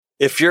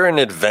If you're an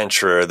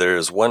adventurer,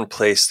 there's one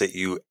place that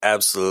you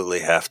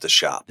absolutely have to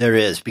shop. There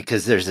is,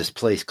 because there's this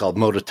place called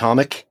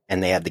Mototomic,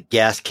 and they have the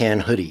gas can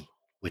hoodie,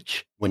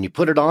 which when you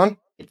put it on,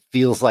 it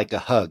feels like a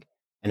hug.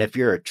 And if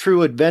you're a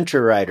true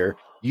adventure rider,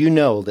 you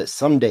know that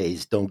some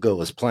days don't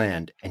go as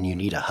planned and you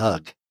need a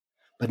hug.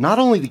 But not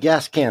only the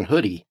gas can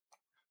hoodie,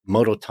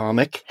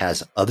 Mototomic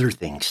has other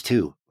things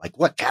too. Like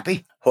what,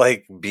 Cappy?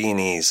 Like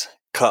beanies,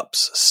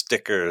 cups,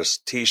 stickers,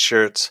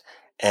 t-shirts,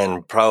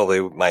 and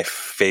probably my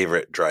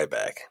favorite dry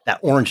bag. That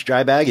orange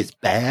dry bag is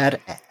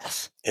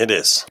badass. It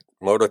is.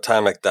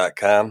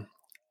 Mototomic.com.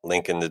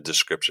 Link in the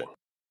description.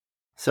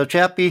 So,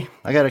 Chappie,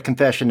 I got a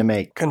confession to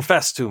make.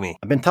 Confess to me.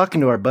 I've been talking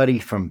to our buddy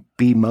from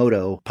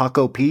B-Moto,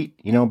 Paco Pete.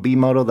 You know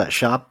B-Moto, that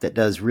shop that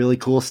does really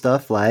cool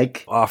stuff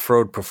like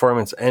Off-road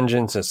performance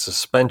engines and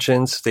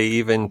suspensions. They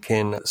even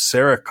can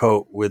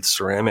Cerakote with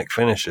ceramic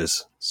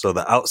finishes. So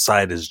the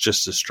outside is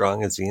just as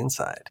strong as the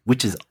inside.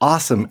 which is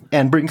awesome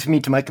and brings me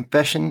to my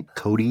confession,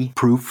 Cody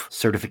Proof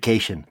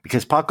certification.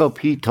 Because Paco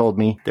Pete told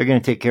me they're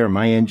going to take care of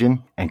my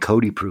engine and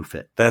Cody Proof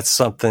it. That's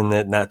something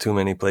that not too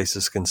many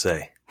places can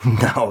say.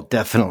 No,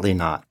 definitely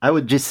not. I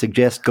would just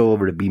suggest go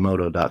over to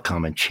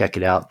bmoto.com and check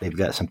it out. They've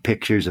got some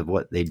pictures of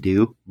what they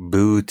do.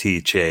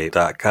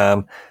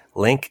 Bootiche.com.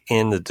 Link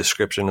in the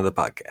description of the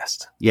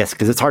podcast. Yes,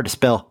 because it's hard to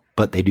spell,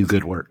 but they do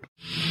good work.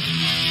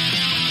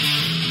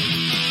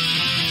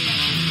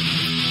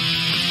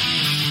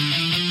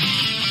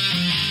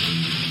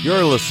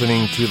 You're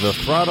listening to the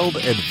Throttled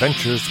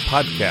Adventures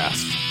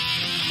podcast.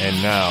 And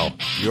now,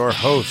 your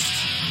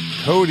hosts,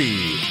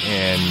 Cody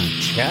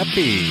and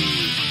Chappie.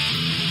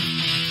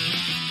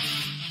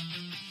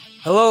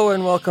 Hello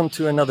and welcome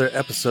to another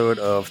episode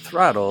of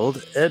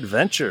Throttled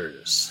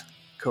Adventures.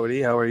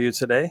 Cody, how are you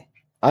today?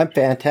 I'm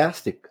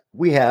fantastic.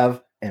 We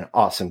have an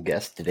awesome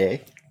guest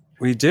today.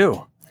 We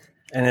do.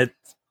 And it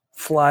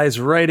flies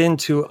right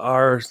into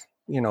our,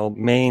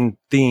 main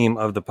theme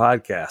of the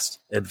podcast.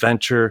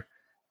 Adventure,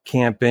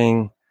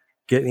 camping,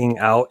 getting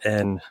out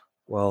and,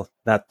 well,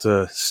 not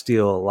to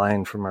steal a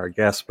line from our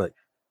guest, but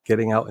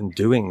getting out and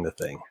doing the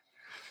thing.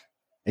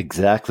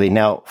 Exactly.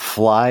 Now,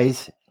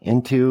 flies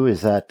into,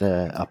 is that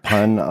a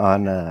pun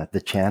on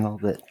the channel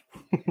that...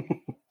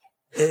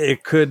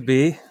 It could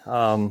be.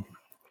 Well,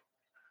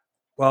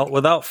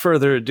 without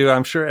further ado,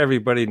 I'm sure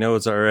everybody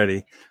knows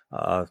already.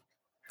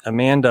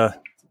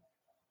 Amanda,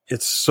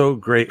 it's so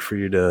great for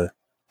you to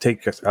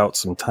take us out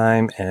some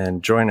time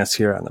and join us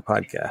here on the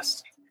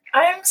podcast.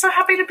 I'm so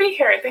happy to be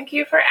here. Thank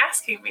you for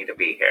asking me to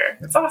be here.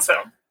 It's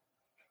awesome.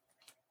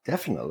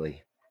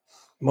 Definitely.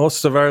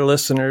 Most of our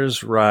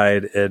listeners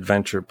ride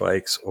adventure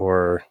bikes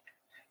or,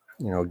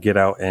 get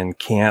out and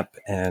camp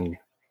and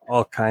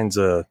all kinds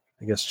of,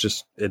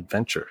 just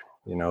adventure,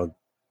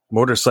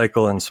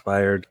 motorcycle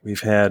inspired.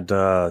 We've had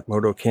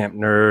Moto Camp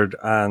Nerd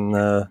on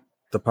the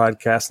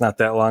podcast not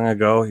that long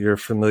ago. You're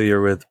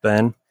familiar with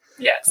Ben?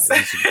 Yes.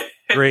 He's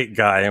a great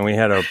guy, and we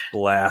had a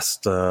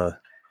blast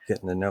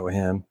getting to know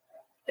him.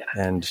 Yeah.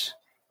 And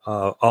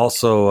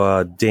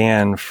also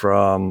Dan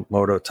from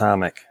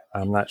Mototomic.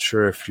 I'm not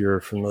sure if you're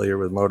familiar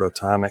with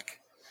Mototomic.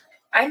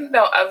 I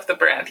know of the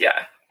brand,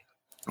 yeah.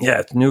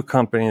 Yeah, it's a new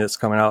company that's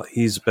coming out.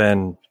 He's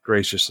been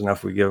gracious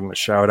enough. We give him a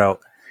shout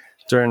out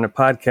during the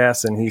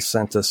podcast, and he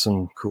sent us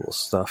some cool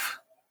stuff.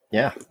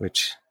 Yeah.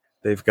 Which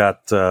they've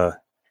got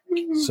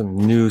some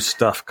new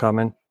stuff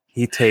coming.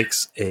 He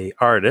takes a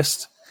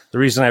artist. The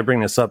reason I bring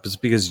this up is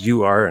because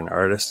you are an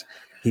artist.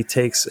 He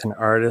takes an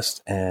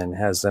artist and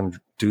has them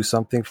do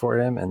something for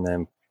him and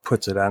then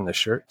puts it on the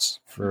shirts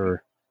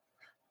for,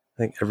 I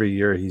think every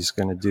year he's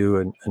going to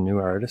do a new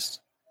artist.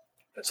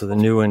 So the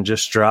new one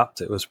just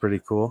dropped. It was pretty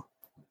cool.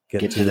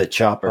 Get to the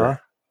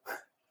chopper.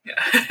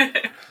 Yeah.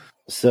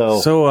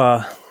 So,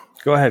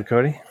 go ahead,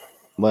 Cody.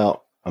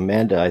 well,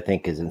 Amanda, I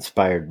think, has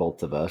inspired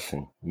both of us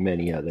and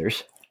many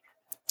others.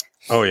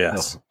 Oh,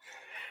 yes. So,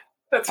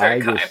 That's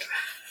very I kind. just-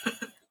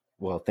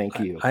 well, thank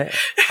you. I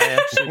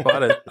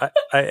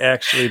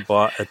actually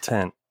bought a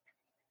tent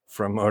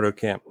from Moto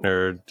Camp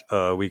Nerd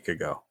a week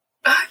ago.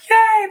 Oh,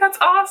 yay, that's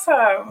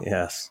awesome.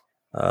 Yes.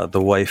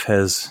 The wife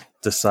has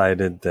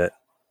decided that,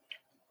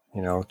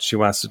 she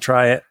wants to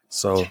try it.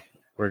 So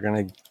we're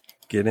going to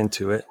get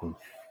into it. And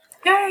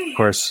Yay. of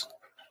course,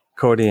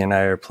 Cody and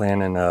I are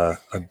planning a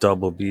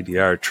double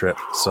BDR trip.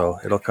 So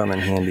it'll come in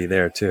handy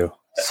there too.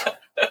 So,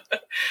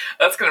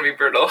 That's going to be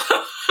brutal.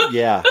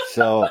 Yeah,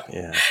 so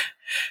yeah.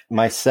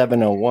 my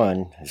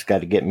 701 has got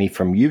to get me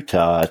from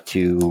Utah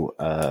to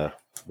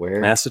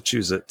where?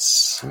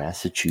 Massachusetts.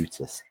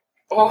 Massachusetts.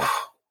 Oh,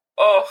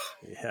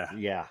 Yeah.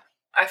 Yeah.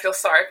 I feel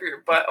sorry for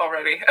your butt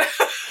already.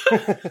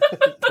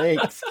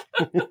 Thanks.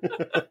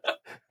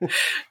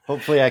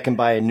 Hopefully I can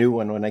buy a new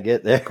one when I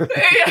get there.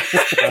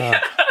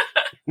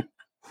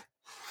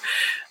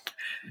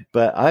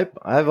 But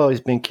I've always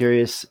been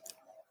curious.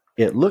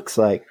 It looks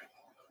like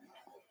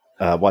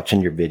watching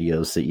your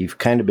videos that you've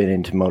kind of been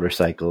into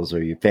motorcycles,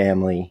 or your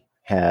family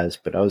has,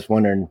 but I was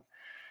wondering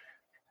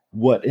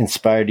what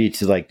inspired you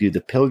to do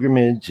the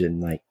pilgrimage,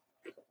 and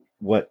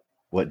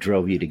what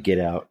drove you to get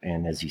out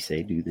and, as you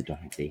say, do the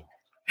darn thing.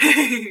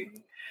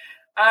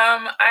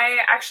 I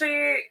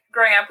actually,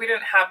 growing up, we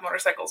didn't have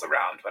motorcycles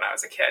around when I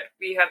was a kid.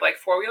 We had like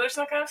four-wheelers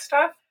and that kind of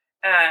stuff.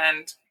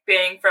 And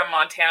being from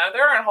Montana,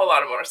 there aren't a whole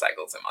lot of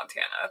motorcycles in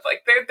Montana.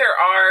 Like there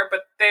are,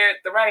 but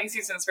the riding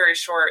season is very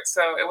short,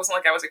 so it wasn't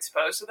like I was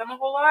exposed to them a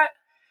whole lot.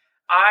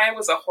 I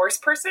was a horse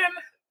person,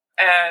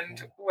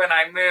 and when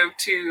I moved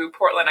to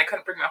Portland, I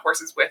couldn't bring my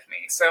horses with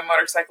me. So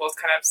motorcycles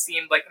kind of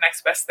seemed like the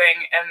next best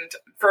thing. And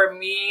for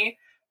me,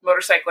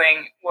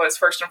 motorcycling was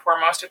first and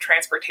foremost a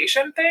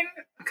transportation thing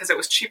because it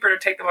was cheaper to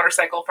take the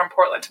motorcycle from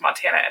Portland to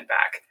Montana and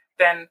back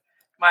than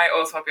my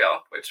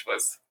Oldsmobile, which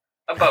was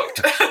a boat.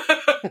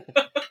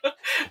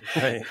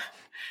 Right.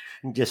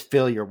 You just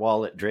feel your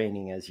wallet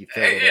draining as you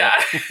fill it Yeah.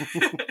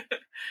 up.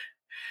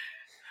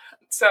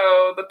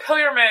 So the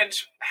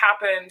pilgrimage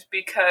happened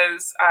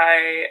because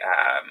I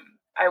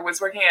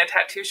was working at a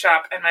tattoo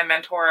shop, and my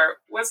mentor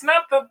was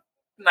not the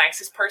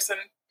nicest person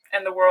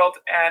in the world,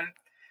 and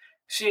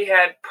she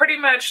had pretty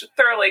much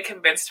thoroughly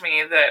convinced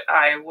me that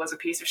I was a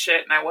piece of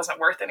shit and I wasn't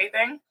worth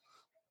anything.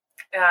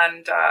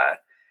 And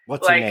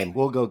What's her name?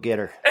 We'll go get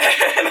her.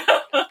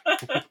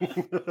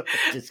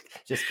 just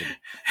kidding.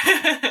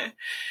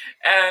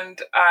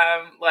 And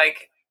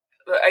like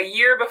a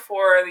year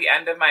before the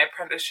end of my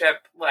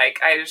apprenticeship, like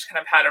I just kind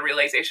of had a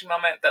realization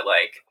moment that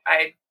like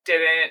I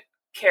didn't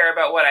care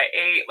about what I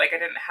ate. Like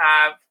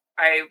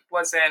I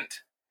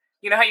wasn't,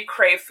 you know how you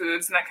crave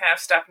foods and that kind of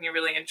stuff and you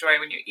really enjoy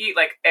when you eat,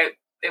 like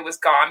it was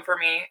gone for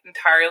me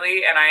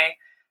entirely. And I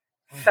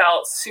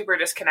felt super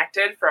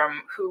disconnected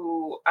from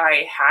who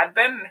I had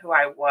been and who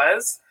I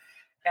was.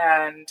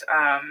 And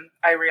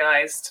I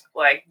realized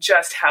like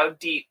just how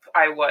deep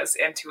I was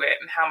into it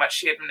and how much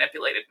she had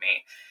manipulated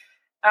me.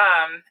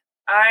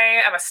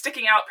 I am a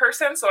sticking out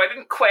person, so I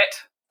didn't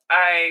quit.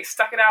 I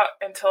stuck it out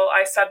until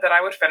I said that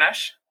I would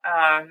finish.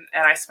 And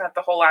I spent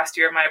the whole last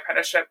year of my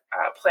apprenticeship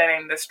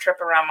planning this trip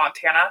around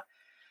Montana.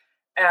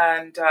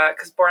 And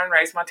because born and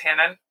raised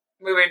Montanan,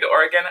 moving to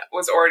Oregon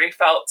was already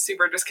felt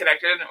super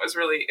disconnected, and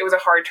it was a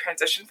hard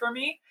transition for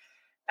me.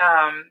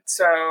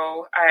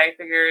 So I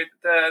figured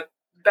the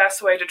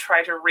best way to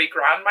try to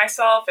reground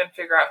myself and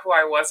figure out who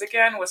I was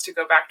again was to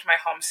go back to my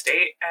home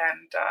state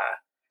and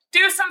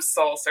do some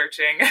soul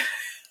searching.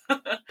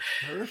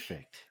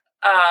 Perfect.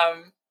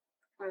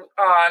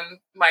 On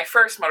my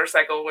first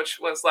motorcycle, which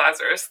was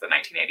Lazarus, the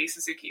 1980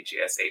 Suzuki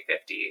GS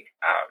 850.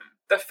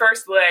 The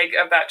first leg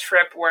of that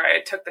trip where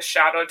I took the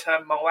Shadow to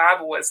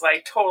Moab was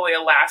like totally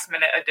a last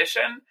minute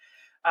addition.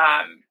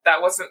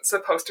 That wasn't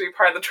supposed to be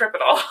part of the trip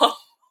at all.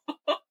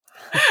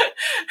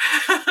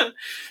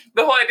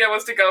 The whole idea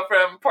was to go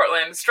from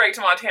Portland straight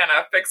to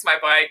Montana, fix my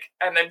bike,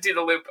 and then do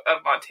the loop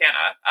of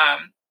Montana.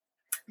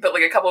 But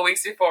like a couple of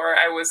weeks before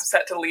I was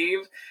set to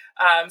leave,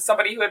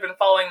 somebody who had been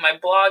following my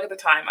blog at the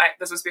time,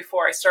 this was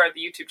before I started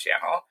the YouTube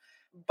channel,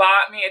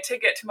 bought me a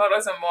ticket to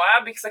Motos in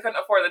Moab because I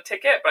couldn't afford the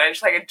ticket, but I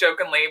just like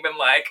jokingly been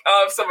like,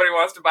 oh, if somebody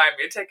wants to buy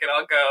me a ticket,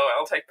 I'll go,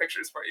 I'll take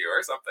pictures for you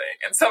or something.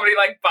 And somebody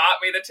like bought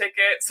me the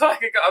ticket so I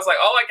could go. I was like,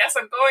 oh, I guess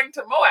I'm going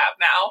to Moab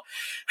now.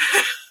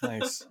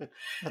 Nice.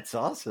 That's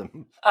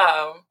awesome.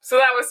 So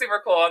that was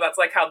super cool. That's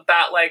like how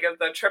that leg of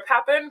the trip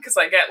happened, because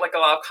I get like a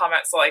lot of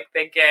comments like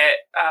they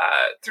get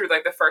through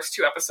like the first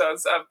 2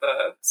 episodes of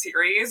the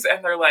series,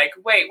 and they're like,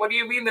 wait, what do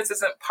you mean this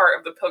isn't part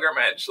of the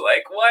pilgrimage?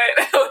 Like,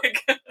 what?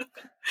 Like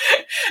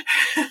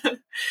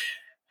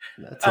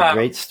That's a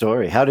great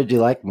story. How did you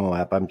like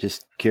Moab? I'm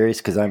just curious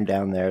because I'm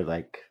down there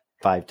like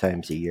 5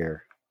 times a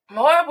year.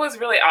 Moab was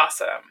really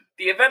awesome.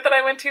 The event that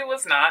I went to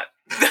was not.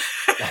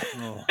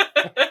 Oh.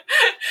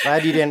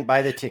 Glad you didn't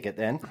buy the ticket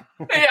then.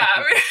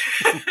 Yeah.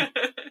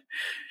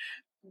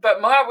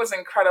 But Moab was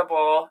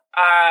incredible.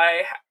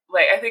 I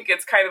think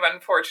it's kind of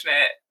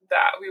unfortunate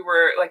that we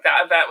were like,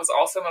 that event was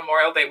also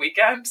Memorial Day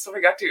weekend, so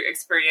we got to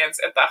experience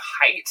at the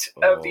height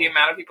of the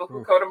amount of people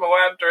who go to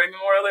Moab during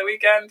Memorial Day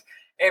weekend,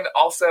 and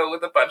also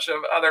with a bunch of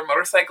other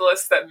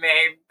motorcyclists that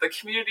made the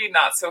community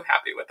not so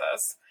happy with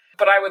us.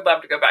 But I would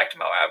love to go back to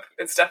Moab.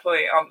 It's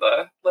definitely on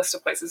the list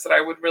of places that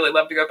I would really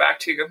love to go back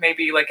to,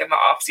 maybe like in the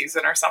off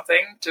season or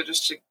something, to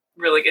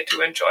really get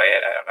to enjoy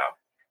it. I don't know.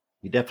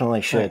 You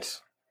definitely should.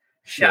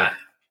 Yeah.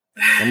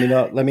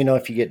 Let me know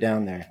if you get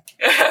down there.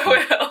 I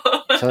will.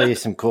 Tell you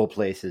some cool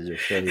places or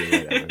show you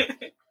whatever.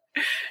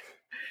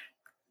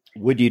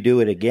 Would you do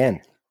it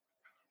again?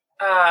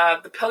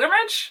 The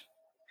pilgrimage?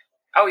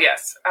 Oh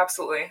yes,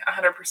 absolutely.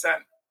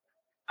 100%.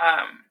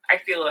 I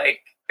feel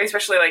like,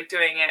 especially like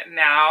doing it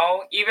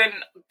now, even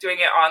doing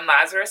it on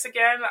Lazarus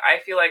again, I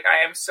feel like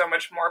I am so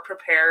much more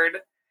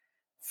prepared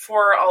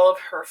for all of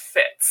her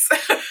fits.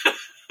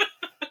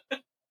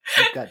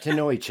 You've got to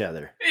know each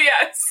other.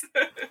 Yes.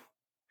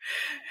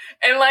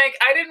 And like,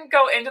 I didn't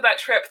go into that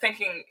trip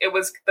thinking it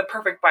was the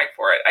perfect bike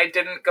for it. I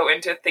didn't go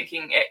into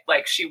thinking it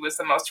like she was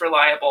the most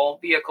reliable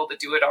vehicle to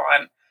do it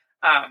on.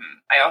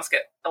 I also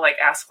get like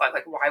asked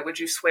like, why would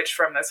you switch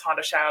from this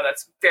Honda Shadow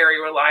that's very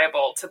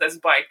reliable to this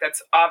bike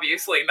that's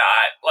obviously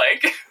not,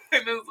 like,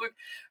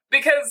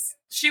 because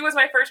she was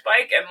my first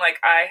bike, and like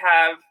I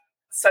have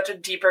such a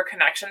deeper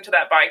connection to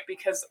that bike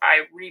because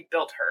I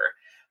rebuilt her.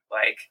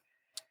 Like,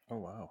 oh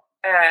wow,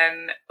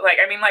 And like,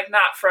 I mean, like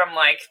not from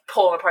like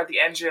pulling apart the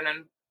engine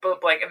and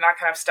like and that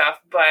kind of stuff,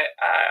 but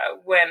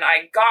when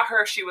I got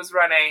her, she was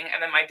running,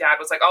 and then my dad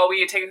was like, "Oh, will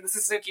you take it to the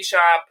Suzuki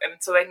shop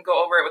and so they can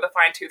go over it with a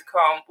fine tooth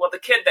comb?" Well, the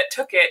kid that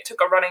took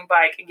a running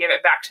bike and gave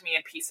it back to me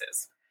in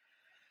pieces.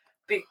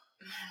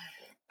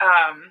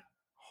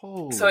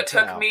 So it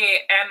took me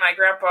and my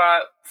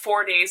grandpa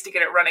 4 days to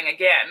get it running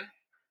again,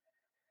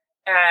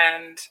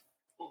 and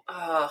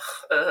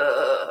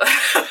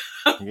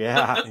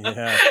yeah.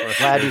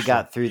 Glad you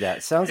got through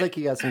that. Sounds like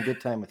you got some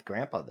good time with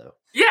grandpa, though.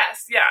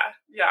 Yes, yeah.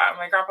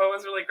 My grandpa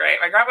was really great.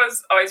 My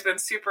grandpa's always been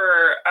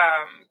super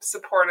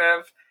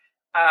supportive.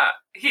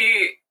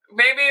 He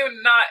maybe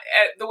not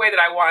the way that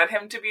I wanted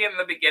him to be in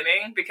the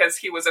beginning, because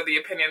he was of the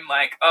opinion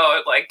like,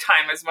 oh, like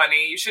time is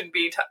money. You shouldn't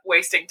be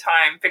wasting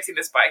time fixing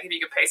this bike if you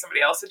could pay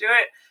somebody else to do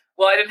it.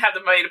 Well, I didn't have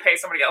the money to pay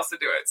somebody else to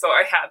do it, so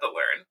I had to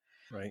learn.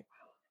 Right.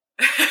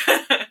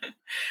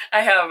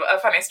 I have a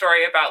funny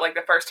story about like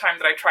the first time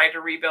that I tried to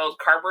rebuild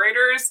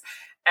carburetors.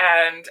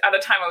 And at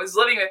the time I was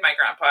living with my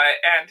grandpa,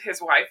 and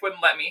his wife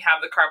wouldn't let me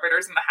have the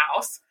carburetors in the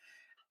house.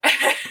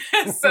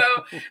 So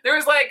there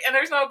was like, and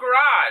there's no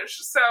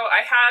garage. So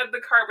I had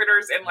the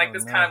carburetors in like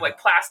this kind of like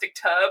plastic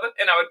tub,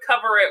 and I would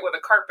cover it with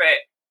a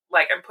carpet,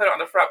 like, and put it on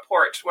the front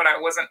porch when I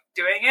wasn't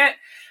doing it.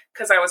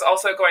 Because I was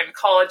also going to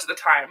college at the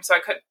time. So I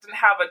didn't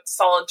have a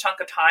solid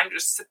chunk of time to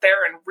just sit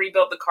there and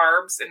rebuild the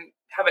carbs and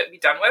have it be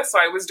done with. So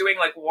I was doing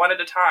like one at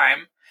a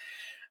time.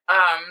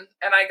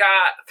 And I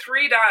got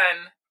 3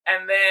 done,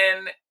 and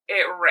then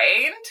it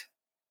rained.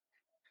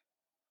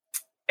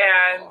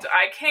 And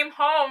I came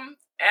home,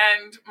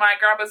 and my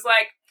grandpa's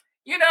like,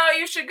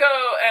 you should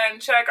go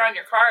and check on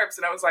your carbs.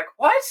 And I was like,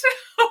 what?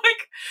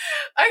 Like,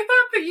 I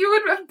thought that you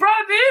would have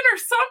brought it in or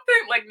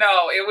something. Like,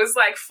 no, it was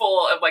like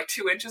full of like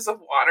 2 inches of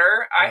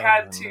water. I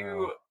had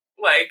to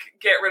like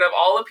get rid of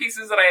all the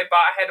pieces that I had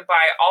bought. I had to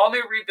buy all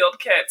new rebuild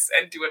kits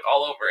and do it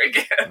all over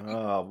again.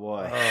 Oh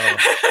boy.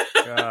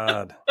 Oh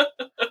God.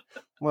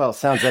 Well,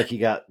 sounds like you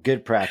got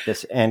good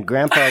practice. And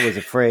grandpa was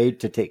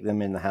afraid to take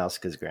them in the house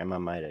because grandma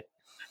might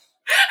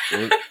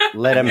have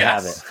let him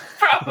have it.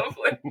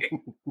 Probably.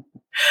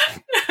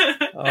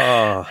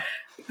 Oh,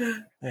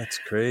 that's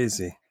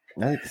crazy.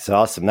 I think it's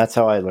awesome. That's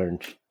how I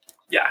learned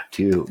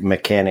to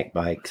mechanic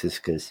bikes, is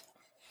because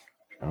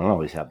I don't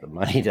always have the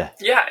money to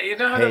you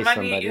don't have the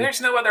money. Somebody.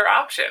 There's no other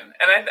option.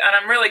 And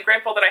I'm really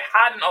grateful that I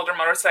had an older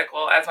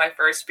motorcycle as my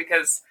first,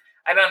 because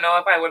I don't know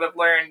if I would have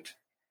learned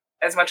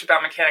as much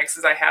about mechanics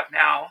as I have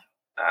now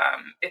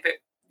if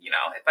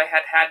I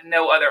had had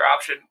no other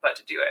option but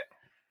to do it,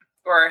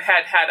 or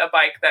had a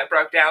bike that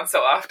broke down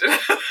so often.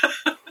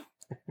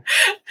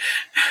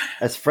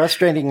 As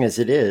frustrating as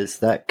it is,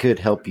 that could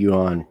help you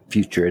on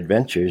future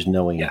adventures,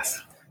 knowing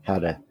how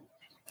to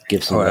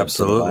give some. Oh,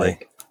 absolutely.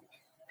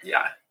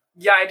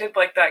 Yeah, I did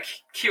like that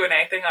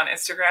Q&A thing on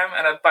Instagram,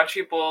 and a bunch of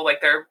people,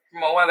 like,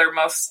 one of their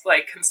most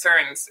like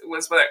concerns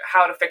was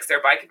how to fix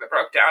their bike if it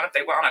broke down if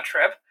they went on a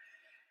trip.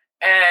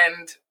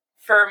 And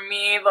for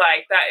me,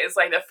 like, that is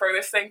like the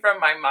furthest thing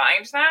from my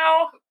mind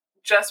now,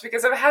 just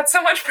because I've had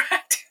so much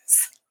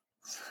practice.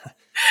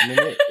 I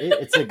mean,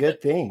 it's a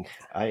good thing.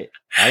 I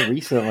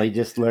recently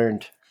just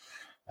learned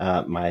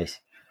my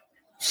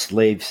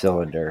slave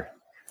cylinder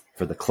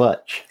for the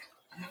clutch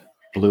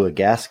blew a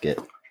gasket.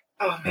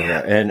 Oh,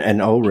 man. And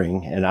an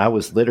O-ring, and I'm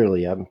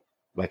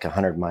like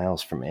 100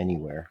 miles from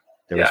anywhere.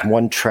 There was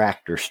one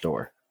tractor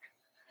store,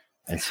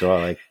 and so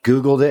I like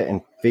Googled it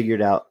and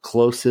figured out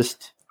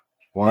closest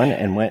one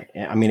and went.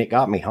 I mean, it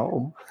got me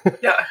home.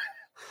 Yeah.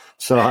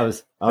 So I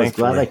was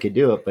glad I could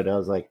do it, but I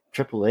was like,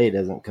 AAA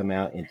doesn't come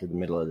out into the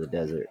middle of the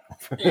desert.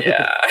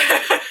 Yeah.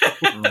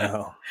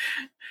 No.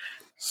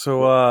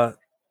 So,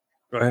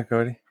 go ahead,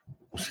 Cody. I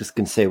was just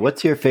gonna say,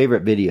 what's your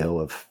favorite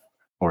video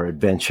or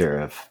adventure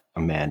of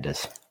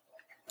Amanda's?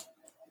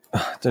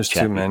 There's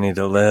too many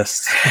to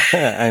list.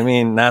 I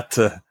mean,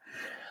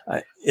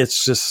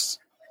 it's just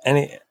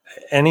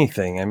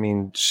anything. I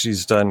mean,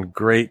 she's done a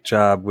great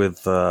job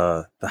with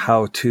the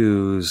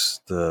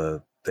how-tos,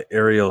 the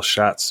aerial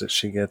shots that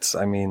she gets.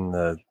 I mean,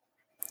 the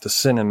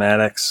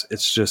cinematics.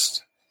 It's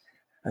just,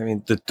 I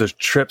mean, the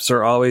trips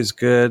are always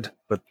good,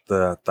 but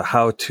the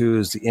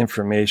how-tos, the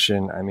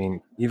information. I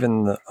mean,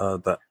 even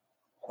the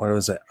what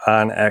was it,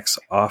 OnX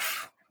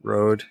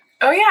off-road?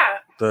 Oh yeah.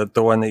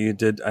 The one that you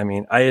did, I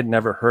mean, I had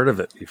never heard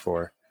of it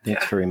before.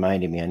 Thanks for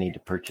reminding me. I need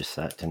to purchase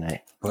that tonight.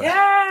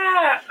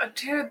 Yeah,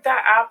 dude,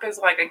 that app is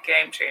like a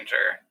game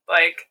changer.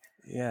 Like,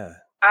 yeah,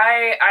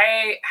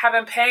 I have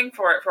been paying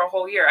for it for a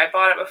whole year. I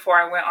bought it before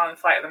I went on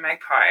Flight of the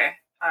Magpie,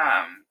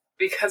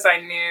 because I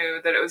knew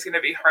that it was going to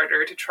be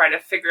harder to try to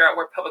figure out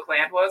where public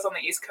land was on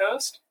the East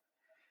Coast.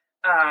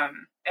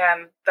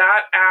 And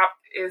that app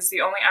is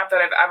the only app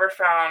that I've ever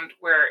found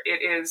where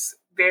it is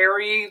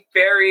very,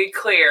 very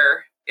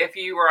clear if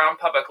you were on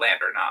public land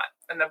or not.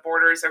 And the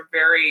borders are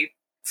very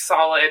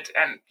solid,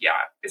 and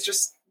it's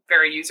just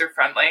very user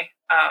friendly.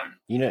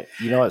 You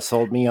know what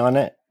sold me on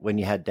it? When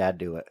you had Dad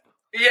do it.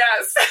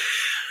 Yes.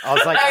 I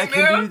was like, I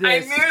can do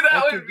this. I knew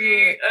that would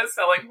be a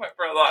selling point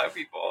for a lot of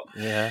people.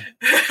 Yeah.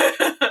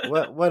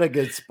 What a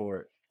good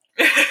sport.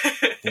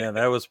 Yeah,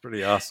 that was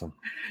pretty awesome.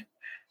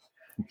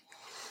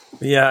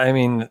 Yeah, I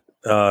mean,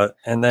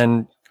 and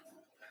then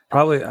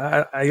probably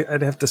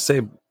I'd have to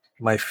say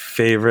my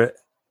favorite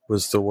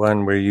was the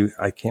one where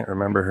I can't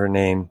remember her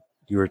name.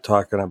 You were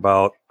talking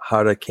about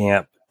how to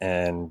camp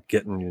and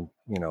getting,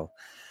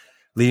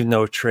 leave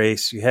no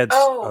trace. You had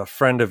a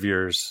friend of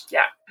yours.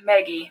 Yeah,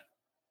 Maggie.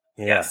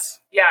 Yeah. Yes.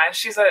 Yeah, and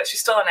she's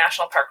still a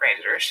national park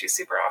ranger. She's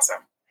super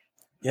awesome.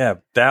 Yeah,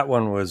 that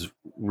one was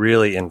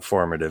really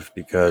informative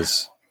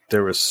because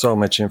there was so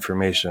much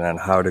information on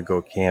how to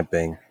go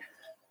camping,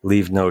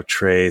 leave no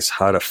trace,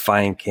 how to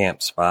find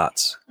camp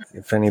spots.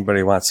 If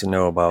anybody wants to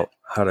know about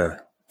how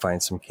to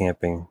find some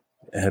camping,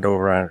 head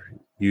over on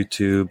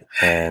YouTube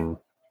and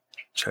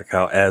check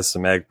out As the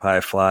Magpie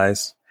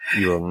Flies.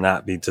 You will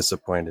not be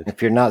disappointed.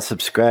 If you're not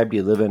subscribed,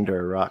 you live under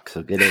a rock,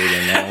 so get over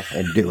there now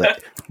and do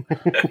it.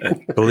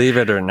 Believe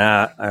it or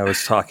not, I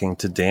was talking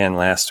to Dan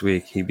last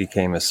week. He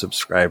became a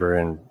subscriber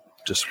and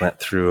just went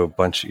through a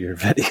bunch of your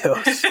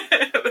videos.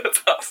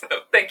 That's awesome.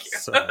 Thank you.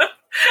 So,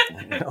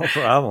 no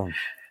problem.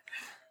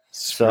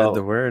 Spread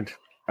the word.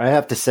 I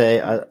have to say,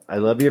 I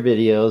love your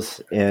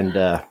videos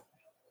and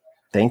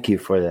thank you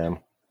for them.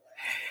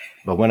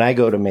 But when I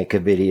go to make a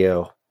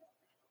video,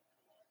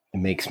 it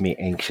makes me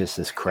anxious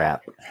as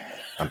crap.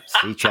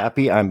 See,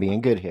 Chappie, I'm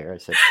being good here. I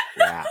said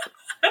crap.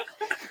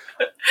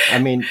 I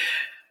mean,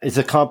 it's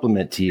a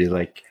compliment to you.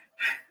 Like,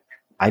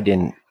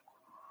 don't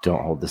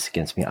hold this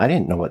against me. I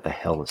didn't know what the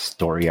hell a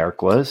story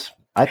arc was.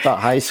 I thought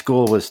high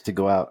school was to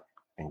go out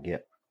and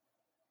get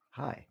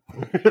high.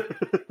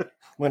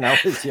 When I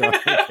was young.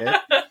 Okay?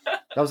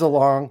 That was a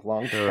long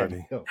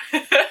time ago.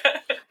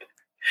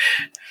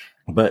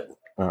 But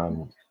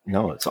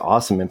no, it's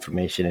awesome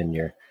information in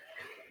your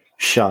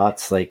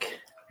shots. Like,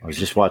 I was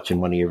just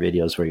watching one of your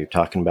videos where you're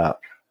talking about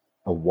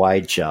a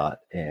wide shot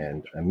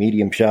and a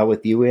medium shot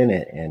with you in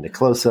it and a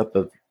close-up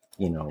of,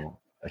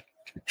 a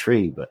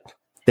tree. But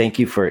thank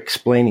you for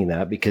explaining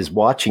that, because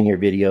watching your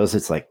videos,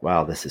 it's like,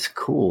 wow, this is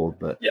cool.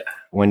 But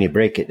when you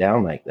break it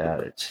down like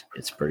that,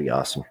 it's pretty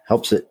awesome.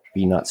 Helps it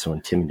be not so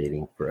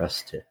intimidating for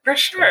us to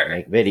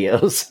make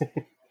videos.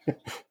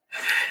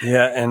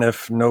 Yeah, and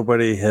if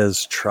nobody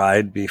has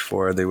tried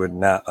before, they would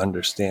not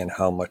understand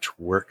how much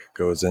work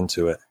goes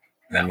into it.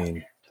 No. I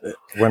mean,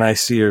 when I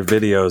see your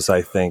videos,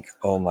 I think,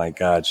 oh my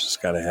God, she's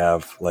got to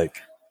have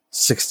like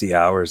 60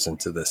 hours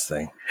into this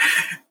thing.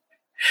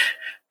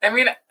 I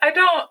mean, I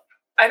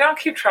don't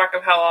keep track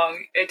of how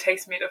long it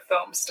takes me to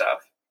film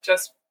stuff,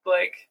 just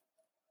like,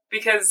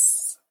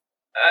 because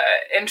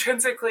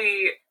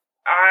intrinsically,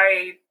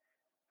 I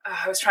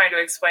was trying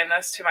to explain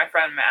this to my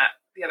friend Matt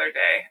the other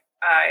day.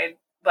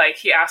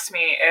 He asked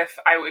me if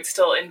I would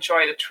still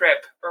enjoy the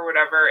trip or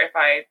whatever if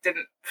I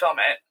didn't film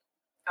it,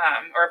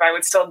 or if I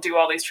would still do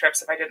all these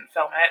trips if I didn't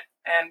film it.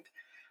 And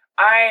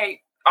I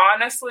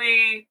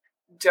honestly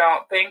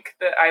don't think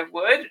that I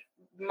would,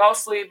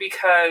 mostly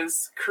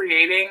because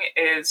creating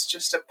is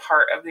just a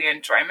part of the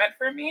enjoyment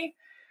for me.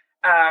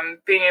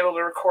 Being able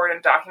to record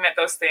and document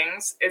those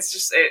things, it's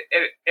just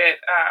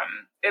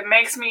it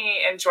makes me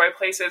enjoy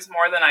places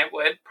more than I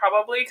would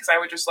probably, because I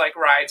would just like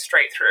ride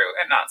straight through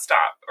and not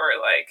stop, or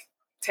like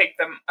take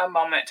them a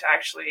moment to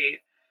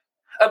actually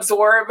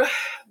absorb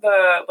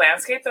the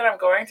landscape that I'm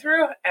going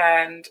through.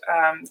 And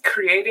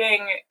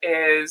creating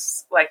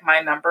is like my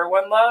number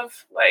one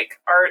love.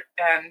 Like art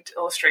and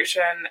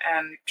illustration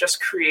and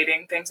just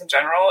creating things in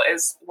general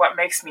is what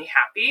makes me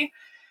happy.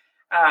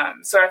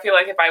 So I feel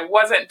like if I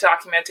wasn't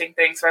documenting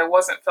things, if I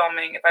wasn't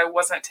filming, if I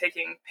wasn't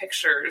taking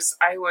pictures,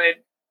 I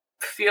would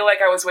feel like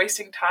I was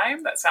wasting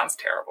time. That sounds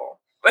terrible.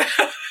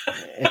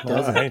 It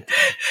doesn't.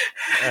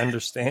 I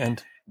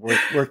understand.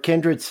 We're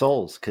kindred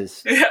souls,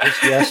 because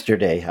just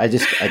yesterday,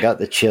 I got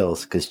the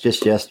chills, because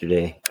just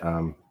yesterday,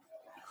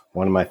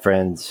 one of my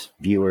friends,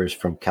 viewers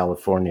from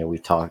California, we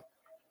talk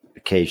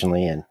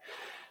occasionally, and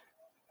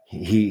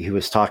he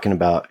was talking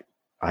about,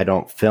 I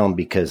don't film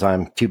because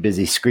I'm too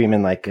busy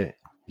screaming like a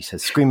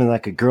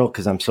girl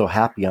because I'm so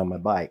happy on my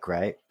bike,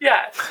 right?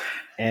 Yeah.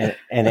 And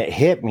it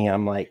hit me.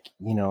 I'm like,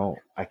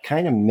 I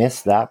kind of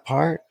missed that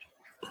part.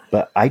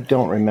 But I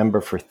don't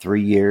remember for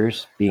 3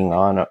 years being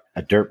on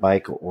a dirt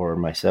bike or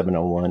my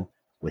 701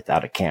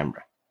 without a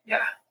camera.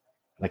 Yeah.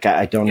 Like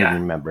I don't even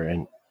remember.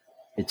 And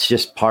it's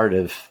just part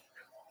of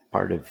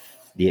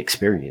the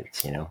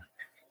experience,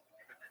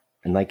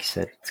 And like you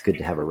said, it's good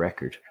to have a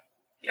record.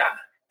 Yeah.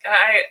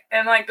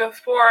 And like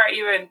before I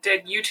even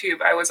did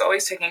YouTube, I was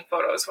always taking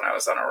photos when I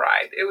was on a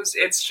ride.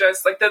 It's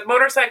just like the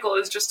motorcycle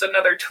is just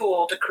another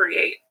tool to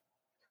create.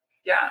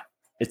 Yeah.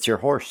 It's your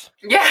horse.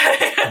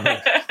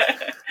 Yeah.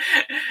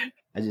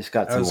 I just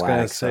got some I was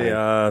going to say,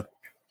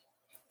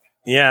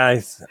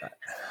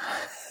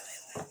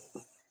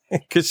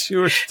 because you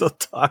were still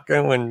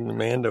talking when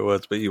Amanda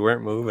was, but you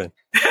weren't moving.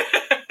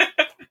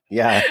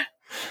 Yeah.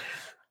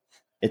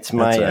 It's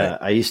my, right.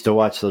 I used to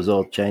watch those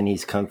old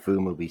Chinese Kung Fu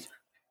movies.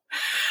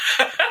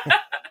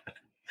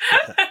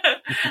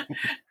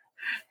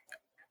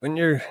 When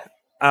you're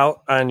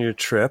out on your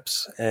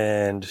trips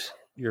and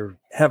you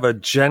have a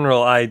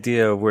general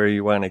idea of where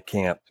you want to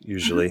camp,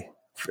 usually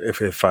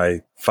if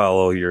I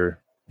follow your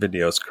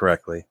videos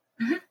correctly.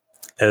 Mm-hmm.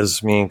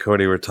 As me and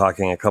Cody were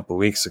talking a couple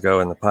weeks ago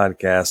in the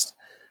podcast,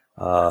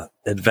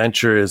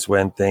 adventure is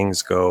when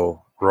things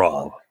go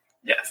wrong.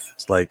 Yes.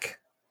 It's like,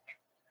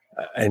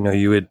 I know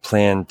you had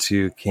planned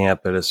to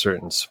camp at a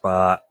certain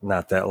spot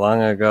not that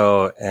long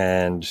ago,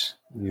 and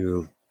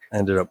you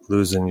ended up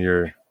losing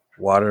your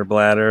water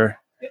bladder.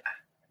 Yeah.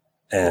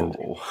 And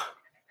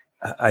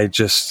I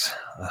just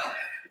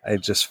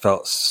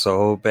felt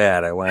so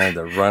bad. I wanted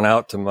to run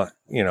out to my,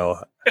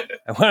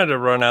 I wanted to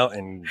run out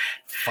and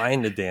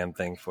find the damn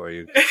thing for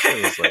you.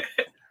 It was like,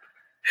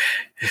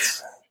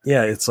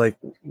 it's like,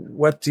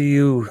 what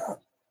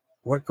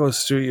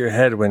goes through your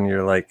head when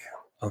you're like,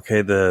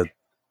 okay,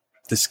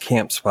 this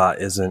camp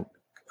spot isn't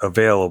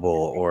available,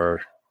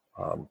 or,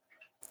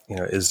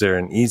 is there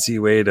an easy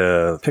way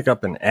to pick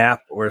up an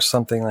app or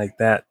something like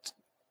that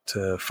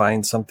to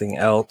find something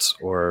else,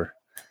 or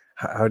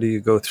how do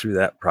you go through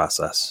that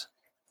process?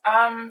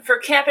 For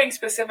camping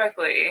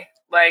specifically,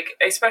 like,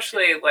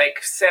 especially like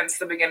since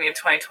the beginning of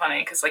 2020,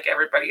 because like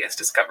everybody has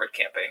discovered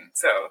camping.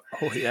 So,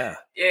 oh yeah,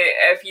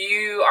 if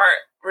you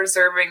aren't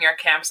reserving your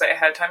campsite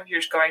ahead of time, if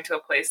you're just going to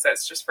a place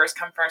that's just first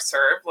come first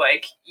serve,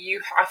 like,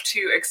 you have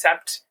to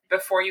accept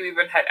before you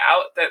even head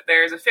out that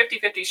there's a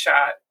 50-50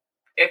 shot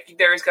if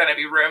there's going to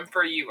be room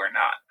for you or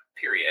not,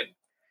 period.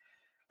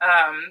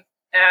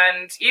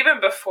 And even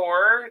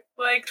before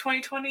like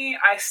 2020,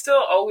 I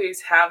still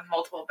always have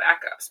multiple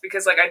backups,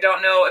 because like I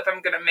don't know if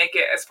I'm going to make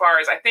it as far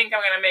as I think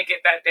I'm going to make it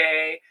that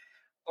day,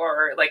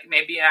 or like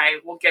maybe I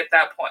will get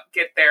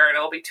there and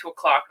it'll be 2:00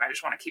 and I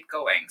just want to keep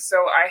going.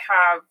 So I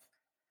have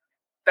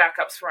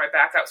backups for my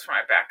backups for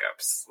my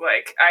backups.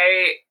 Like,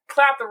 I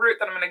plot the route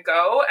that I'm going to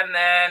go, and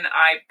then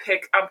I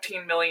pick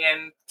umpteen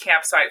million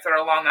campsites that are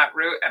along that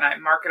route, and I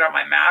mark it on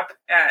my map.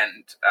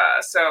 And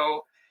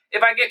so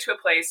if I get to a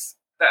place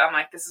that I'm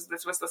like, this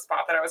was the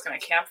spot that I was going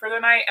to camp for the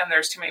night, and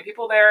there's too many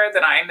people there,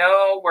 then I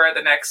know where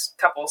the next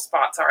couple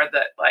spots are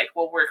that like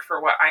will work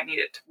for what I need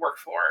it to work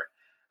for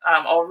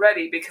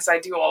already, because I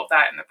do all of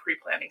that in the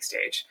pre-planning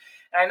stage.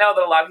 And I know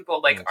that a lot of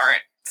people like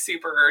aren't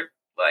super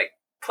like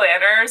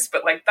planners,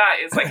 but like that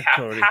is like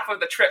half of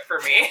the trip for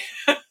me.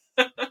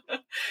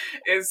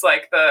 Is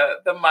like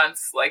the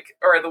months, like,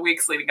 or the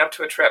weeks leading up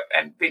to a trip,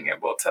 and being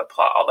able to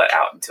plot all that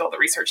out and do all the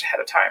research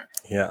ahead of time.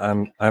 Yeah,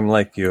 I'm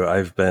like you.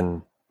 I've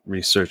been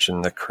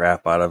researching the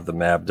crap out of the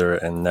Mabder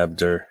and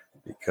Nebder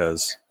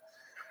because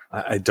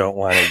I don't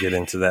want to get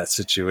into that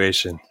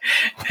situation.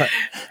 But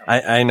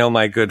I know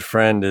my good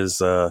friend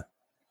is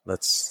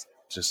let's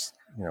just,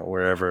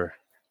 wherever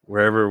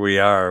we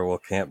are, we'll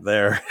camp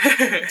there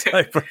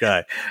type of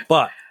guy.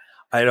 But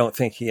I don't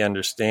think he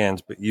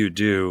understands, but you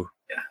do.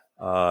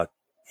 Yeah.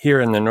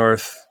 Here in the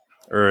north,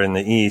 or in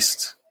the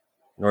east,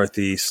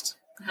 northeast,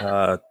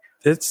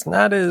 it's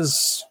not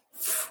as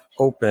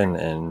open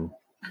and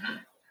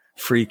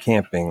free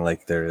camping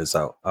like there is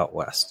out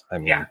west. I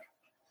mean,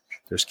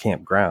 there's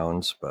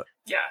campgrounds, but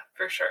yeah,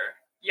 for sure.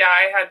 Yeah,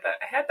 I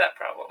had that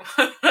problem.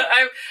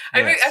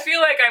 I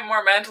feel like I'm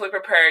more mentally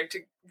prepared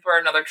for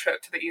another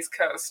trip to the East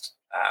Coast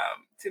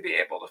to be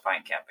able to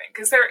find camping,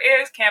 because there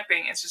is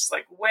camping. It's just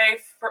like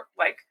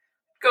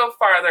go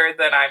farther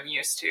than I'm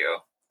used to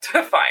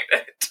find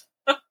it.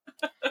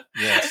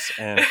 Yes,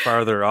 and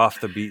farther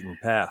off the beaten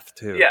path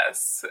too.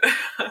 Yes.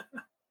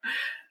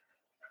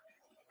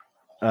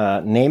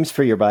 Names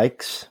for your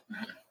bikes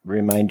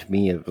remind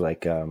me of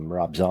like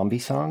Rob Zombie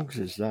songs.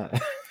 Is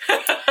that?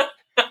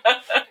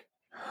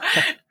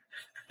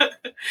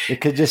 It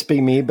could just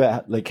be me,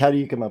 but like, how do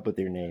you come up with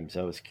your names?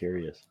 I was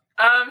curious.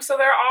 So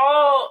they're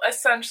all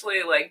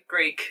essentially like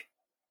Greek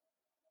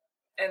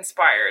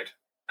inspired.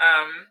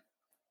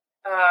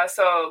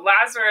 So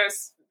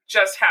Lazarus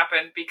just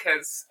happened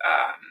because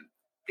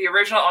the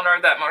original owner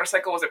of that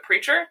motorcycle was a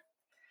preacher,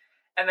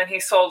 and then he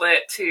sold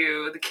it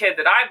to the kid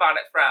that I bought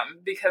it from,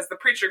 because the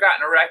preacher got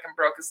in a wreck and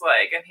broke his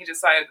leg, and he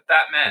decided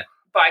that meant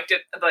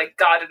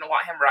God didn't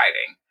want him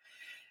riding.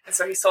 And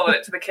so he sold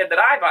it to the kid that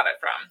I bought it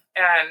from.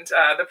 And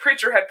the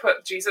preacher had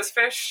put Jesus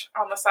fish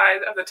on the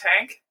side of the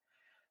tank.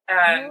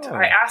 And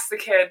I asked the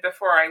kid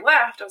before I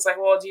left, I was like,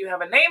 well, do you have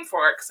a name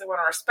for it? Because I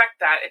want to respect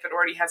that if it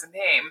already has a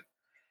name.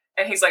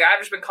 And he's like, I've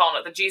just been calling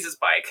it the Jesus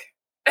bike.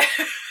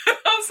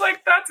 I was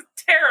like, that's a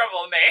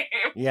terrible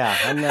name. Yeah,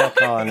 I'm not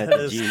calling it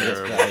the Jesus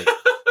bike.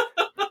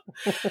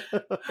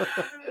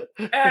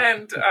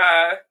 And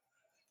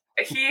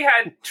he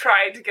had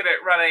tried to get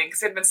it running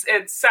because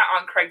it sat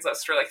on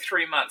Craigslist for like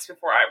 3 months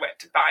before I went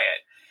to buy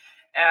it.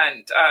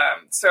 And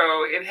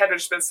so it had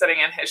just been sitting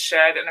in his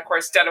shed. And of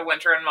course, dead of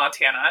winter in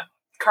Montana,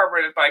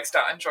 carbureted bikes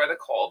don't enjoy the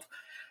cold,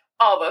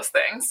 all those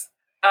things.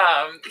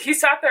 He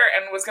sat there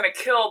and was going to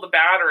kill the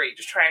battery,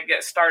 just trying to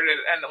get started.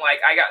 And like,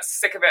 I got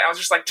sick of it. I was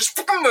just like, just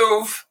fucking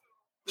move.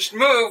 Just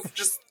move.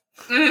 Just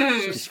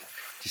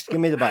give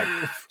me the bike.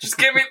 Just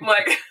give me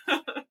like,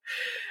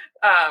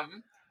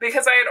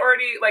 because I had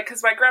already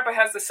because my grandpa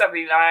has the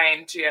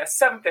 79 GS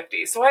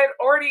 750. So I'm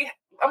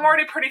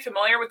already pretty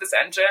familiar with this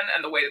engine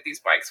and the way that these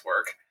bikes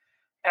work.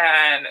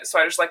 And so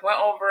I just like went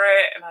over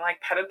it and I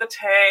like petted the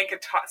tank and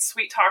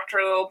sweet talked her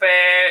a little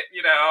bit,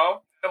 you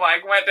know, and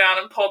like went down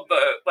and pulled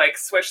the like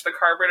switched the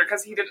carburetor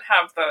because he didn't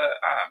have the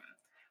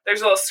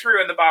there's a little screw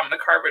in the bottom of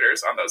the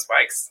carburetors on those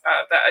bikes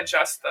that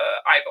adjust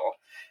the idle,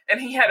 and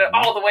he had it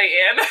all the way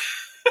in.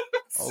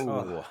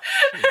 Oh.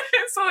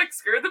 So like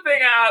screwed the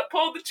thing out,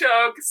 pulled the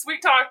choke,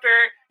 sweet talked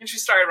her, and she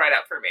started right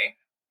up for me.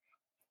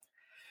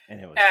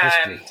 And it was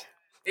history.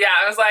 Yeah,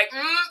 I was like,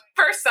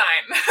 first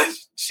sign,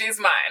 she's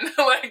mine.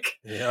 Like,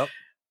 yep.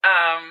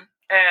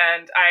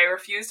 And I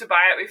refused to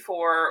buy it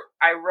before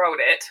I rode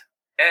it.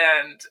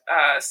 And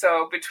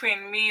so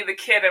between me, the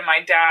kid, and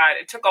my dad,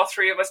 it took all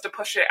three of us to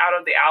push it out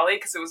of the alley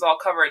because it was all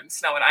covered in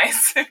snow and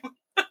ice.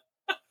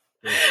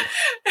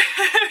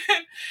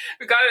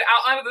 We got it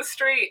out onto the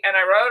street, and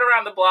I rode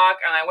around the block,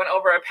 and I went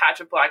over a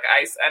patch of black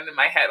ice, and in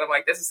my head, I'm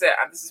like, this is it.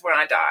 This is when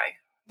I die.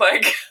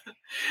 Like,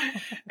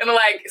 in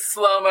like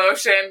slow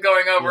motion,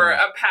 going over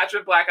a patch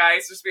of black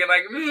ice, just being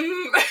like,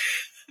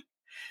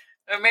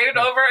 I made it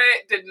over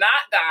it, did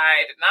not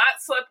die, did not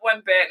slip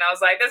one bit, and I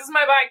was like, this is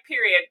my bike,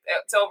 period.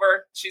 It's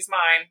over. She's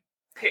mine.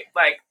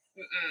 Like,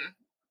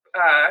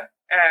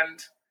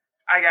 and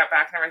I got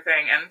back and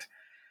everything. And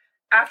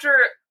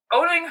after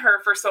owning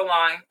her for so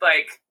long,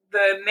 like,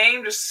 the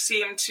name just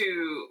seemed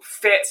to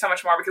fit so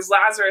much more because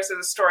Lazarus is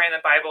a story in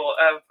the Bible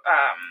of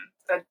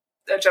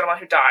a gentleman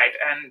who died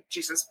and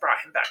Jesus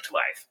brought him back to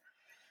life.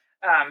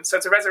 So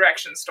it's a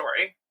resurrection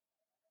story.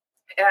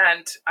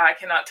 And I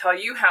cannot tell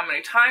you how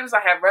many times I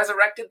have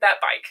resurrected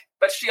that bike,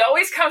 but she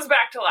always comes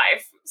back to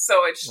life.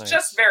 So it's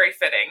just very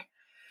fitting.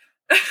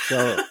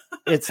 So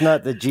it's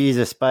not the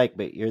Jesus bike,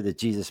 but you're the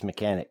Jesus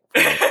mechanic.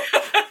 Only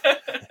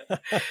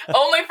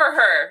for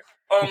her.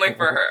 Only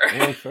for her.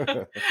 Only for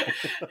her.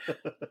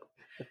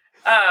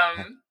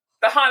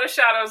 The Honda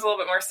Shadow is a little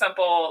bit more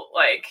simple.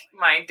 Like,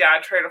 my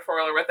dad traded a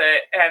four-wheeler with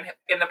it, and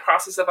in the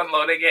process of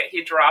unloading it,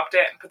 he dropped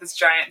it and put this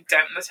giant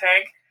dent in the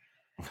tank.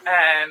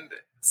 And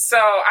so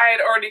I had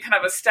already kind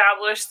of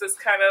established this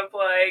kind of,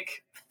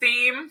 like,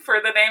 theme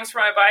for the names for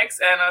my bikes,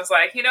 and I was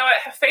like, you know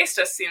what,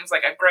 Hephaestus seems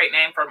like a great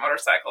name for a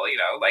motorcycle, you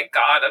know, like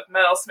god of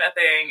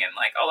metalsmithing and,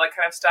 like, all that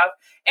kind of stuff.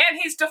 And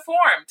he's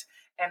deformed.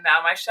 And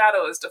now my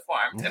Shadow is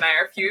deformed, and I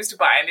refuse to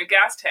buy a new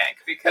gas tank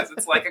because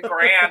it's like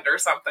 $1,000 or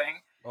something.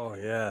 Oh,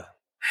 yeah.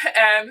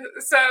 And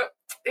so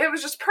it was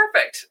just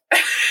perfect.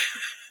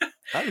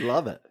 I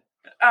love it.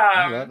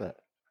 I love it.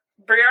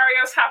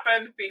 Briareos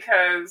happened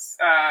because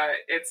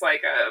it's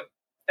like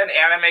an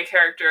anime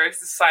character.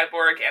 It's a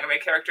cyborg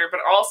anime character, but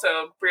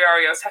also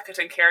Briareos, Hecate,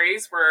 and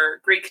Ceres were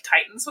Greek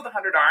titans with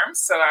 100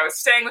 arms. So I was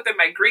staying within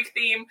my Greek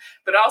theme,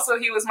 but also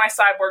he was my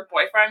cyborg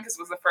boyfriend because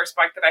it was the first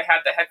bike that I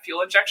had that had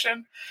fuel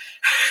injection.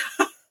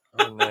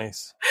 Oh,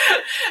 nice.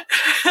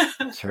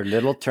 It's her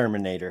little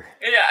Terminator.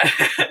 Yeah.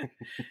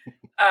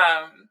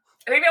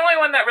 I think the only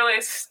one that really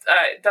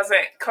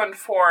doesn't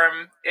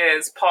conform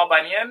is Paul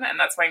Bunyan, and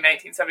that's my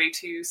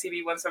 1972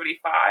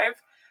 CB175,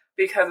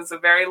 because it's a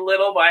very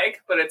little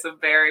bike, but it's a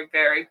very,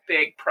 very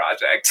big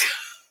project.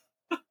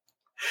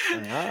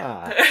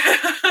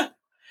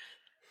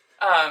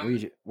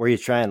 Were you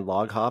trying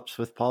log hops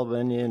with Paul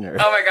Bunyan? Or?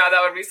 Oh my god,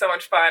 that would be so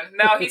much fun.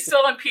 No, he's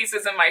still in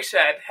pieces in my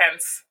shed,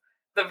 hence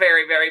the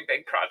very, very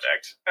big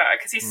project.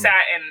 Because he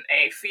sat in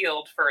a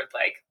field for,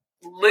 like,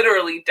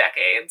 literally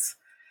decades.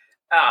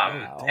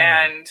 Wow.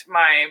 And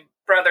my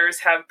brothers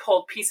have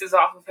pulled pieces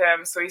off of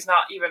him, so he's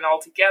not even all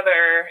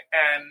together.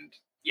 And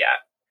yeah,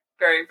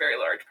 very, very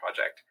large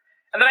project.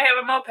 And then I have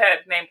a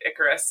moped named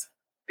Icarus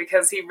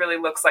because he really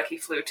looks like he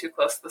flew too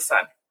close to the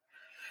sun.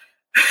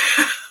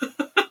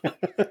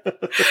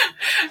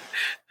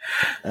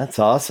 That's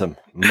awesome.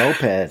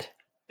 Moped.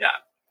 Yeah,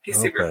 he's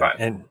super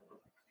fun.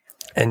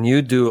 And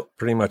you do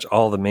pretty much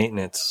all the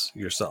maintenance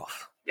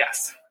yourself.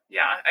 Yes.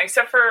 Yeah,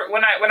 except for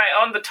when I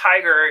owned the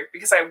Tiger,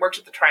 because I worked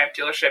at the Triumph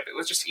dealership, it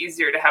was just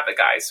easier to have the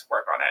guys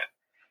work on it.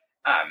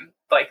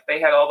 Like, they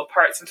had all the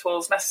parts and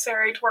tools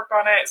necessary to work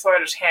on it, so I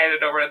just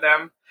handed it over to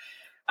them.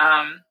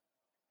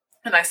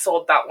 And I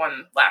sold that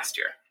one last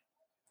year.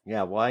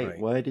 Yeah,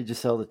 why did you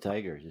sell the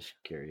Tiger? Just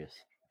curious.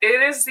 It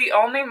is the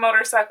only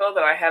motorcycle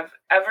that I have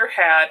ever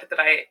had that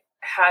I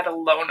had a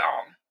loan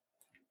on.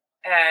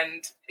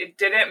 And it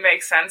didn't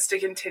make sense to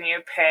continue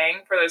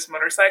paying for this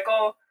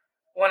motorcycle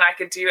when I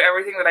could do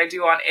everything that I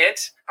do on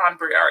it on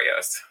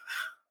Briareos.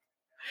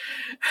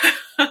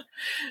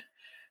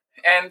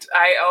 And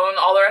I own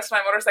all the rest of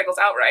my motorcycles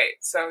outright.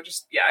 So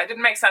just, yeah, it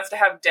didn't make sense to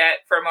have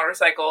debt for a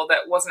motorcycle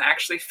that wasn't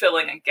actually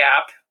filling a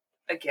gap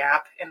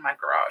in my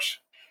garage.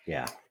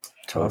 Yeah,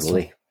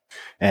 totally. Awesome.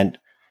 And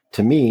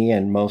to me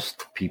and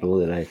most people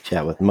that I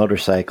chat with,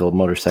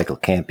 motorcycle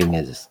camping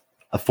is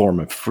a form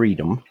of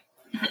freedom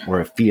or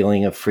a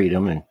feeling of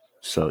freedom. And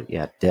so,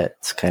 yeah,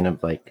 debt's kind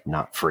of like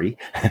not free.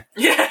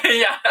 Yeah.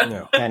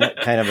 No. kind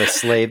of a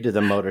slave to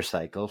the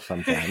motorcycle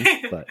sometimes.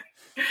 But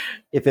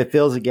if it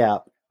fills a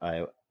gap,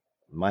 my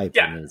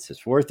opinion is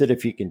it's worth it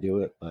if you can do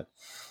it. But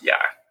yeah,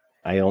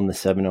 I own the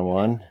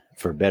 701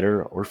 for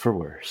better or for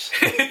worse.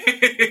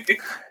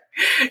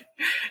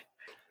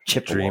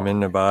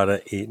 Dreaming about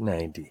a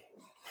 890.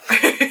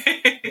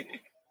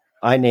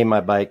 I name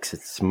my bikes.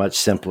 It's a much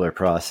simpler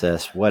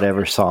process.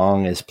 Whatever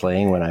song is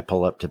playing when I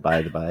pull up to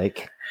buy the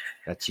bike,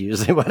 that's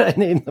usually what I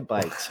name the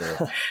bike.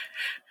 So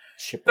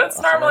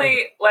that's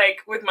normally like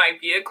with my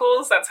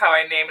vehicles. That's how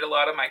I named a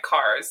lot of my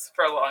cars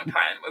for a long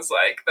time. Was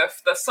like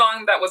the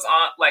song that was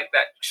on, like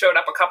that showed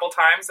up a couple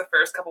times the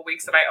first couple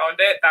weeks that I owned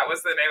it. That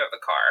was the name of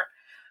the car.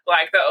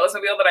 Like the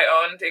Oldsmobile that I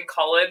owned in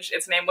college,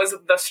 its name was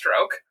The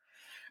Stroke.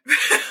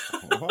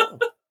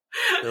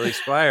 Billy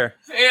Spire.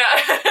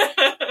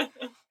 Yeah.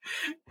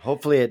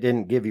 Hopefully it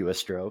didn't give you a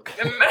stroke.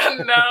 No,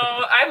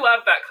 I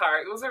love that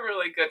car. It was a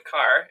really good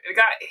car. It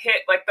got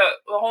hit, like the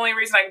only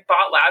reason I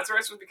bought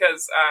Lazarus was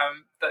because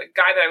the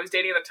guy that I was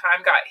dating at the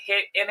time got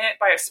hit in it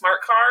by a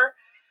smart car.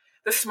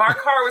 The smart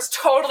car was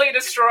totally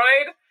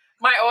destroyed.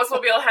 My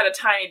Oldsmobile had a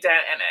tiny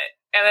dent in it.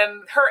 And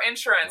then her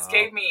insurance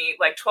gave me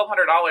like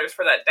 $1,200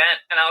 for that dent.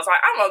 And I was like,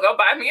 I'm going to go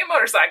buy me a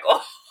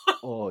motorcycle.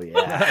 Oh,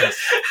 yeah.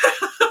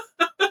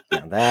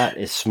 Now that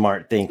is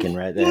smart thinking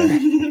right there.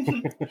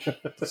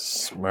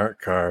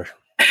 Smart car.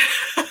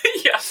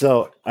 Yeah.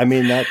 So, I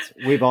mean,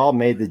 we've all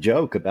made the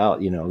joke about,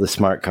 the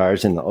smart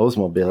cars and the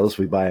Oldsmobiles.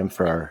 We buy them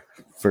for our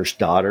first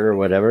daughter or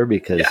whatever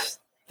because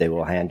they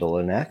will handle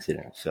an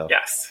accident. So,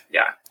 yes.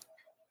 Yeah.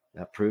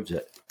 That proves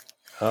it.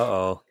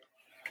 Uh-oh.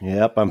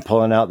 Yep, I'm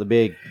pulling out the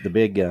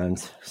big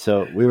guns.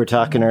 So we were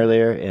talking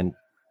earlier, and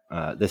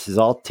this is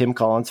all Tim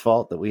Collins'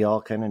 fault that we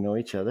all kind of know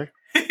each other.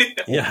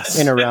 Yes.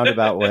 In a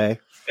roundabout way.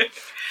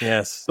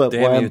 Yes. But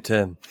damn you,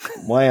 Tim.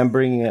 Why I'm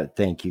bringing it?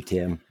 Thank you,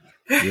 Tim.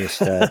 You're a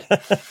stud.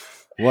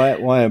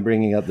 Why I'm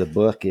bringing up the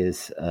book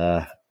is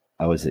I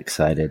was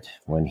excited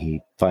when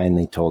he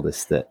finally told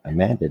us that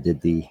Amanda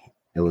did the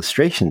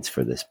illustrations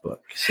for this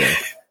book. So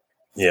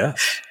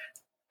yes.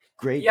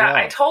 Great job.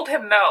 I told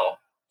him no.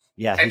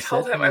 Yeah, I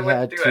told him I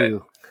wouldn't do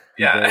it.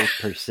 Yeah. Very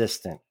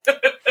persistent.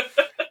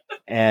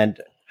 And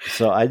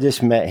so I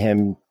just met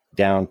him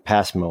down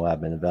past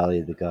Moab in the Valley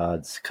of the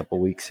Gods a couple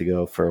weeks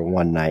ago for a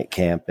one-night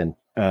camp. And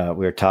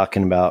we were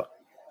talking about,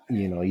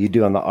 you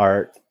doing the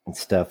art and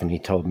stuff. And he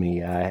told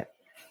me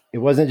it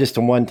wasn't just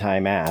a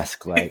one-time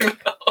ask, like,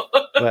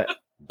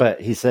 but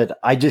he said,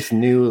 I just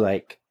knew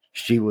like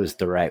she was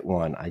the right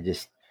one.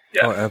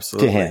 Oh,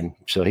 absolutely. To him.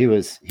 So he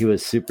was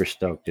super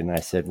stoked. And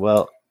I said,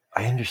 well,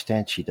 I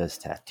understand she does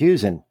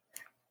tattoos, and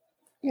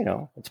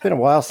it's been a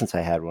while since I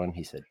had one.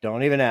 He said,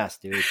 "Don't even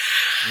ask, dude.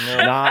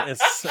 No,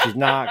 she's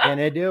not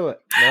gonna do it."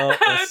 No,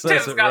 it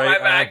says it right. My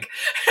back.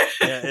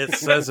 It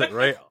says it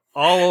right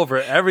all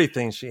over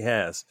everything she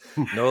has.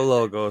 No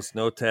logos,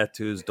 no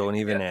tattoos. Don't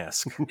even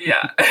ask.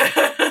 Yeah.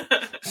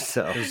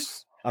 So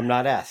I'm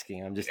not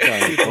asking. I'm just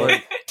telling you.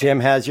 Tim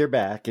has your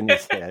back, and he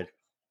said,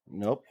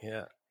 "Nope."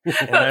 Yeah.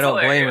 And I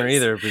don't blame her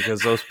either,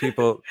 because those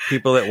people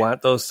that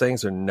want those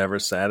things are never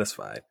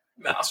satisfied.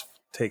 No. It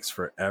takes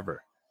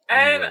forever.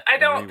 And I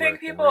don't think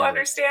people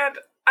understand.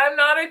 I'm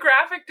not a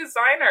graphic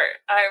designer.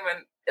 I'm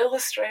an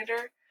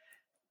illustrator.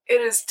 It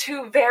is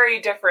two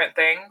very different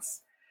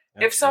things.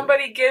 Absolutely. If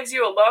somebody gives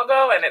you a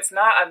logo and it's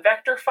not a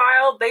vector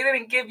file, they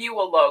didn't give you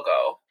a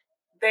logo.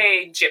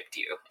 They gypped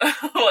you.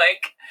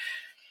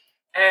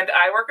 And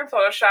I work in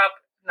Photoshop,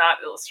 not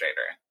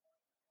Illustrator.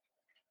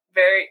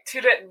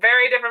 Two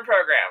very different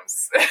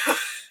programs.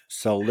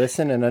 So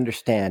listen and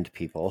understand,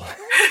 people.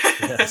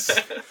 Yes.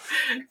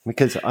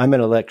 Because I'm an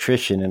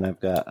electrician, and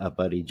I've got a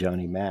buddy,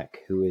 Johnny Mack,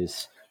 who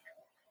is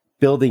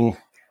building,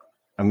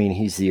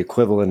 he's the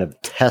equivalent of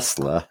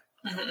Tesla,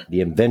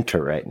 the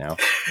inventor right now.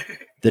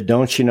 The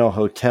Don't You Know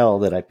Hotel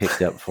that I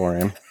picked up for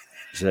him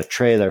is a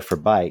trailer for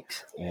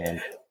bikes,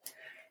 and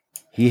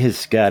he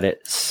has got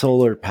it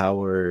solar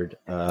powered,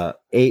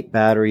 8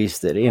 batteries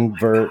that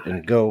invert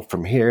and go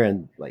from here.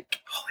 And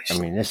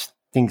this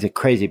thing's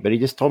crazy, but he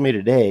just told me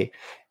today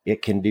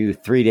it can do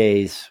 3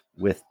 days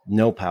with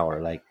no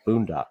power, like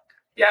Boondock.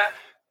 Yeah.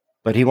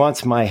 But he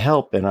wants my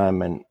help, and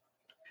I'm an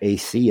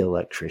AC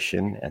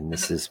electrician, and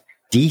this is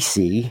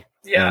DC.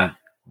 Yeah.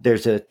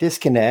 There's a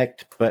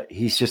disconnect, but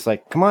he's just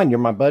like, come on, you're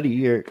my buddy.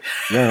 You're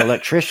an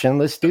electrician.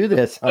 Let's do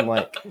this. I'm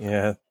like,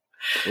 yeah.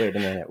 Wait a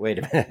minute.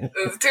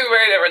 It's two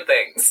very different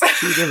things.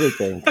 Two different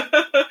things.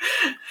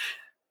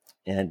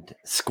 And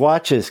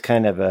Squatch is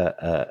kind of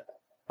a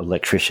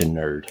electrician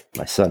nerd,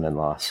 my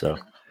son-in-law, so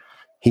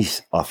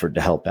he's offered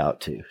to help out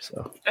too.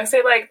 So I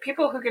say,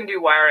 people who can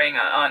do wiring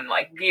on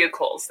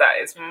vehicles,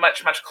 that is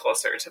much, much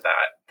closer to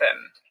that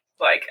than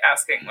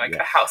asking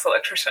a house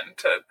electrician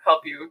to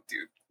help you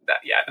do that.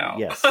 Yeah, no.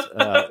 Yes.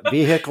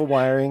 Vehicle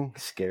wiring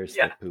scares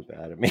the poop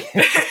out of me.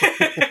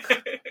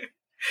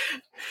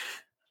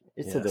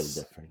 It's a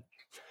little different.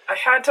 I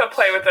had to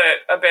play with it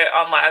a bit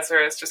on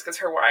Lazarus just because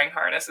her wiring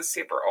harness is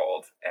super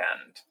old.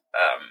 And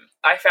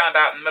I found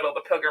out in the middle of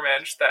the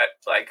pilgrimage that,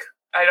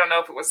 I don't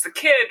know if it was the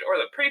kid or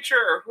the preacher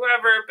or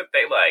whoever, but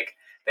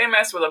they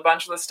messed with a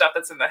bunch of the stuff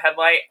that's in the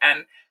headlight.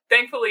 And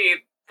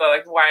thankfully,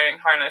 the wiring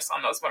harness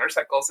on those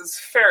motorcycles is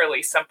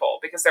fairly simple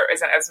because there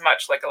isn't as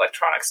much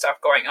electronic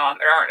stuff going on.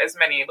 There aren't as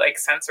many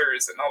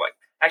sensors and all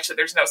actually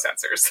there's no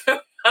sensors.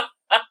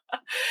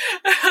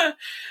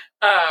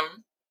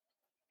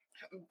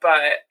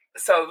 But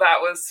so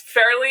that was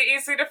fairly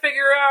easy to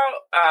figure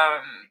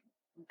out.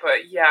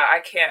 But yeah, I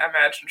can't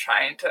imagine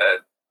trying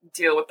to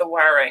deal with the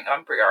wiring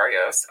on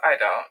Briarios. I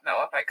don't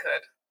know if I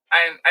could.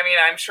 I mean,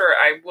 I'm sure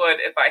I would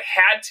if I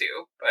had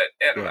to, but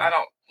I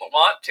don't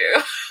want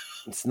to.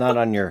 It's not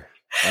on your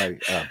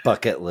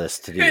bucket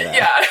list to do that.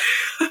 Yeah.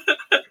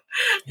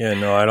 Yeah,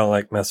 no, I don't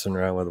like messing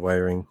around with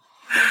wiring.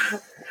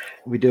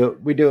 We do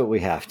what we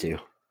have to.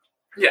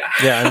 Yeah.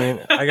 Yeah, I mean,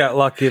 I got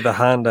lucky. The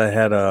Honda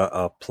had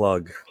a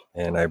plug,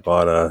 and I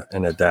bought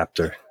an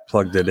adapter,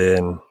 plugged it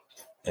in,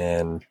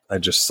 and I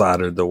just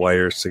soldered the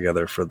wires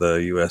together for the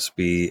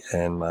USB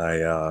and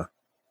my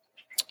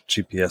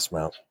GPS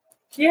mount.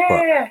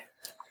 Yeah.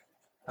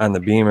 But on the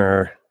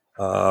Beamer,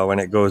 when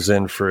it goes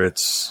in for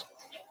its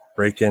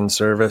break-in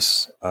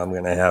service, I'm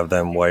going to have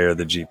them wire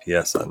the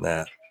GPS on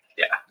that.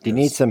 Yeah. Do you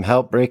need some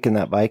help breaking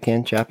that bike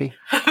in, Chappie?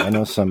 I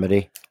know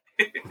somebody.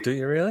 Do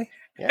you really?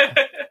 Yeah.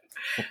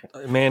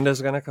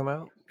 Amanda's going to come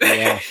out?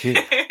 Yeah,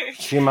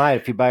 she might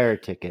if you buy her a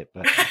ticket.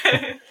 But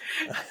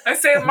I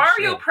say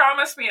Mario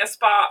promised me a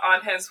spot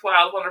on his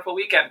Wild Wonderful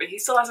Weekend, but he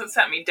still hasn't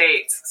sent me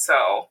dates.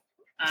 So,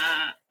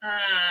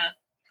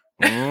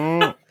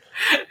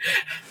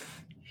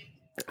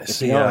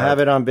 if you don't have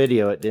it on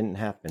video, it didn't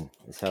happen.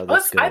 That's how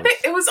this goes. I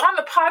think it was on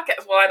the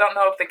podcast. Well, I don't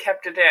know if they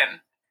kept it in.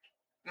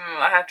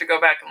 I have to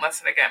go back and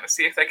listen again to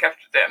see if they kept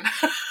it in.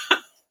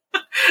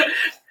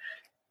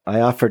 I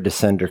offered to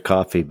send her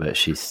coffee, but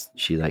she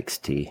likes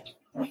tea.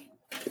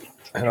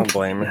 I don't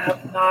blame her.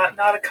 I'm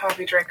not a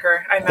coffee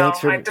drinker. I know.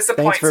 I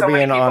disappoint thanks for so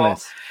being many people.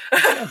 honest.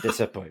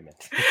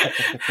 Disappointment.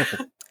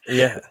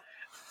 Yeah.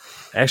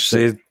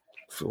 Actually,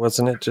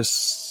 wasn't it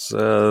just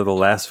the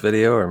last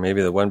video or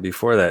maybe the one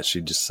before that?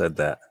 She just said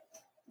that.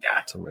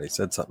 Yeah. Somebody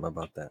said something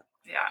about that.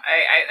 Yeah,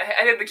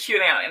 I did the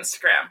Q&A on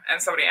Instagram,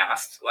 and somebody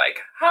asked, like,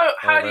 how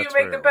do you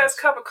make the best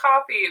cup of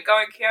coffee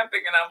going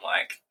camping? And I'm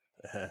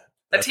like,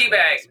 a tea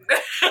bag.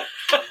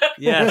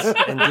 Yes,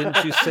 and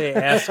didn't you say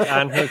ask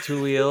on her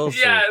two wheels?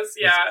 Yes,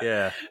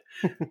 yeah.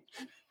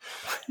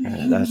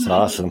 That's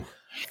awesome.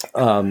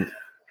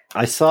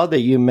 I saw that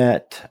you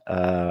met,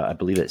 I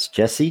believe it's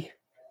Jessie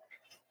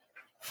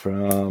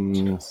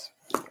from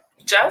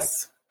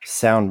Jess?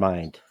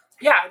 Soundmind.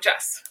 Yeah,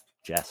 Jess.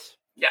 Yes.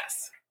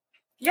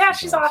 Yeah,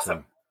 she's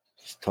awesome.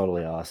 She's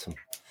totally awesome.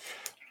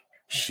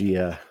 She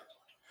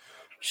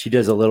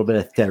does a little bit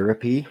of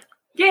therapy.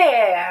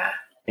 Yeah.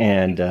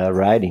 And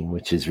riding,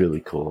 which is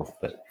really cool.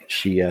 But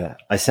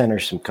I sent her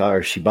some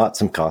cars. She bought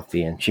some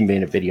coffee and she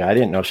made a video. I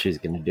didn't know she was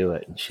going to do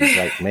it. And she's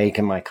like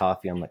making my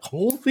coffee. I'm like,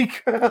 holy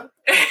crap.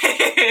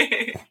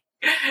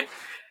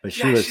 But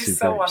she was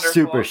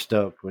super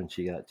stoked when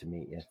she got to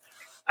meet you.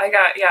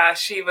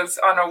 She was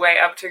on her way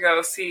up to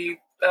go see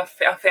a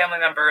family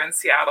member in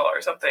Seattle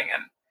or something.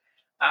 And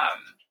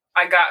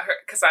I got her,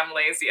 because I'm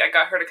lazy, I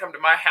got her to come to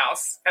my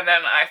house. And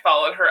then I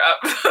followed her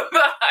up the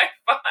high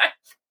five.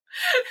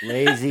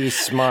 Lazy,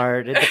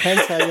 smart. It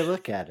depends how you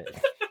look at it.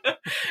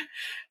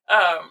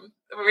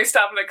 We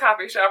stopped at a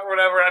coffee shop or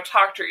whatever, and I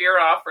talked her ear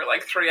off for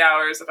like 3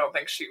 hours. I don't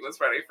think she was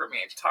ready for me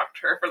to talk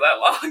to her for that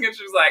long, and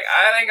she was like,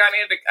 "I think I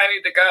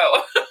need to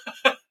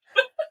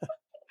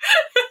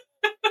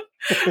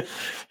go."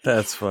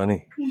 That's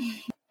funny.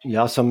 You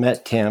also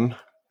met Tim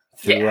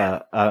through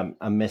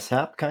a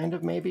mishap, kind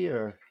of, maybe,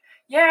 or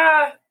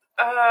yeah.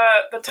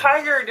 The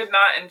tiger did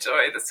not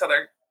enjoy the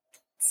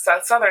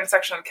southern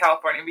section of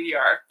California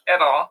VDR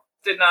at all.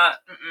 Did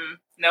not.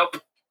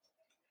 Nope.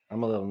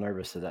 I'm a little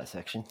nervous of that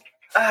section.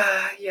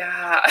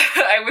 Yeah.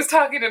 I was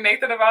talking to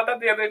Nathan about that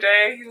the other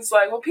day. He was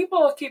like, well,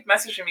 people keep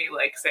messaging me,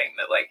 like, saying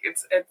that, like,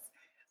 it's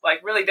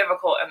like, really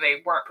difficult and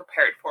they weren't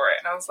prepared for it.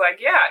 And I was like,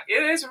 yeah,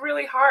 it is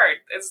really hard.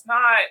 It's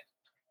not,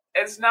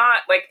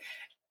 like,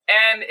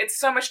 and it's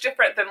so much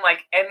different than,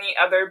 like, any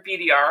other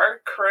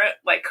BDR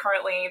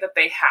currently that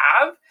they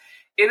have.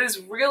 It is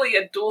really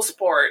a dual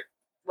sport,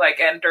 like,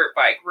 and dirt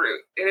bike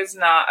route. It is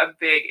not a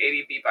big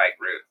ADV bike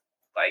route,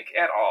 like,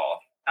 at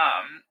all.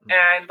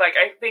 And like,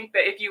 I think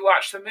that if you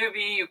watch the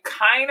movie, you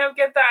kind of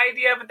get the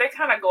idea, but they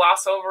kind of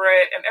gloss over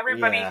it. And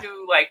everybody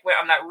who like went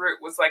on that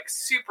route was like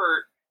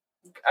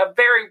a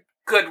very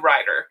good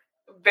rider,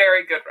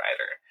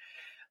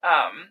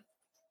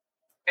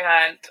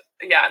 and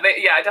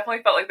I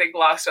definitely felt like they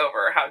glossed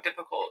over how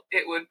difficult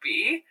it would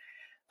be.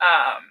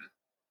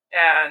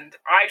 And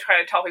I try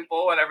to tell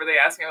people whenever they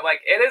ask me,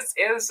 like, it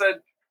is a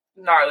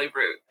gnarly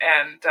route.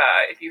 And,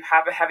 if you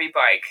have a heavy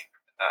bike,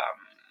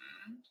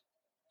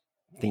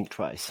 think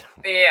twice.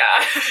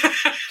 Yeah.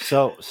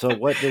 So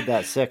what did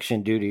that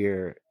section do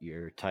to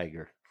your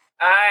Tiger?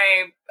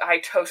 I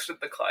toasted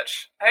the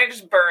clutch. I didn't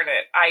just burn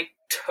it. I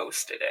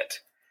toasted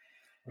it.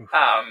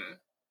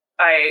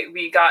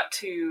 We got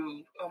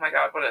to, oh my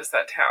God, what is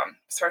that town?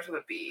 It starts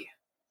with a B.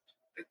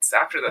 It's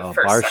after the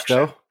first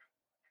Barstow? section.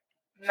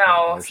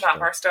 No, it's not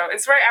Barstow.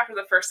 It's right after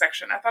the first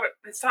section. I thought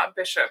it's not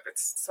Bishop.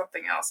 It's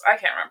something else. I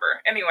can't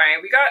remember. Anyway,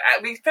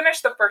 we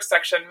finished the first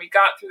section. We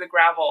got through the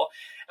gravel,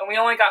 and we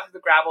only got through the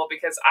gravel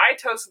because I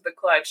toasted the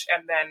clutch,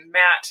 and then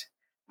Matt,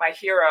 my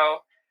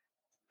hero,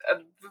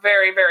 a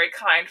very, very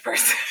kind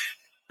person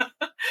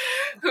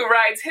who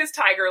rides his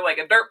Tiger like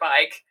a dirt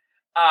bike,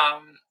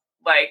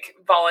 like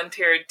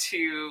volunteered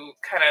to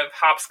kind of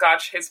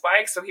hopscotch his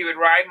bike. So he would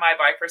ride my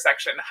bike for a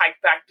section,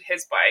 hike back to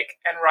his bike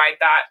and ride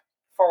that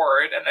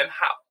forward, and then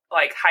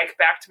hike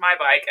back to my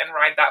bike and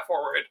ride that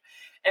forward.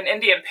 And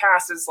Indian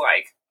Pass is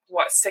like,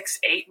 what,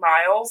 6-8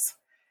 miles?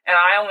 And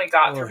I only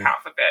got through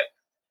half of it.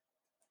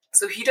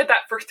 So he did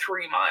that for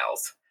 3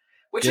 miles,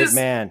 which Good is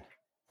man.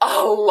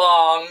 a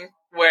long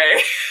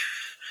way.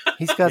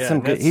 He's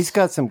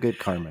got some good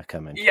karma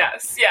coming.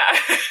 Yes,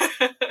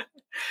 yeah.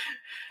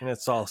 And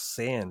it's all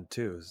sand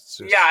too. It's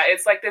just... Yeah,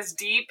 it's like this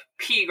deep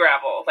pea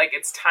gravel. Like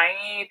it's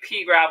tiny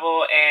pea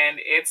gravel, and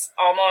it's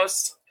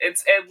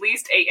at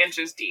least 8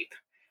 inches deep.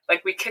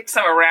 Like we kicked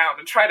some around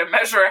and tried to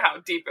measure how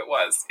deep it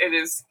was. It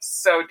is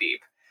so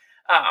deep.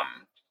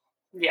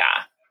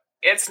 Yeah,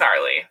 it's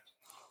gnarly.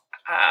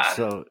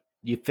 So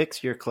you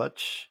fix your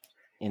clutch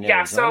in yeah,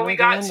 Arizona so we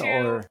got then,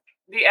 to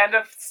the end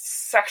of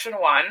section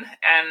 1,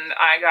 and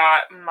I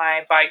got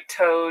my bike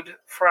towed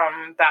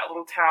from that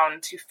little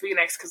town to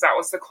Phoenix because that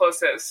was the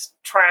closest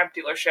Triumph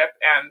dealership.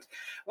 And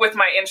with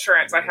my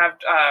insurance, I have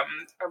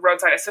a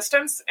roadside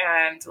assistance,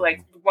 and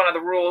like one of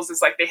the rules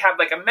is like they have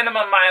like a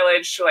minimum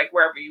mileage to like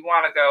wherever you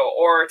want to go,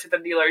 or to the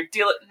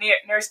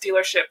nearest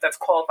dealership that's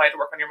qualified to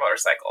work on your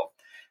motorcycle.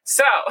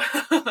 So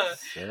I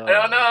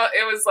don't know,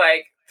 it was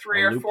like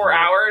 3 or 4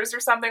 hours or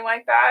something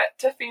like that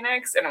to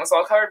Phoenix, and it was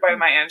all covered by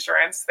my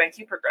insurance. Thank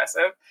you,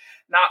 Progressive.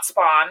 Not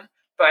Spawn,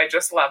 but I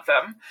just love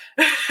them.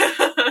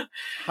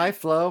 Hi,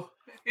 Flo.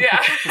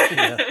 Yeah.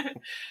 Yeah.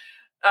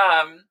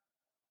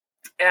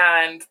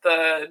 And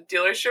the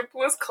dealership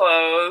was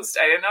closed.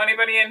 I didn't know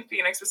anybody in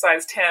Phoenix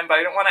besides Tim, but I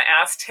didn't want to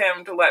ask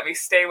Tim to let me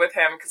stay with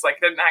him because like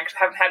I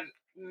haven't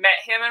met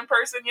him in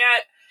person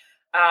yet.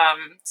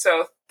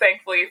 So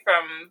thankfully,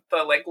 from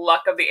the like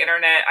luck of the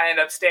internet, I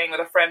ended up staying with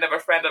a friend of a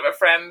friend of a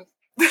friend.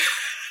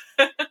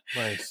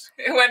 Nice.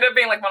 Who ended up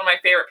being like one of my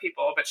favorite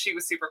people, but she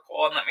was super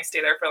cool and let me stay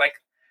there for like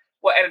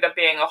what ended up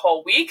being a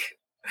whole week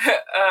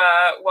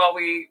while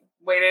we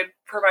waited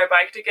for my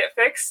bike to get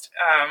fixed.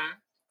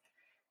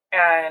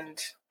 And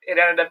it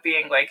ended up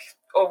being like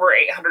over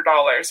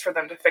 $800 for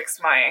them to fix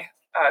my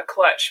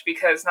clutch,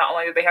 because not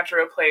only did they have to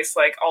replace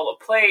like all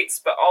the plates,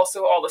 but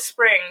also all the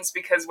springs,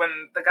 because when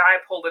the guy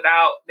pulled it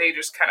out, they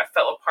just kind of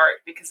fell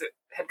apart because it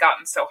had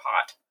gotten so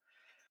hot.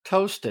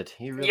 Toasted.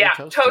 He really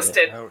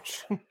toasted.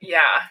 Ouch.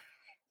 Yeah.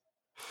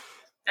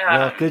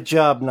 Well, good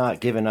job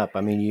not giving up.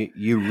 I mean,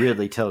 you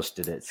really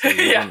toasted it. So you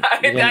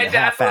didn't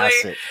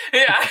half-ass it.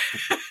 Yeah.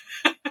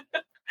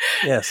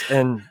 Yes,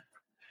 and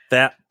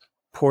that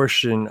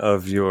portion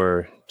of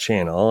your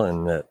channel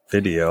and that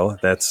video,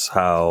 that's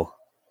how,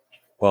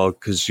 well,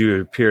 because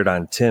you appeared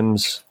on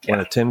one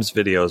of Tim's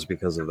videos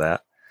because of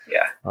that.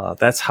 Yeah.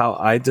 That's how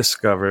I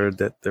discovered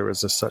that there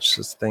was such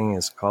a thing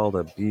as called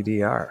a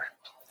BDR.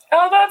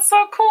 Oh, that's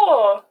so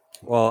cool.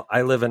 Well,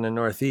 I live in the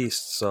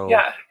Northeast, so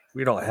Yeah.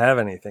 we don't have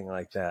anything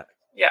like that.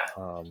 Yeah.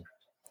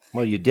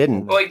 Well, you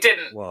didn't. Well, he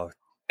didn't. Well,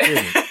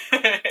 didn't.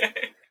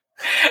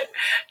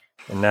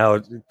 And now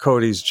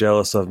Cody's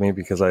jealous of me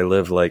because I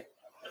live like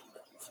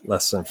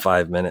less than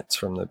 5 minutes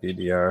from the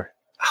BDR.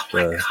 Oh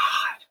my God.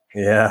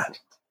 Yeah.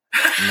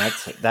 And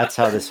that's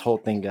how this whole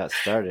thing got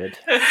started.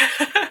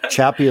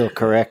 Chappie will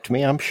correct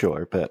me, I'm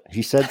sure, but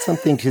he said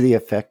something to the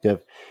effect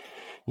of,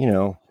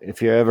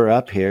 if you're ever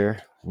up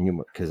here,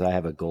 because I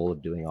have a goal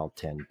of doing all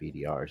 10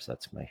 BDRs.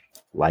 That's my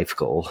life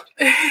goal.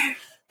 He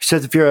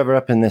says, if you're ever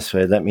up in this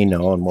way, let me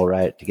know and we'll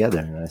ride it together.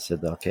 And I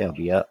said, okay, I'll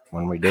be up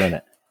when we're doing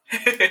it.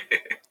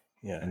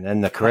 Yeah. And then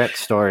the correct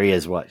story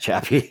is what,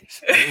 Chappie?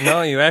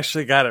 No, you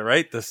actually got it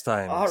right this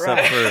time. All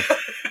except right. for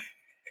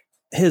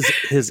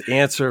his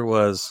answer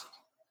was,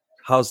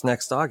 how's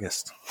next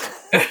August?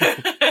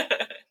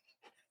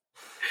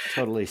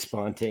 Totally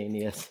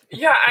spontaneous.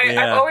 Yeah,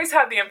 I've always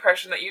had the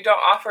impression that you don't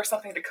offer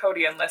something to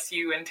Cody unless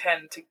you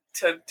intend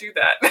to do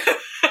that.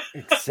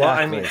 Exactly. Well,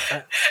 I mean,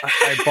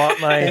 I bought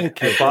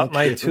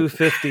my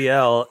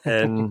 250L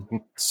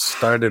and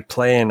started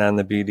playing on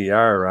the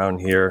BDR around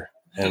here,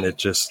 and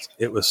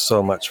it was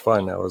so much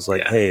fun. I was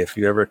like, hey, if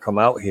you ever come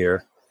out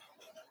here,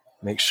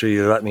 make sure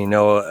you let me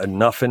know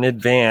enough in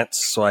advance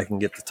so I can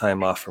get the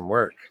time off from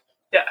work.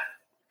 Yeah.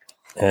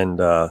 And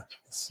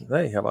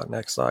hey, how about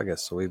next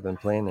August? So we've been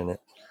playing in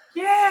it.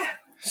 Yeah.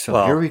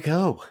 So here we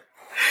go.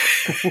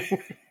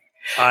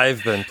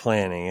 I've been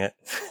planning it.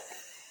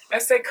 I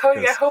say,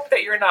 Cody, I hope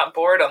that you're not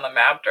bored on the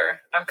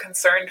Mapter. I'm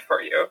concerned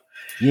for you.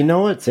 You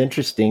know what's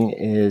interesting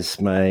is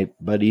my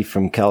buddy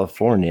from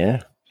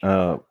California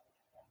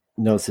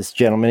knows this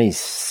gentleman. He's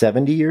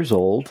 70 years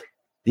old.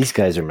 These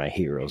guys are my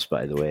heroes,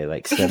 by the way,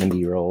 like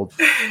 70-year-old.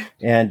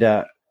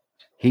 And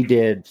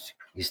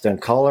he's done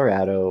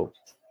Colorado,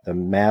 the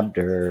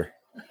Mabder,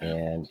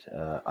 and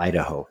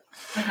Idaho.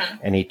 Mm-hmm.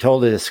 And he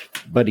told his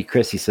buddy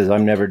Chris, he says,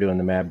 I'm never doing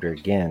the Mabder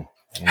again.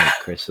 And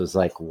Chris was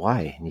like,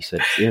 why? And he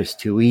said, it was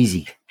too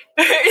easy.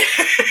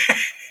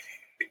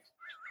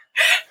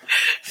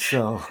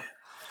 So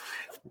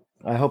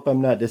I hope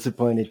I'm not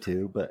disappointed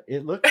too, but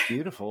it looks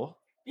beautiful.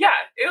 Yeah,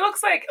 it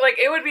looks like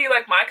it would be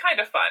like my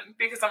kind of fun,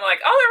 because I'm like,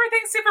 oh,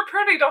 everything's super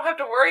pretty. Don't have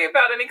to worry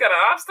about any kind of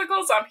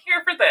obstacles. I'm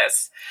here for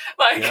this.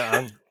 Like,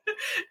 yeah,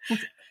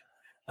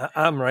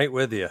 I'm right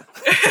with you.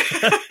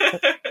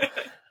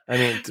 I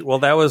mean, well,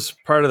 that was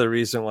part of the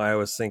reason why I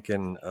was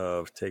thinking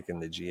of taking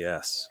the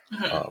GS.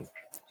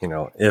 You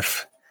know,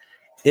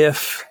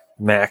 if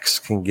Max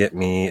can get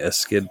me a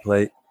skid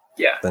plate,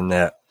 Yeah. then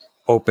that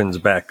opens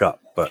back up.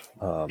 But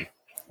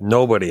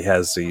nobody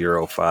has the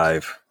Euro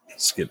 5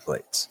 skid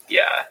plates.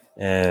 Yeah.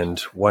 And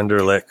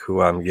Wunderlich,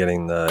 who I'm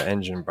getting the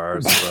engine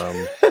bars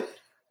from.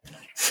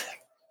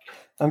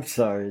 I'm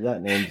sorry,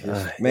 that name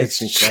just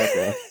makes me it's-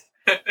 crack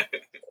up.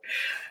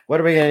 What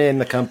are we going to name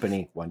the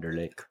company?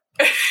 Wunderlich.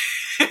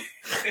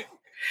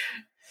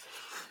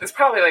 It's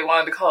probably like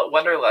wanted to call it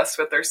Wonderlust,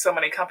 but there's so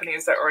many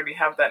companies that already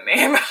have that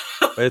name.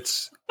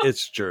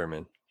 It's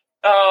German.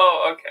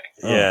 Oh, okay.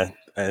 Yeah,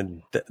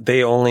 and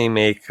they only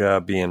make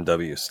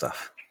BMW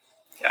stuff.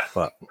 Yeah.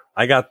 But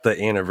I got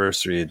the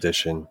anniversary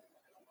edition,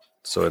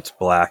 so it's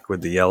black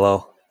with the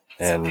yellow,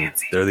 and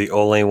fancy. they're the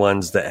only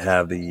ones that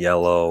have the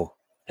yellow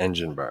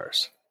engine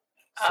bars.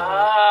 So,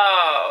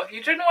 Oh,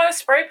 you didn't want to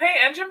spray paint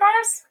engine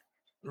bars?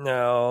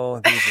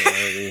 no, these are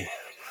already.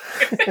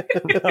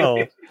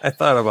 No, I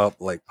thought about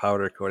like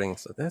powder coating,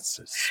 so that's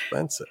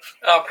expensive.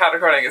 Oh, powder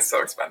coating is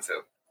so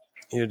expensive.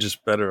 You're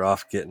just better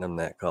off getting them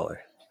that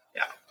color.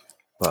 Yeah.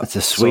 But, It's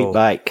a sweet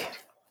bike.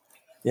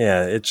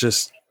 Yeah, it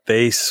just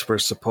they were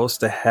supposed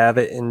to have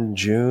it in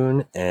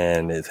June,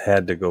 and it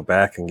had to go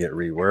back and get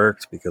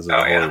reworked because of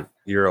the whole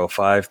Euro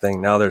 5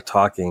 thing. Now they're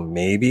talking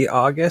maybe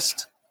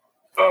August,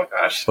 Oh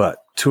gosh. but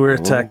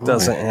TourTech boy.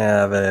 doesn't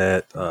have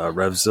it.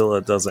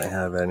 Revzilla doesn't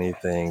have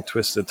anything.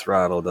 Twisted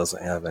Throttle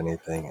doesn't have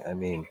anything. I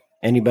mean,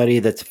 Anybody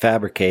that's a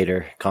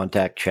fabricator,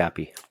 contact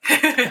Chappie.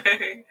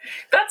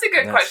 That's a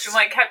good question.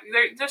 Like,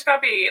 there's got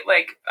to be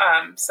like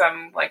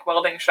some like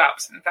welding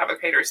shops and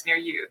fabricators near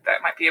you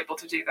that might be able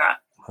to do that.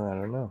 I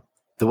don't know.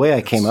 The way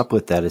I came up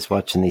with that is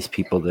watching these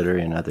people that are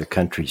in other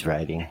countries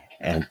riding,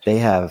 and they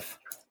have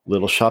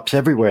little shops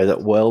everywhere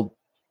that weld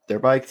their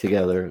bike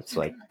together. It's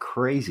like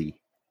crazy.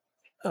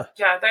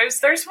 Yeah,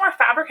 there's more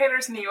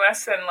fabricators in the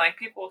U.S. than like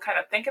people kind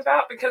of think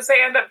about because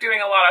they end up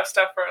doing a lot of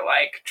stuff for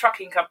like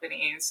trucking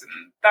companies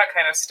and that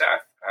kind of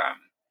stuff.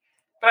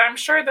 But I'm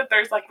sure that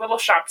there's like little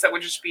shops that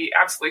would just be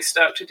absolutely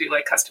stoked to do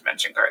like custom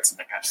engine guards and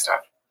that kind of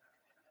stuff.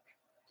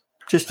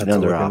 Just Have to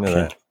another look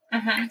into option.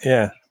 that. Mm-hmm.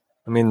 Yeah,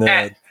 I mean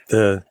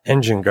the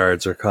engine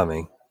guards are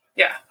coming.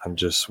 Yeah. I'm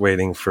just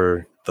waiting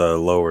for the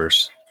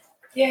lowers.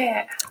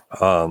 Yeah.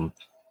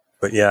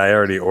 But yeah, I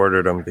already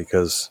ordered them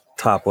because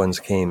top ones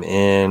came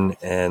in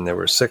and there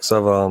were 6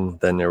 of them.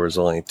 Then there was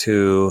only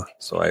 2.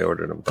 So I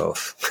ordered them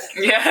both.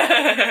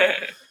 Yeah.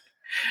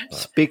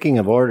 Speaking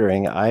of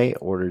ordering, I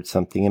ordered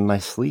something in my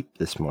sleep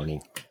this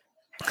morning.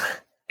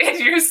 In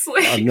your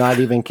sleep. I'm not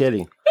even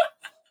kidding.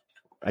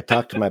 I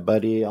talked to my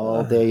buddy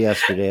all day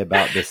yesterday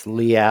about this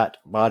Liat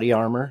body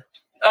armor.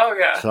 Oh,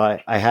 yeah. So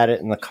I had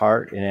it in the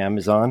cart in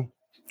Amazon,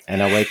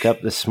 and I wake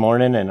up this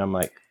morning and I'm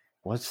like,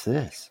 what's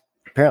this?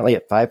 Apparently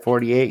at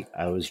 5:48,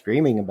 I was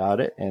dreaming about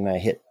it, and I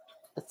hit,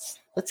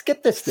 let's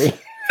get this thing.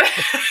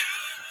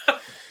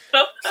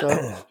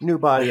 So, new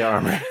body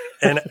armor.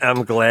 And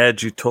I'm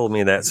glad you told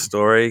me that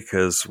story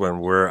because when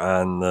we're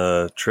on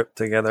the trip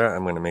together,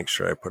 I'm going to make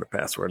sure I put a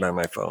password on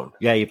my phone.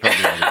 Yeah, you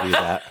probably ought to do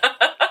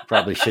that.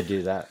 Probably should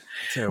do that.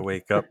 So I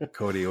wake up,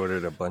 Cody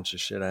ordered a bunch of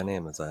shit on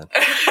Amazon.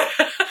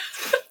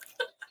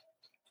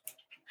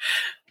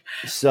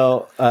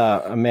 So,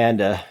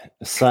 Amanda,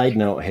 a side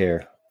note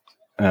here,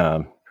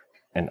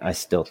 and I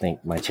still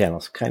think my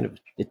channel's kind of,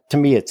 to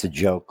me, it's a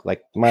joke.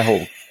 Like, my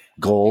whole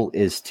goal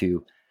is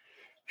to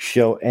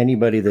show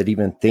anybody that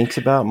even thinks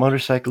about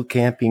motorcycle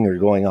camping or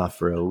going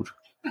off-road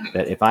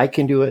that if I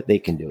can do it, they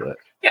can do it.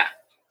 Yeah.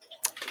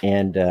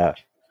 And,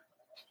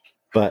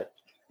 but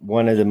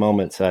one of the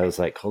moments I was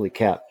like, holy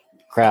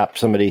crap,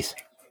 somebody's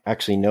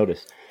actually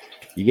noticed.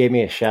 You gave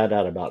me a shout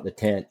out about the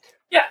tent.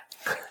 Yeah.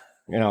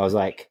 And I was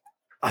like,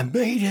 I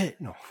made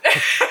it. No.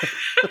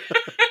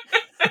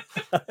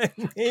 But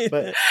it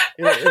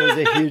was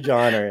a huge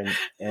honor,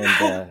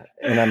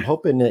 and I'm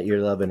hoping that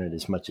you're loving it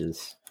as much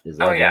as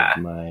I love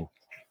mine.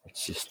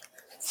 It's just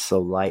so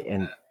light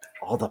and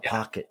all the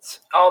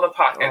pockets. All the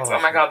pockets. Oh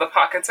my god, the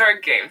pockets are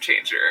a game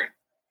changer.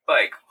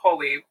 Like,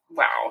 holy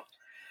wow.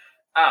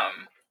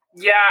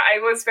 Yeah, I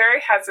was very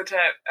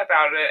hesitant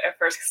about it at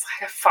first. It's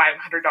like a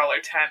 $500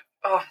 tent.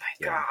 Oh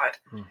my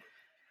god.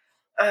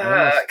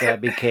 I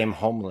almost became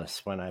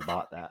homeless when I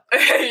bought that.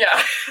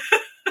 Yeah.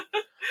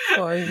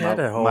 Oh, you had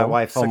a home. My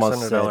wife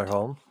almost $600 said,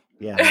 home.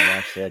 Yeah, my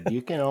wife said,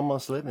 you can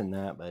almost live in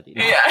that, buddy.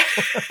 Yeah.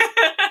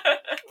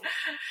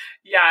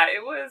 Yeah,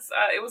 it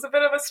was a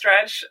bit of a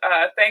stretch.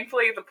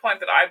 Thankfully, the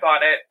point that I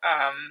bought it,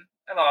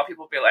 and a lot of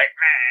people be like,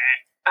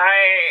 meh,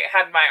 I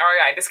had my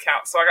REI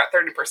discount, so I got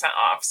 30%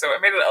 off. So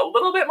it made it a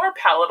little bit more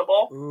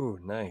palatable. Ooh,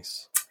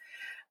 nice.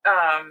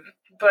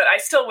 But I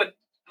still would,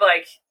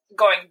 like,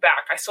 going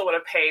back, I still would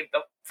have paid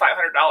the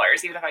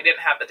 $500, even if I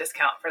didn't have the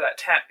discount for that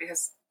tent,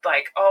 because,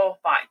 like, oh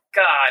my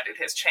god, it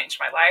has changed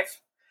my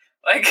life.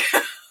 Like,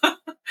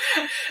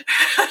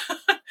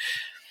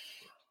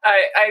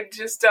 I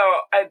just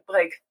don't,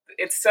 like,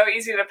 it's so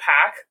easy to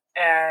pack.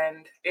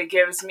 and it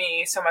gives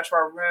me so much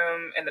more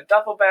room in the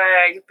duffel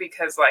bag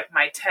because like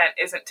my tent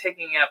isn't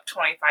taking up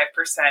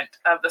 25%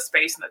 of the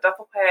space in the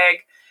duffel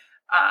bag.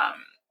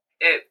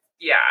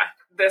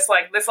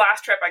 This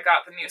last trip I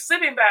got the new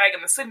sleeping bag,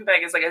 and the sleeping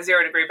bag is like a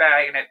 0 degree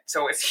bag, and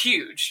so it's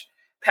huge,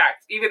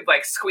 packed, even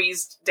like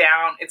squeezed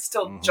down. It's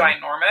still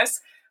ginormous,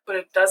 but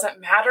it doesn't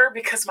matter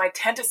because my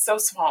tent is so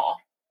small.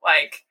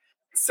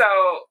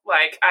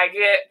 I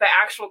get the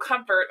actual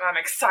comfort, and I'm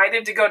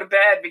excited to go to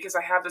bed because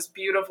I have this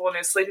beautiful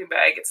new sleeping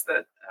bag. It's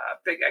the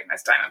Big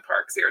Agnes Diamond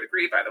Park 0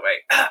 degree, by the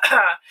way.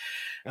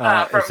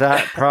 Is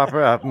that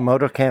proper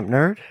Moto Camp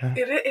Nerd?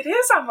 It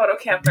is on Moto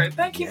Camp Nerd.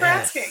 Thank you for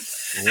asking.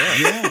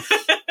 Yes.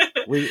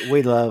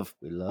 we love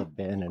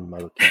Ben and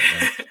Moto Camp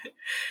Nerd.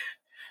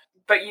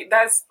 But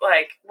that's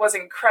was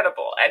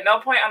incredible. At no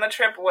point on the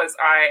trip was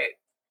I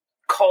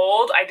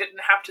cold. I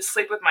didn't have to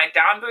sleep with my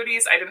down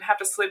booties. I didn't have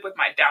to sleep with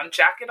my down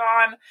jacket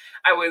on.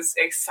 I was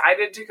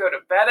excited to go to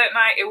bed at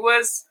night. It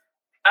was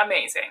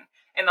amazing.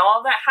 And all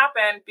of that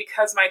happened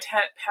because my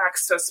tent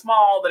packs so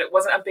small that it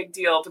wasn't a big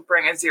deal to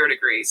bring a 0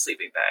 degree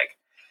sleeping bag.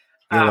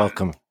 You're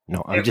welcome.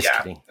 No, I'm just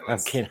kidding. I'm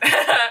kidding.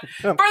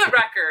 For the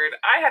record,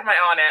 I had my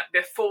on it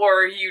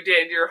before you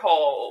did your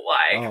whole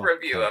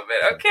review of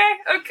it.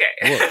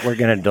 Okay. We're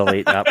gonna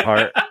delete that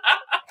part.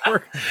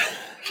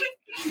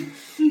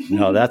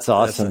 No, that's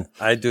awesome.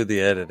 I do the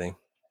editing.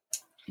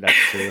 That's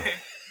true.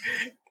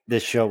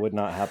 This show would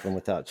not happen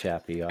without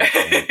Chappie. I'm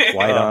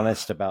quite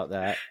honest about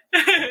that.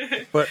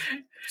 But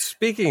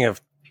speaking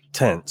of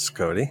tents,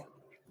 Cody,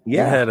 you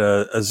had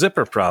a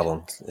zipper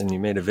problem, and you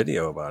made a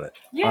video about it.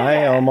 Yeah.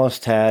 I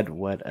almost had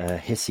a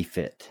hissy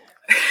fit.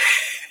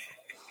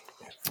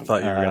 I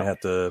thought you were going to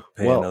have to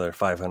pay another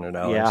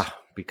 $500. Yeah,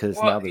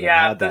 because now that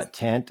I had that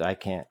tent, I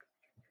can't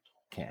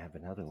have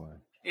another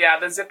one.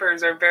 Yeah, the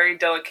zippers are very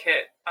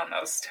delicate on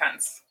those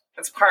tents.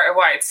 That's part of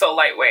why it's so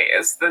lightweight,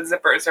 is the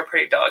zippers are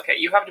pretty delicate.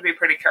 You have to be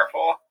pretty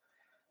careful.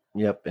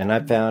 Yep, and I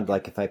found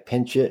if I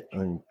pinch it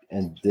and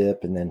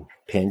dip and then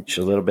pinch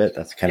a little bit,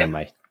 that's kind of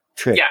my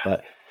trick. Yeah.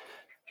 But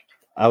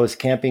I was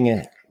camping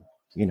and,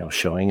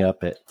 showing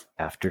up at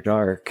after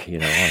dark,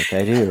 like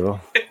I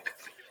do.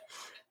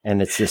 And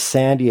it's this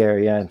sandy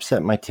area. I'm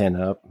setting my tent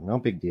up. No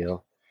big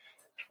deal.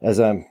 As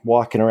I'm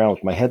walking around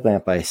with my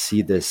headlamp, I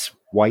see this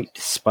white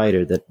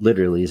spider that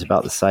literally is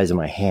about the size of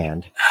my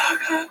hand.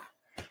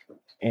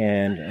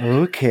 And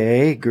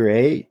okay,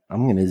 great.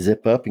 I'm going to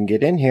zip up and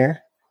get in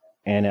here.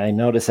 And I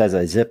notice as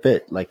I zip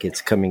it,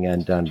 it's coming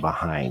undone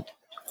behind.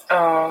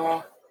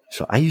 Oh.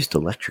 So I used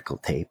electrical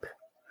tape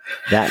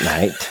that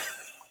night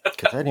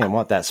because I didn't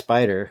want that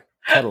spider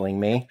cuddling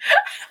me.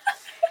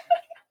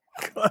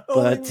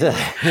 But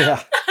yeah.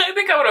 I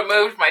think I would have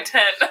moved my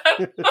tent.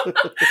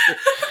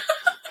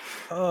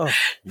 Oh,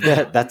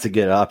 that's a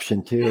good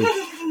option too.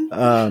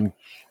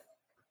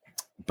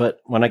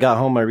 But when I got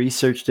home, I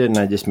researched it and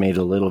I just made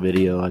a little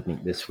video, I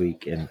think this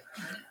week, and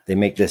they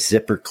make this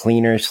zipper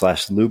cleaner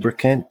 /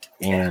 lubricant,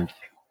 and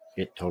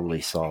it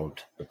totally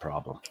solved the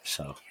problem.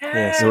 So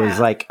it was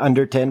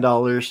under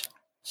 $10.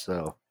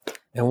 So,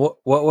 and what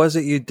was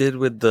it you did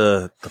with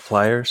the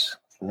pliers?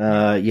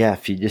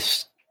 If you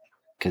just,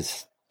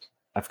 because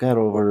I've got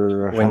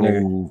over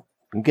 100,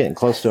 I'm getting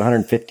close to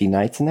 150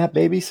 nights in that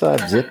baby, so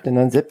I've zipped and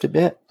unzipped a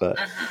bit, but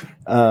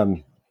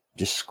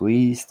just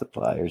squeeze the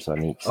pliers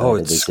on each side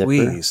of the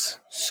zipper.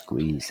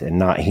 Squeeze and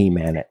not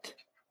He-Man it.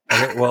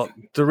 Okay, well,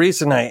 the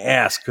reason I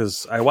asked,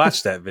 because I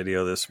watched that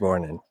video this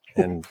morning,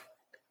 and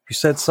you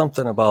said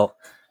something about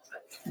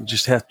you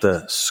just have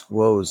to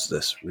squoze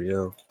this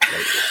real.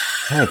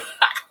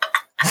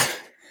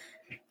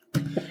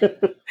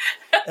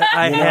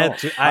 I had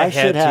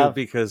to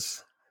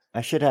because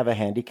I should have a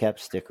handicap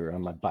sticker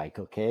on my bike,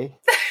 okay?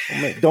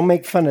 Don't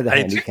make fun of the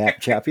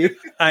handicap, Chappie.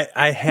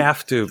 I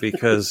have to,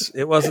 because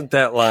it wasn't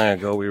that long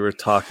ago we were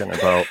talking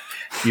about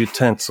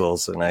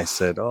utensils, and I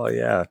said, oh,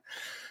 yeah.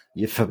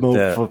 You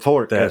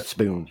fork that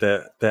spoon.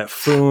 That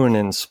foon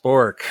and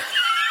spork.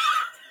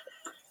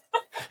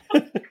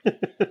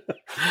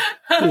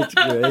 It's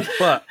good.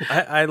 But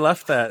I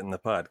left that in the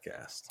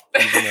podcast,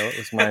 even though it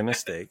was my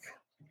mistake.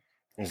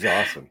 It's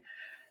awesome.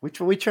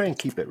 We try and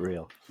keep it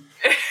real.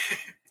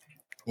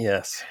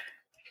 Yes.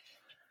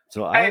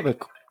 So I have a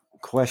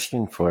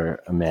question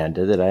for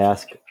Amanda that I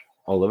ask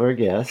all of our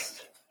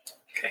guests.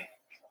 Okay.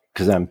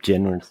 Because I'm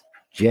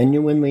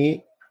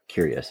genuinely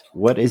curious.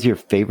 What is your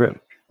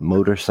favorite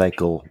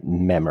motorcycle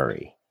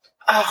memory?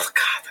 Oh,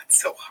 God,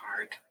 that's so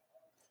hard.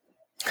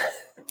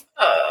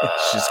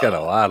 She's got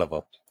a lot of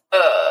them.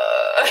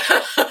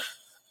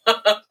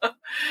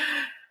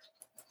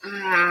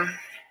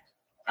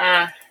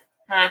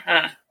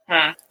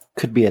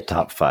 Could be a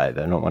top 5.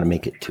 I don't want to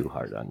make it too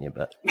hard on you,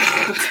 but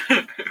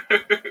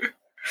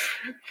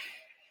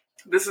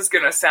this is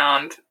going to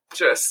sound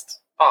just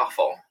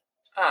awful.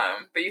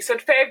 But you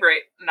said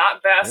favorite,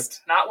 not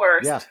best, not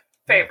worst. Yeah.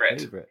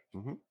 Favorite.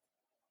 Mm-hmm.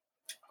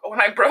 When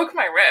I broke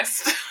my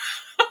wrist.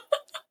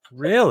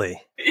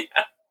 Really?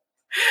 Yeah.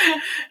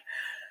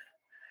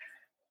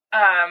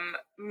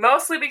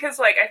 Mostly because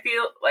I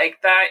feel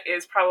like that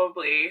is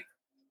probably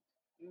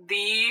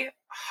the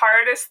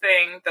hardest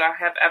thing that I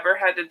have ever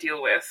had to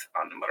deal with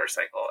on the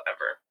motorcycle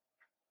ever.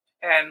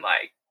 And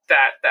like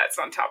that's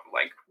on top of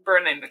like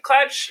burning the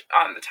clutch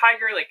on the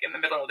Tiger, like in the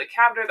middle of the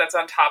Cavalier. That's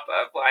on top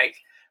of like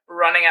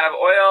running out of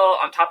oil,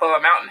 on top of a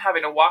mountain,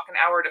 having to walk an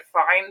hour to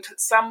find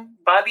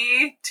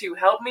somebody to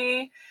help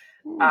me.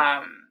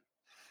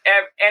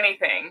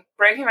 Anything.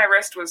 Breaking my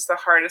wrist was the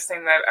hardest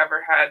thing that I've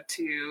ever had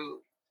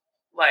to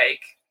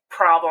like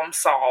problem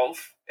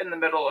solve in the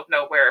middle of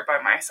nowhere by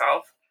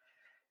myself.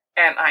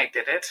 And I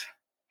did it.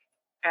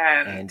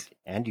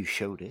 And you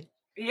showed it.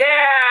 Yeah.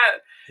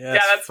 Yes,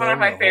 yeah, that's one of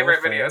my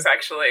favorite videos,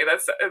 actually. It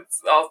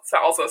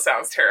also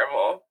sounds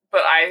terrible.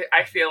 But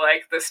I feel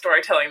like the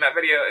storytelling in that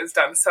video is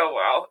done so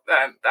well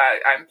that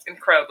I'm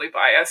incredibly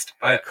biased.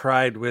 But... I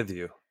cried with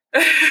you.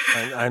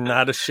 I'm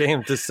not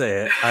ashamed to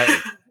say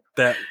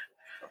it.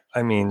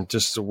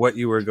 Just what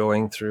you were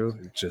going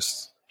through,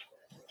 just...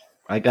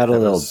 I got a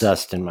little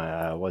dust in my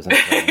eye. I wasn't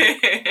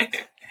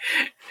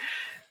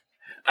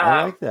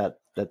I like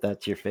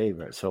that's your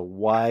favorite. So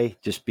why?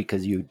 Just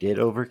because you did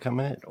overcome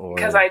it? Or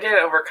because I did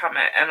overcome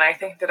it, and I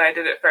think that I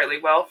did it fairly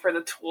well for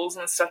the tools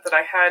and stuff that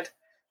I had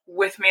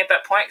with me at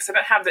that point, because I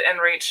didn't have the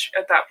inReach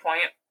at that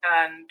point.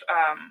 And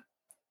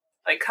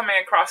like coming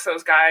across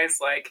those guys,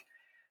 like,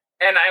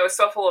 and I was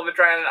so full of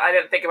adrenaline, I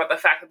didn't think about the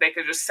fact that they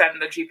could just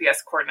send the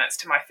GPS coordinates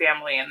to my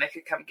family and they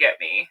could come get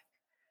me.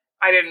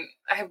 That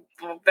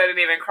didn't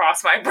even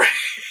cross my brain.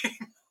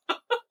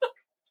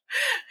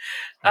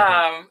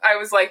 I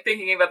was like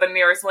thinking about the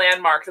nearest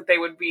landmark that they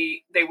would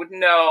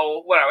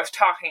know what I was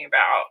talking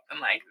about,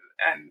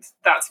 and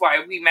that's why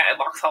we met at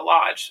Loxhaw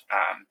Lodge,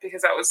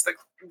 because that was the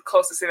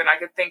closest thing that I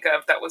could think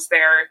of that was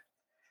there,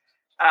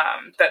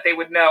 that they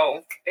would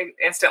know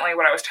instantly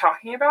what I was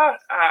talking about.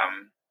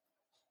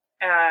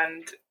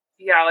 And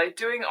yeah, like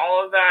doing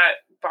all of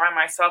that by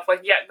myself,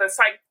 like, yeah, the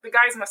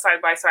guys in the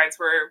side-by-sides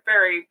were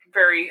very,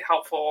 very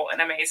helpful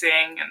and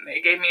amazing, and they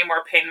gave me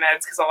more pain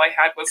meds because all I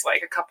had was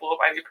like a couple of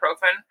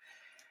ibuprofen,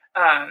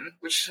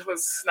 which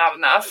was not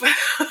enough.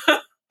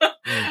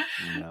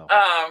 No.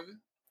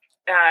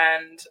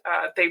 And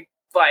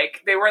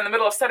they were in the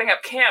middle of setting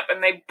up camp,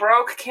 and they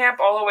broke camp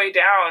all the way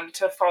down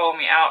to follow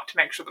me out to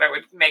make sure that I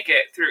would make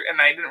it through.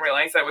 And I didn't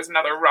realize there was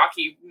another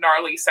rocky,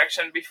 gnarly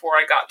section before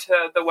I got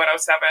to the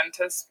 107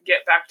 to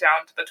get back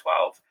down to the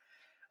 12.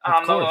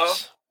 Of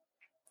course.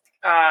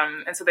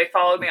 And so they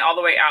followed me all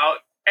the way out.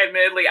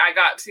 Admittedly, I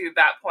got to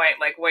that point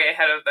like way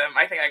ahead of them.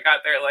 I think I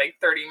got there like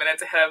 30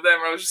 minutes ahead of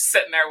them. I was just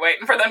sitting there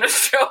waiting for them to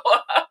show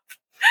up.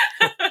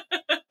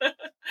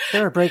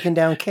 They were breaking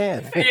down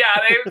camp.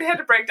 Yeah, they had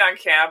to break down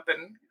camp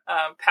and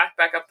pack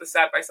back up the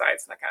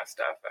side-by-sides and that kind of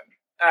stuff.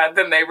 And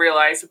then they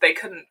realized that they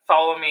couldn't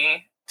follow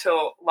me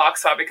till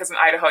Loxhaw because in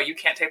Idaho you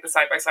can't take the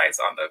side-by-sides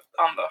on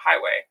the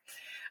highway.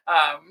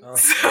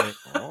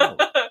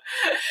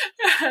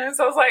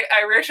 So I was like,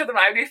 I reassured them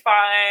I'd be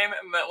fine,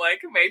 and that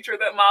like made sure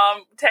that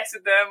mom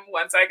texted them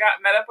once I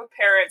got met up with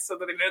parents so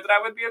that they knew that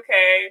I would be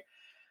okay.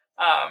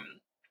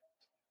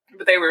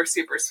 But they were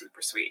super,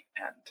 super sweet,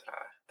 and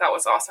that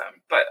was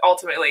awesome. But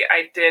ultimately,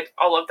 I did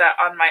all of that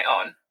on my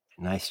own.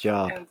 Nice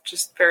job. I'm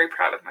just very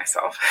proud of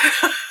myself.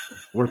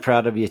 We're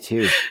proud of you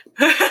too.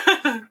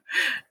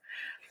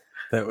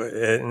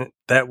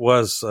 That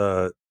was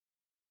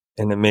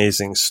an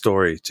amazing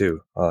story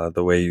too.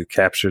 The way you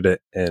captured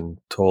it and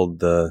told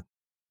the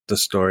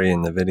story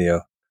in the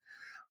video.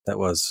 It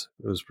was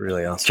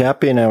really awesome.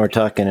 Chappie and I were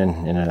talking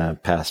in a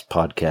past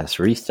podcast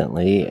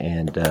recently,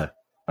 and I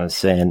was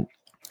saying,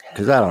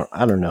 because I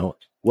don't know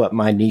what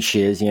my niche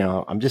is. You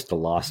know, I'm just a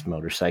lost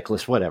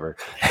motorcyclist, whatever.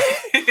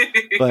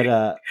 But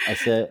I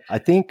said, I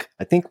think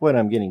what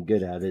I'm getting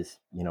good at is,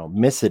 you know,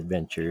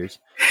 misadventures,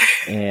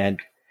 and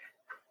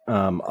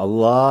a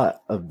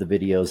lot of the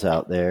videos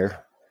out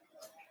there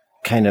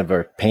kind of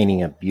are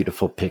painting a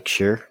beautiful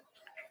picture,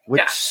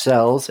 which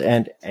sells,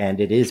 and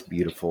it is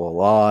beautiful a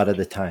lot of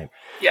the time.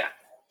 Yeah.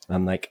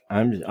 I'm like,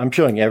 I'm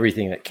showing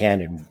everything that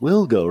can and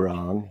will go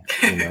wrong,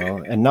 you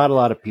know, and not a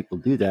lot of people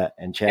do that.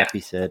 And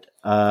Chappie said,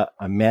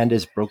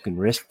 Amanda's broken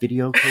wrist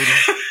video, Cody.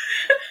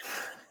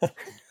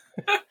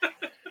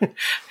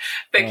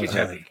 Thank you,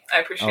 Chappie. I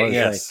appreciate it.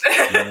 Yes.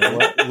 Like, you know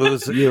what?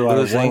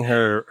 Losing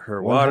her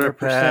water 100%.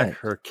 pack,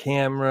 her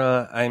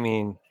camera. I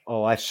mean,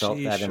 I felt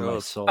that in my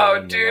soul. Oh,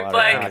 when dude, the water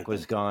like pack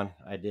was gone.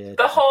 I did.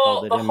 The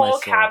whole soul.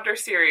 Cavalier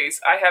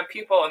series. I have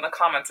people in the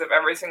comments of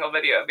every single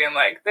video being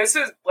like, "This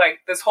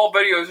whole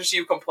video is just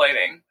you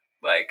complaining."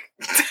 Like,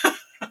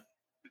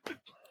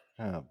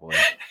 oh boy.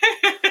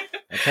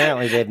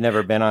 Apparently, they've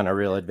never been on a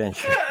real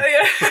adventure.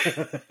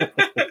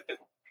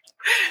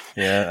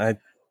 Yeah,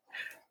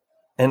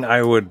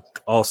 I would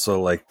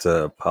also like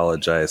to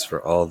apologize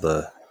for all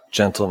the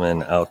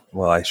gentlemen out.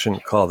 Well, I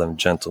shouldn't call them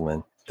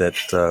gentlemen that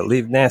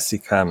leave nasty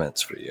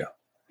comments for you.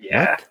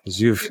 Yeah,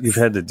 because you've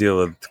had to deal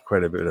with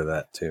quite a bit of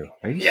that too.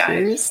 Are you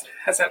serious? It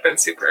hasn't been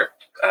super.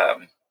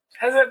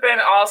 Hasn't been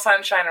all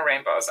sunshine and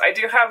rainbows. I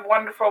do have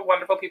wonderful,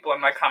 wonderful people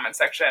in my comment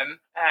section,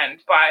 and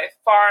by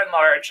far and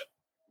large,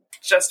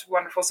 just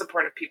wonderful,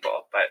 supportive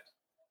people. But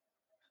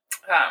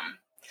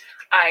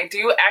I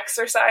do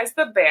exercise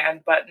the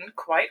ban button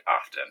quite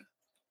often.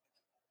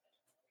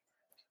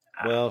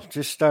 Well,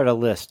 just start a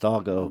list.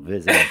 I'll go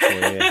visit him for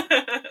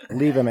you.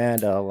 Leave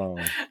Amanda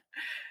alone.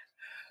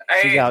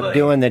 She's out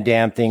doing the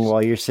damn thing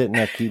while you're sitting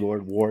there,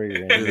 keyboard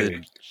warrior.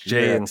 The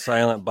Jay and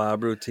Silent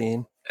Bob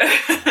routine.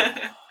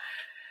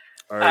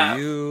 Are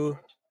you?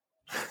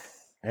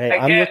 Hey,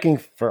 I'm looking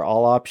for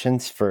all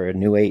options for a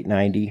new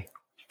 890.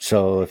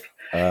 So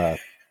if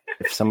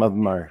some of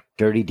them are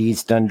dirty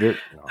deeds done dirt,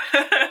 no.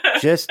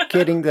 Just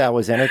kidding. That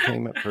was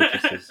entertainment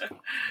purposes.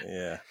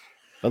 Yeah.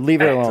 But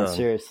leave it alone.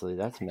 Seriously,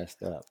 that's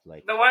messed up.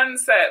 Like the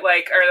ones that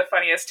like are the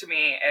funniest to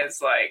me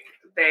is like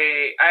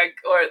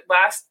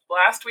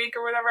last week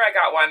or whatever, I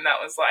got one that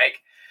was like,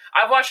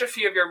 I've watched a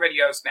few of your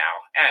videos now,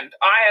 and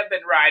I have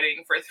been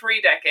riding for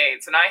 3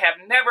 decades, and I have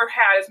never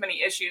had as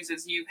many issues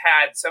as you've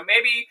had, so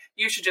maybe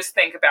you should just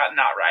think about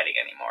not riding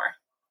anymore.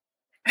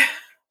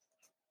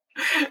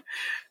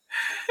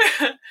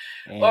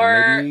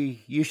 Or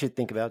maybe you should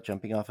think about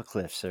jumping off a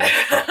cliff, sir.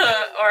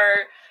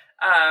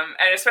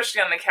 And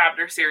especially on the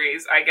Cabter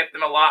series, I get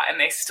them a lot, and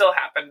they still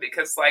happen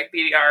because like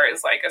BDR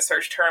is like a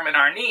search term in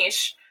our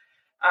niche.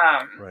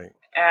 Right.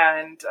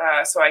 And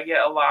so I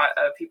get a lot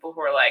of people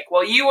who are like,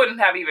 well, you wouldn't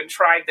have even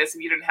tried this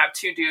if you didn't have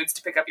 2 dudes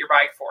to pick up your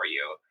bike for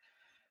you.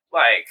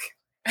 Like,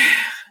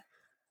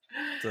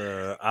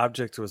 the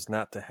object was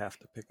not to have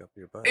to pick up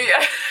your bike.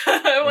 Yeah.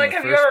 Like,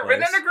 have you ever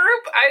ridden in a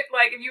group?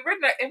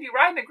 If you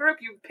ride in a group,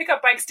 you pick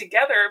up bikes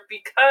together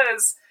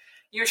because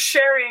you're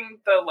sharing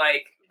the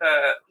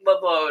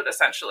load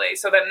essentially,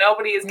 so that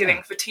nobody is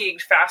getting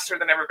fatigued faster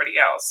than everybody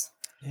else.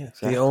 Yeah,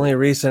 exactly. The only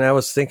reason I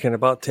was thinking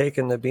about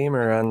taking the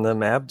Beamer on the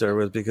Mabder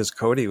was because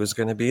Cody was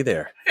going to be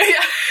there.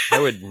 Yeah. I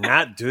would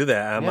not do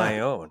that on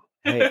my own.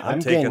 Hey, I'm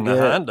taking the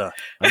Honda.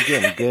 I'm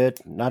getting good.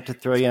 Not to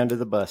throw you under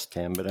the bus,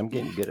 Tim, but I'm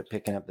getting good at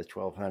picking up the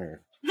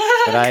 1200.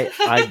 But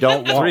I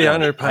don't want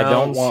 300 pounds. I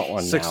don't want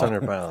one.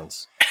 600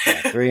 pounds.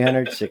 Yeah,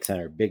 300,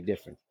 600, big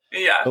difference.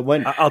 Yeah. But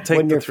when I'll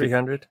take the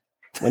 300.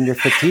 When you're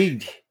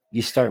fatigued,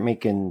 you start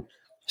making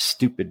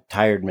stupid,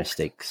 tired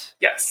mistakes.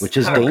 Yes. Which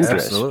is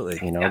dangerous. Absolutely.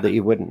 That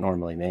you wouldn't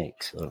normally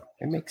make. So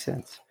it makes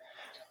sense.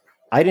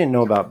 I didn't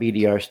know about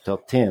BDRs till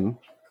Tim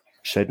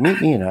said,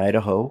 meet me in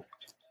Idaho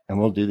and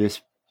we'll do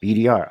this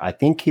BDR. I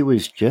think he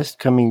was just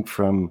coming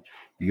from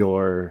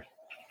your...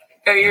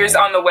 He was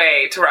on the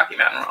way to Rocky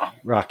Mountain Roll.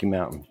 Rocky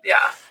Mountain.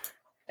 Yeah.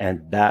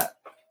 And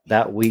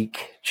that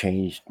week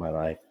changed my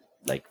life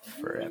like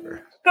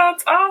forever.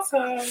 That's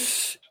awesome.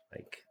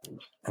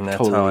 And that's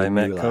totally how I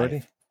met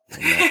Cody.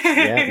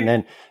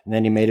 And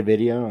then he made a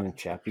video and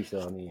Chappie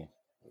saw me.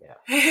 Yeah.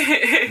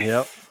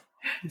 Yep.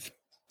 It's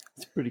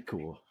pretty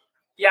cool.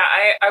 Yeah,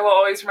 I will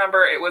always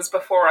remember it was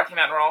before Rocky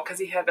Mountain Roll because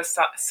he had to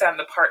send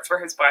the parts for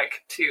his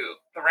bike to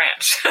the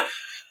ranch.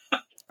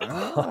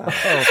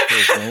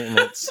 For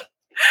maintenance.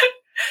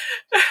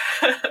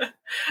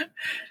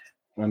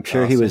 I'm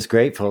sure he was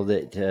grateful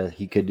that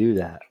he could do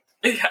that.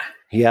 Yeah.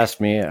 He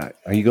asked me, are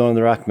you going to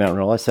the Rocky Mountain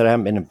Roll? I said, I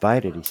haven't been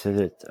invited. He said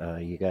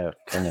that you got to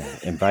kind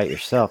of invite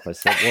yourself. I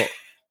said, well,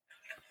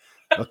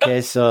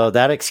 okay, so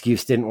that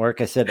excuse didn't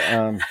work. I said,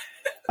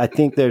 I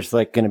think there's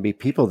like going to be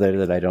people there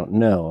that I don't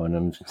know. And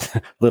I'm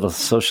a little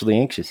socially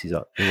anxious.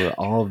 They were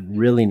all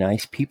really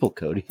nice people,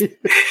 Cody.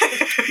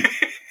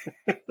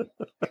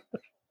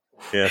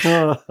 Yes.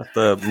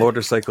 The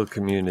motorcycle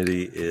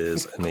community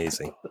is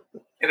amazing.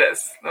 It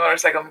is. The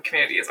motorcycle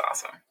community is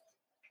awesome.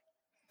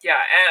 Yeah,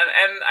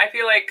 and I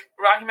feel like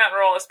Rocky Mountain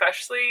Roll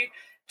especially,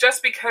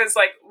 just because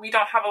like we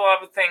don't have a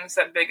lot of things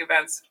that big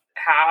events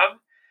have,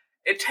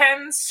 it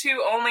tends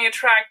to only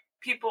attract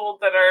people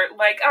that are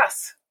like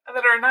us,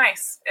 that are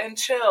nice and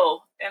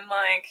chill and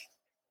like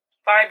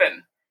vibing,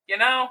 you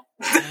know?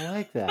 I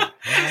like that.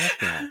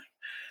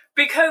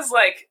 Because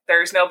like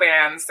there's no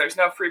bands, there's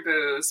no free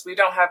booze, we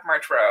don't have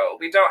merch row,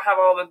 we don't have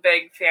all the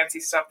big fancy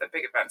stuff that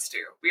big events do.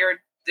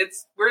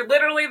 We're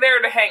literally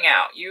there to hang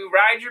out. You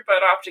ride your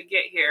butt off to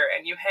get here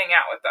and you hang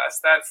out with us.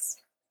 That's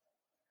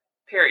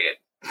period.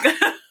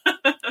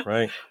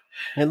 Right.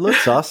 It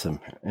looks awesome.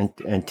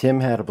 And Tim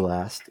had a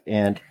blast.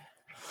 And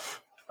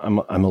I'm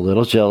a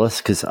little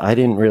jealous because I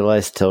didn't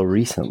realize till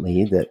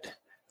recently that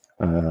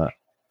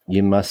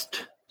you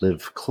must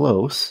live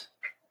close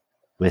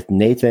with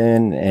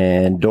Nathan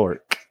and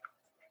Dork.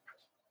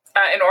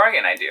 In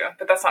Oregon I do,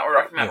 but that's not where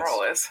Rocky Mountain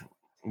Roll is.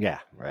 Yeah,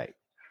 right.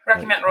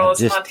 Rocky Mountain Roll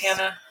is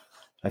Montana.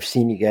 I've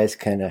seen you guys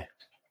kind of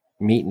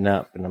meeting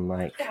up, and I'm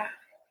like,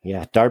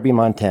 yeah, Darby,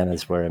 Montana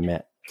is where I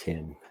met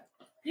Tim.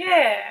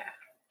 Yeah.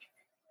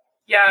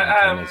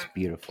 Montana's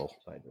beautiful,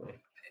 by the way.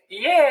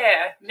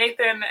 Yeah,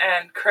 Nathan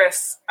and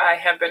Chris I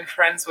have been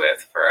friends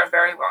with for a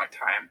very long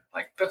time,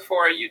 like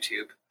before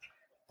YouTube.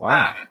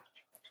 Wow.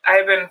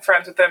 I've been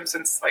friends with them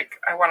since, like,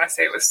 I want to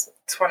say it was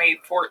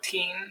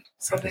 2014,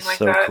 something like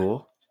that. So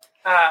cool.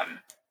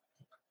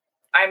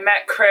 I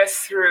met Chris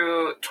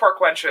through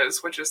Torque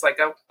Wenches, which is like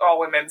a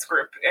all-women's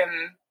group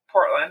in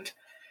Portland.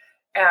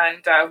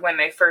 And when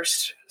they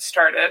first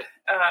started,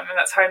 and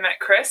that's how I met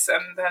Chris.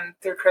 And then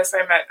through Chris,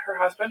 I met her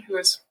husband, who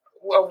is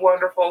a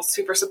wonderful,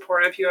 super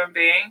supportive human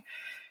being.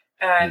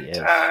 And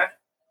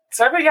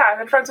So I've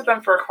been friends with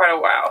him for quite a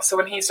while. So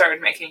when he started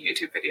making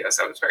YouTube videos,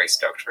 I was very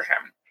stoked for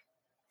him.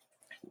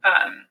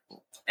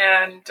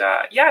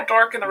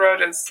 Dork in the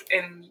Road is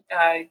in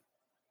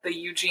the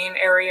Eugene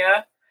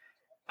area.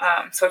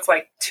 So it's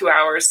like 2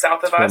 hours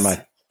south of us. Where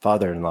my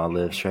father-in-law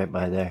lives, right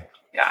by there.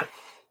 Yeah.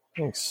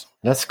 Thanks.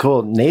 That's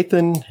cool.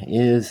 Nathan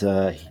is,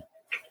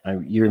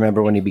 you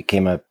remember when he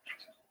became a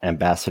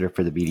ambassador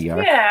for the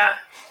BDR? Yeah.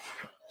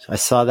 So I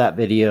saw that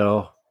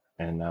video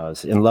and I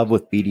was in love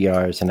with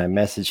BDRs and I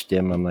messaged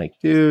him. I'm like,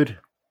 dude,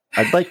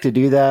 I'd like to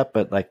do that,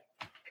 but like,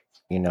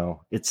 you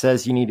know, it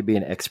says you need to be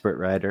an expert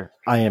rider.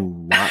 I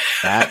am not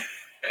that.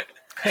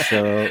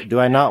 So do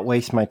I not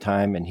waste my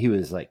time? And he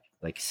was like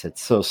I said,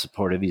 so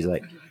supportive. He's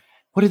like,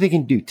 what are they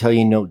going to do? Tell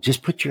you no,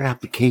 just put your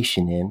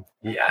application in.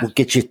 Yeah. We'll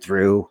get you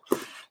through.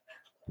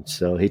 And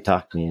so he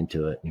talked me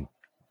into it and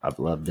I've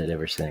loved it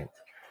ever since.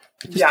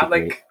 Just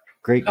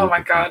great oh my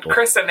God. people.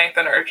 Chris and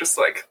Nathan are just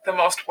like the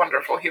most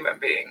wonderful human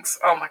beings.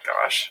 Oh my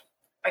gosh.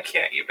 I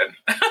can't even.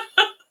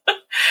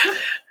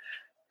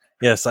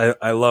 Yes,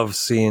 I love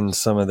seeing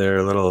some of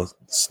their little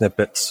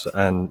snippets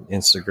on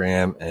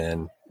Instagram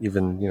and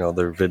even, you know,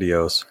 their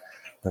videos.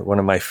 One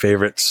of my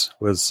favorites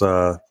was,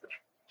 I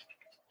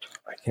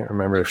can't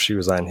remember if she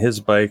was on his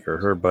bike or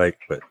her bike,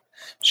 but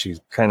she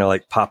kind of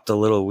like popped a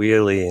little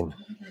wheelie and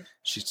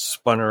she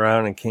spun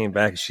around and came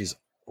back and she's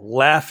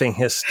laughing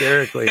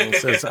hysterically and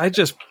says, I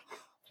just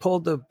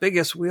pulled the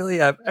biggest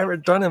wheelie I've ever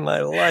done in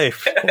my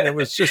life. And it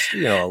was just,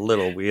 you know, a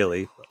little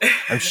wheelie.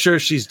 I'm sure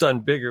she's done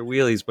bigger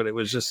wheelies, but it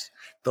was just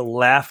the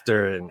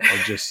laughter and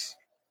I just...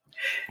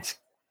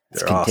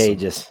 It's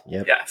contagious. Awesome.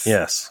 Yep.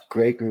 Yes.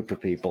 Great group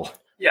of people.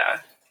 Yeah.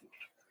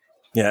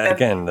 Yeah. And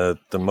again,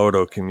 the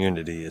moto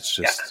community, it's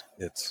just,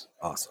 it's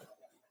awesome.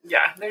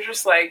 Yeah. They're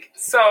just like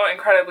so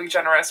incredibly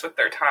generous with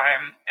their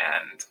time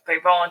and they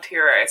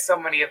volunteer at so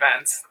many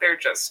events. They're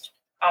just,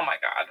 oh my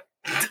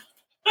God.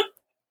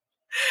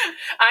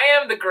 I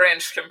am the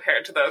Grinch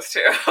compared to those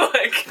two.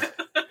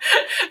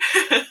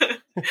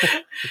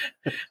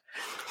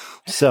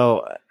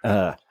 So,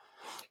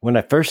 when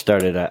I first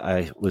started,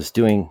 I was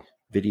doing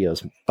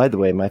videos. By the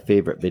way, my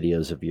favorite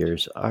videos of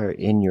yours are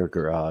in your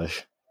garage.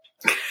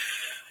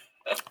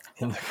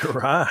 In the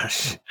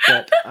garage.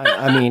 But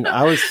I mean,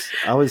 I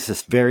was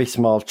this very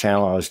small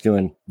channel. I was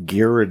doing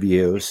gear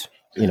reviews,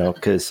 you know,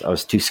 because I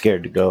was too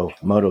scared to go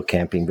moto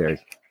camping very,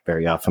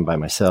 very often by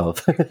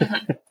myself.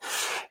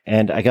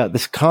 And I got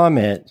this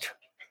comment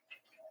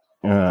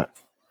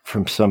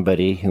from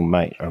somebody who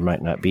might or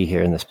might not be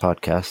here in this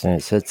podcast, and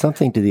it said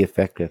something to the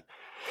effect of,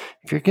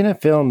 if you're going to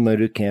film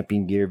moto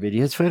camping gear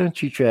videos, why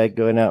don't you try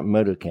going out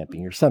moto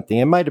camping or something?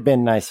 It might have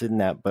been nicer than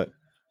that, but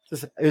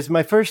it was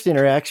my first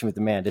interaction with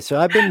Amanda. So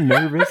I've been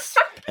nervous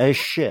as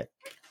shit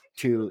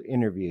to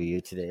interview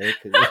you today.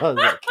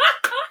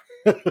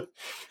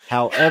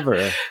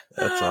 However,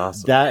 that's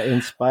awesome. That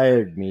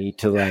inspired me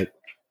to like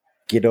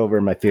get over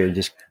my fear and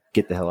just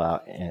get the hell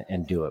out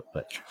and do it.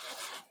 But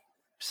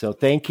so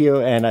thank you.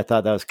 And I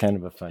thought that was kind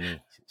of a funny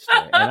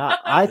story. And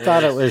I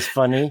thought it was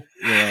funny.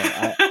 You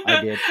know, I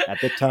did.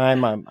 At the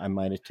time, I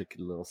might have took it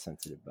a little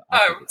sensitive. But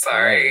I'm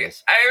sorry.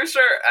 Hilarious. I'm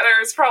sure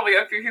there's probably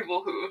a few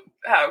people who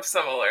have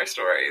similar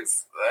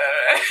stories.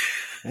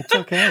 It's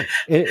okay.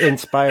 It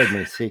inspired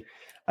me. See,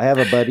 I have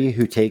a buddy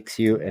who takes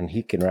you and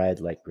he can ride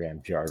like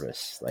Graham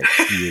Jarvis. Like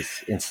he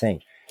is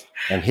insane.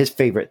 And his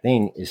favorite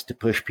thing is to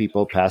push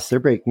people past their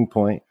breaking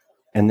point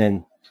and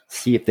then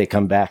see if they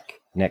come back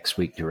next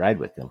week to ride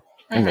with them.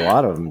 And a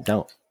lot of them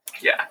don't.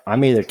 Yeah.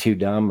 I'm either too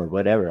dumb or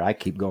whatever. I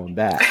keep going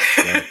back.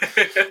 So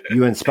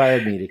you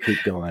inspired me to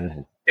keep going.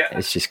 And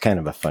it's just kind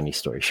of a funny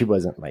story. She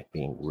wasn't like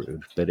being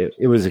rude, but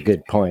it was a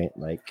good point.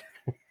 Like,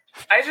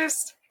 I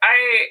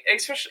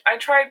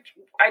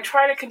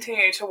try to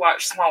continue to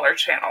watch smaller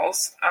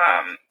channels,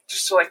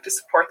 just to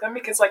support them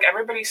because like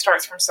everybody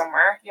starts from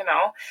somewhere, you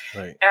know?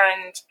 Right.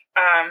 And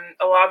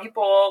a lot of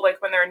people,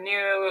 like when they're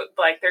new,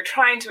 like they're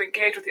trying to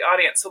engage with the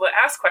audience. So they'll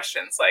ask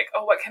questions like,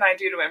 oh, what can I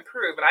do to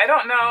improve? And I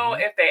don't know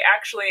if they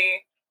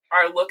actually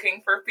are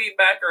looking for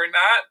feedback or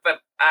not,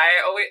 but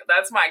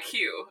that's my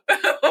cue.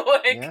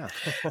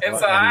 And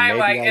so I'm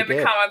like in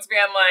the comments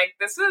being like,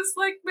 this is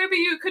like, maybe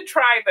you could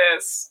try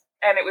this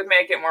and it would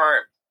make it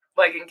more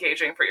like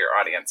engaging for your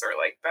audience or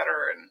like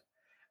better. And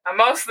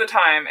most of the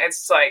time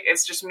it's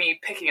just me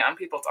picking on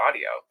people's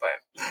audio, but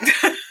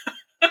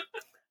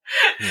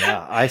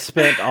yeah, I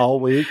spent all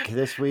week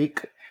this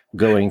week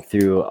going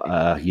through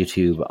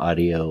YouTube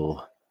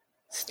audio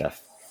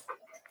stuff.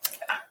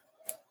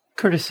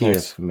 Courtesy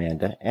of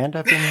Amanda. And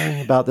I've been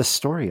learning about the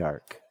story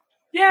arc.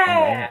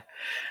 Yeah.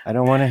 I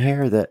don't want to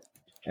hear that.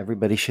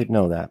 Everybody should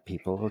know that,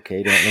 people.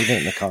 Okay, don't leave it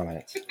in the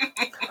comments.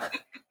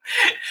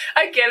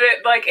 I get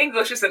it. Like,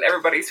 English isn't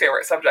everybody's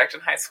favorite subject in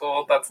high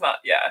school. That's not,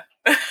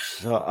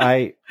 So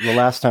the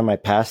last time I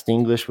passed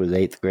English was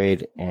 8th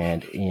grade.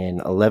 And in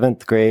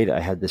 11th grade, I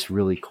had this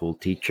really cool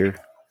teacher.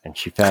 And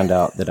she found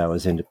out that I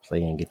was into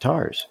playing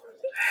guitars.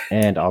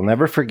 And I'll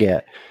never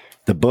forget,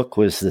 the book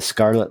was The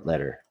Scarlet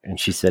Letter. And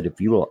she said, if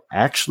you will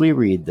actually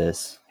read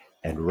this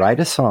and write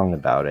a song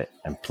about it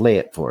and play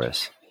it for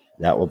us,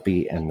 that will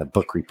be, and the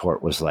book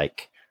report was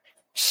like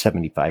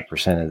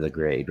 75% of the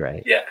grade,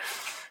 right? Yeah.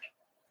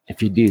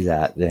 If you do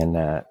that, then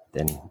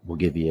we'll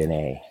give you an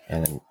A.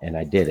 And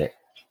I did it.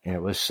 And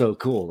it was so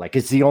cool. Like,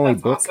 it's the only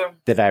That's book awesome.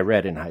 that I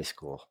read in high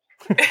school.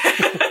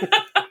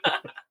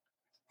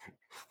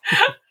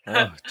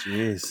 Oh,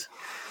 jeez.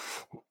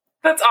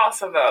 That's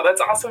awesome, though.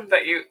 That's awesome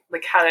that you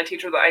like had a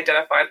teacher that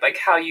identified like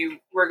how you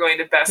were going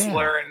to best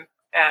learn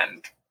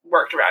and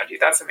worked around you.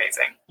 That's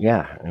amazing.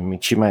 Yeah. I mean,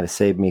 she might have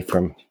saved me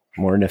from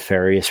more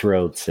nefarious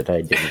roads that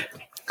I didn't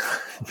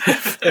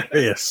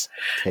Nefarious.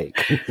 take.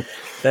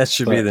 That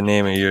should be the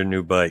name of your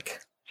new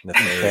bike.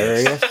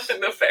 Nefarious.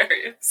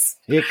 Nefarious.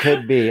 It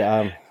could be.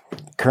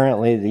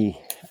 Currently, the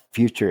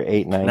future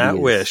 890 Not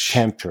is Wish.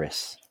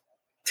 Temptress.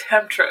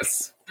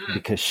 Temptress.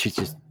 Because she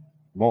just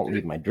won't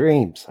leave my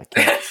dreams. I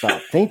can't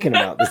stop thinking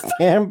about this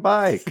damn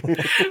bike.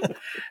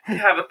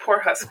 Yeah, the poor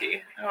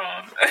husky.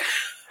 Oh.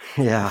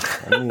 Yeah,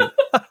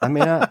 I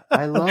mean,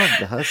 I love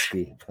the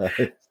husky, but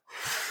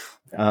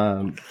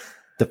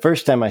the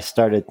first time I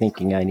started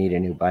thinking I need a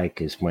new bike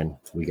is when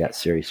we got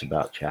serious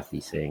about Chappie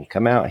saying,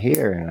 "Come out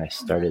here," and I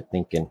started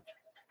thinking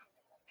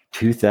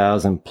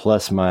 2,000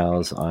 plus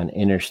miles on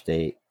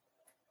interstate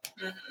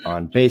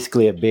on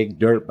basically a big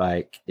dirt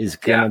bike is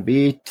gonna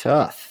be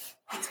tough.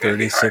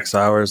 36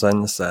 hours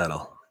on the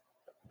saddle.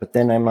 But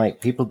then I'm like,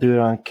 people do it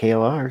on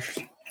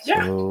KLRs.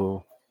 Yeah.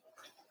 So,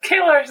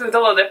 KLR is a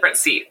little different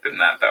seat than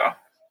that, though.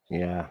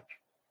 yeah.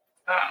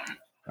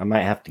 I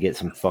might have to get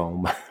some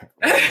foam. Well,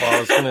 I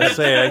was going to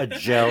say, a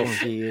gel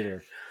seat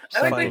or I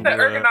something. think the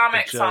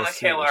ergonomics on the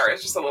jealousy or KLR is something.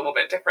 just a little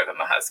bit different than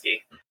the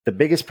Husky. The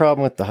biggest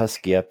problem with the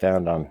Husky I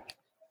found on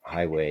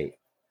highway,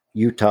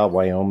 Utah,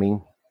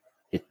 Wyoming,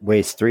 it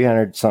weighs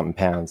 300 something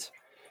pounds.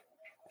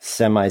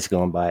 Semis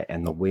going by,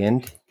 and the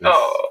wind is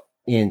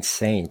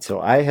insane. So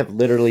I have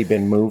literally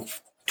been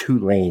moved 2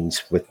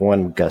 lanes with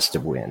one gust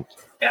of wind.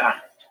 Yeah.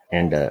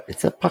 And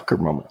it's a pucker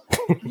moment.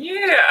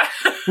 Yeah.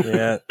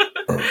 yeah,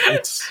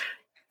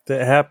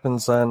 that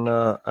happens on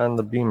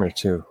the Beamer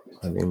too.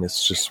 I mean,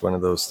 it's just one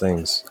of those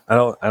things. I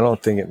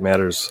don't think it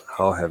matters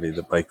how heavy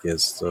the bike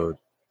is, so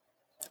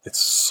it's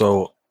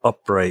so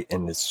upright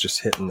and it's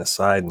just hitting the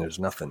side and there's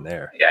nothing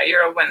there. Yeah,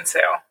 you're a wind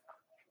sail.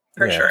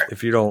 For sure.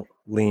 If you don't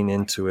lean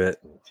into it.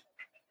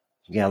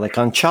 Yeah, like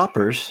on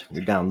choppers,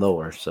 you're down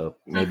lower, so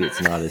maybe it's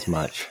not as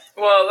much.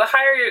 Well, the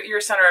higher your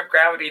center of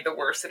gravity, the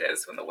worse it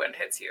is when the wind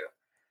hits you.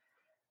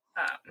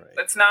 Right.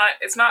 It's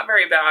not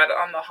very bad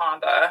on the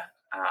Honda,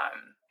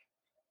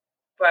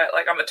 but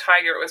like on the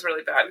Tiger, it was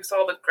really bad because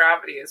all the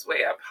gravity is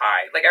way up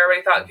high. Like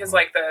everybody thought, because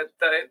like the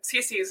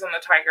CCs on the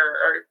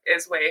Tiger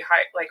is way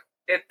high. Like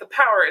the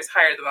power is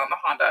higher than on the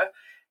Honda,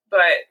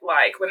 but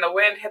like when the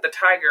wind hit the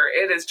Tiger,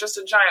 it is just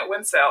a giant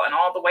wind sail, and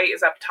all the weight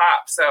is up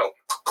top, so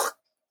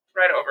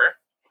right over.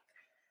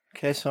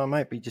 Okay, so I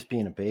might be just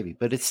being a baby,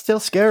 but it's still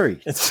scary.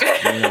 It's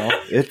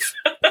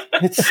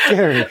It's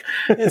scary.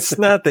 it's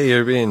not that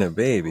you're being a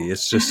baby.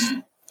 It's just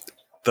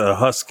the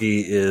Husky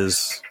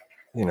is,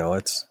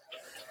 it's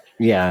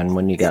Yeah, and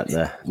when you got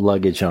the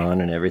luggage on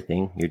and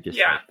everything, you're just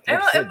Yeah,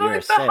 like I said, and you're a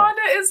like the sail.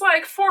 Honda is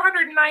like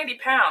 490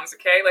 pounds.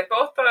 Okay, like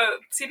both the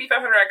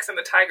CB500X and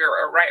the Tiger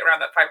are right around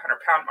that 500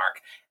 pound mark.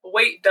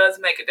 Weight does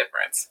make a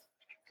difference.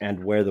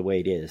 And where the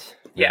weight is.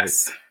 right?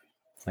 Yes.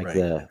 Like Right.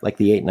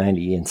 the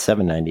 890 and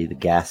 790, the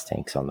gas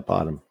tanks on the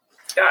bottom,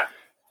 Yeah.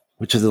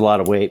 which is a lot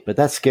of weight, but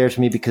that scares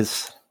me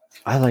because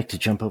I like to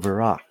jump over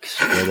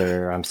rocks,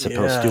 whether I'm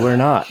supposed to Yeah. or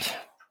not.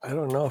 I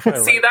don't know if I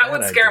See, like that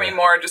would scare idea. me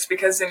more, just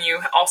because then you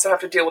also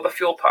have to deal with a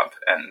fuel pump,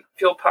 and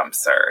fuel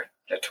pumps are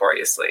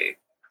notoriously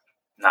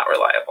not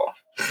reliable.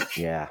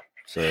 Yeah.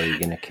 So are you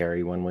going to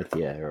carry one with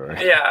you? Or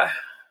Yeah.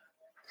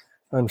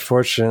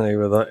 Unfortunately,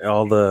 with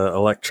all the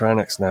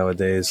electronics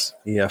nowadays,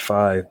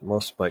 EFI,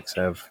 most bikes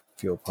have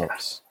fuel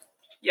pumps.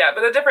 Yeah,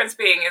 but the difference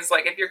being is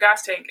like if your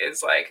gas tank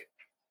is like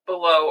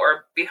below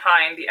or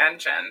behind the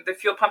engine, the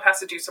fuel pump has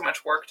to do so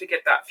much work to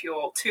get that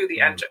fuel to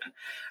the engine.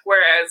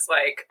 Whereas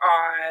like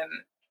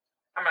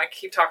I'm going to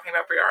keep talking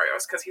about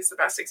Briarios because he's the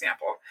best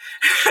example.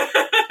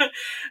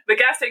 The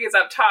gas tank is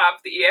up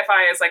top, the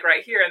EFI is like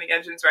right here, and the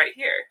engine's right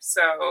here.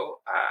 So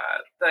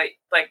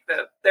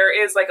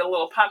there is like a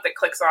little pump that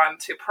clicks on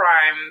to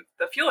prime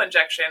the fuel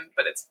injection,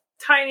 but it's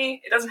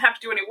tiny. It doesn't have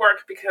to do any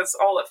work because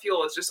all the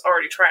fuel is just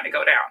already trying to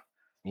go down.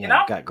 yeah, You know?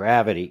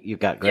 you've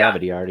got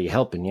gravity already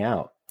helping you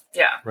out.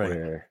 Yeah. Right.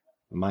 Where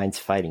mine's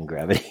fighting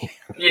gravity.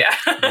 Yeah.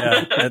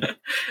 Yeah,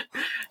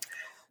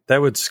 that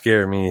would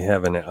scare me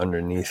having it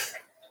underneath.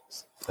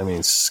 I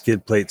mean,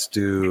 skid plates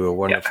do a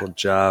wonderful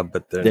job,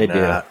 but They do.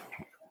 not.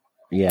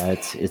 Yeah,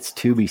 it's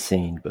to be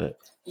seen, but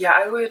Yeah,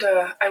 I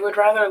would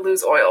rather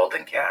lose oil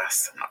than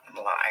gas. I'm not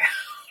gonna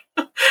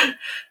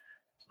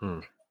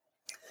lie.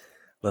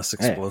 Less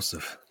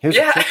explosive. here's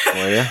Yeah. a trick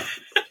for you.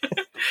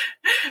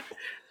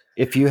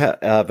 If you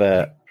have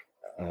a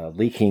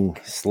leaking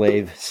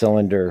slave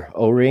cylinder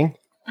O-ring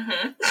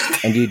Mm-hmm.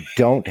 and you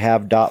don't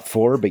have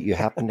 .4, but you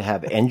happen to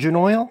have engine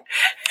oil,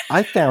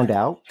 I found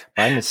out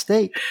by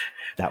mistake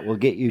that will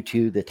get you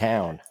to the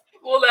town.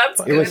 Well, that's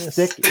It good. was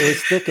thick. It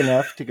was thick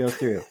enough to go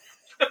through.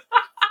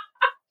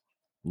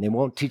 And they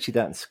won't teach you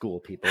that in school,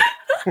 people.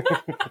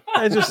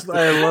 I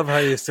love how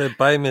you said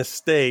by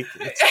mistake.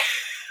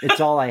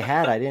 It's all I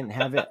had. I didn't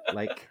have it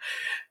like.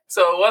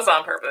 So it was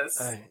on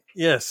purpose.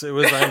 Yes, it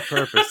was on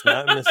purpose,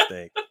 not a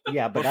mistake.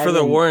 Yeah, but for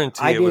the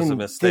warranty, it was a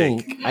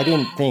mistake. I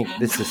didn't think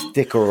this is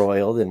thicker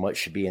oil than what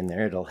should be in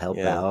there. It'll help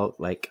out.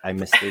 Like I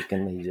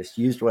mistakenly just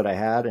used what I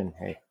had, and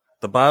hey,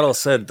 the bottle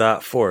said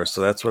 .4, so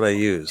that's what I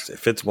used.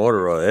 If it's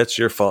motor oil, it's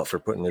your fault for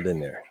putting it in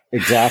there.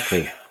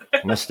 Exactly.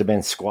 Must have been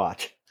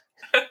Squatch.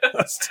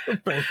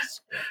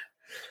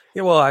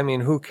 Yeah, well, I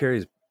mean, who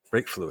carries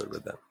brake fluid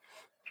with them?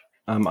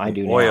 I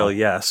do oil, now.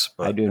 yes,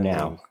 but I do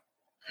now.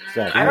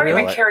 I don't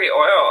even carry oil.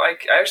 I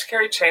just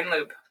carry chain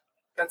lube.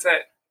 That's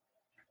it.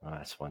 Oh,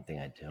 that's one thing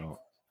I don't.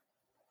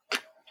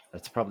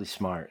 That's probably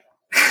smart.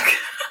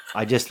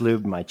 I just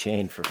lubed my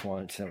chain for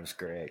once. That was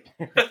great.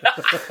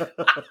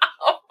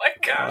 Oh my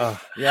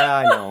gosh. Yeah,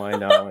 I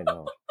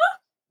know.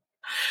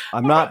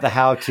 I'm not the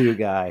how-to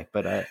guy,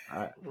 but I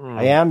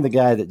am the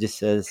guy that just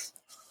says,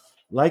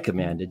 like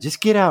Amanda,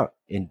 just get out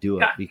and do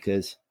it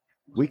because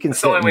we can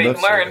That's the only way you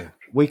can learn.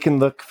 We can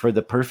look for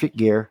the perfect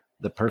gear,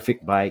 the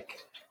perfect bike,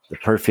 the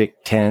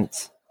perfect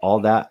tents, all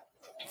that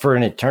for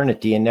an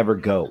eternity and never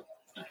go.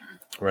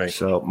 Right.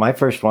 So my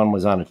first one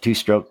was on a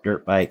 2-stroke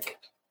dirt bike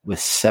with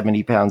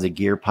 70 pounds of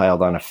gear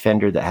piled on a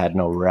fender that had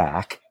no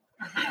rack.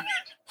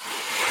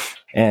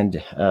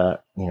 And,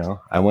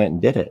 I went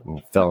and did it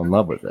and fell in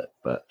love with it.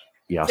 But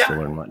you also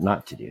learn what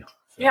not to do.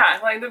 So. Yeah,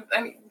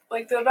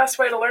 the best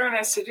way to learn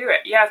is to do it.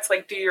 Yeah, it's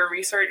like do your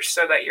research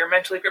so that you're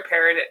mentally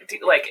prepared.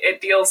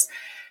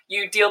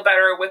 You deal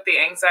better with the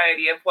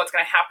anxiety of what's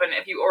going to happen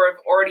if you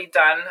have already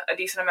done a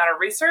decent amount of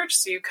research.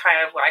 So you kind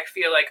of like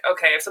feel like,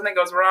 okay, if something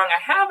goes wrong, I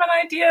have an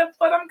idea of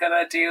what I'm going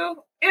to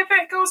do if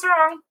it goes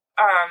wrong.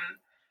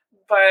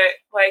 But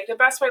like the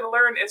best way to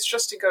learn is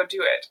just to go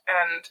do it.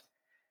 And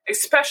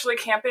especially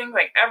camping,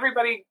 like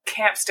everybody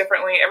camps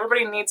differently.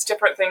 Everybody needs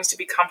different things to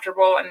be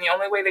comfortable. And the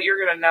only way that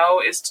you're going to know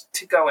is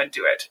to go and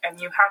do it.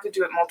 And you have to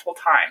do it multiple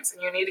times.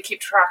 And you need to keep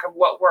track of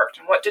what worked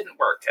and what didn't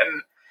work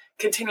and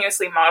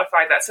continuously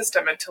modify that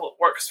system until it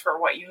works for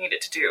what you need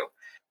it to do.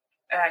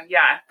 And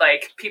yeah,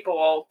 like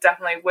people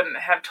definitely wouldn't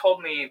have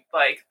told me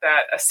like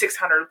that a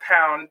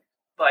 600-pound,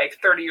 like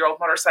 30-year-old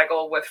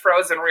motorcycle with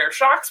frozen rear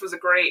shocks was a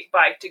great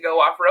bike to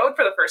go off-road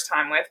for the first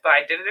time with, but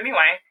I did it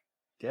anyway.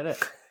 Did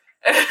it.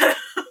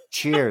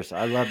 Cheers.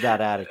 I love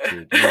that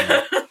attitude.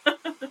 Yeah.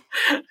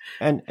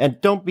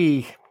 And don't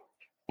be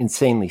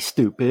insanely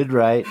stupid,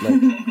 right?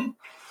 Like,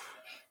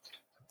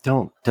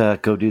 don't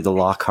go do the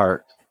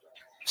Lockhart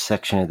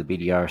section of the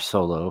BDR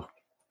solo.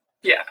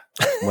 Yeah.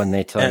 When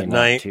they tell you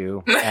not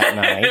to at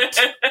night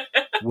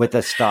with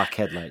a stock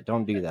headlight.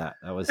 Don't do that.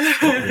 That was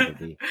stupid to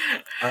be.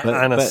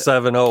 On a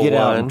 701. Get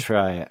out and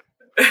try it.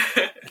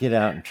 Get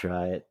out and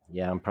try it.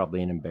 Yeah, I'm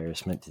probably an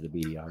embarrassment to the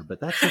BDR, but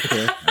that's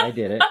okay. I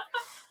did it.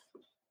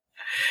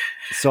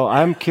 So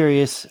I'm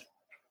curious.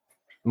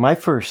 My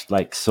first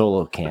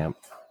solo camp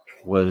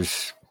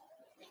was,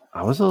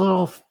 I was a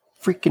little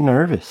freaking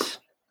nervous.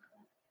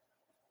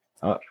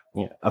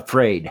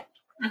 Afraid.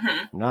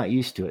 Mm-hmm. Not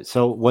used to it.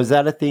 So was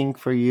that a thing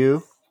for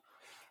you?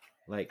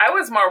 I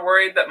was more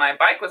worried that my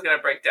bike was going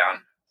to break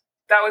down.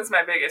 That was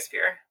my biggest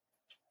fear.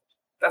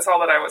 That's all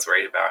that I was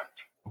worried about.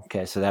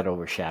 Okay, so that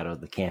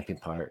overshadowed the camping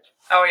part.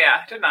 Oh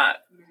yeah, did not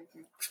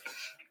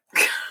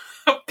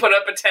put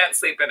up a tent,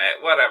 sleep in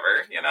it,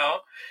 whatever,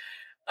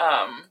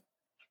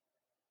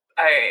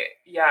 I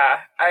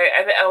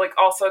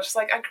also just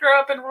I grew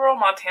up in rural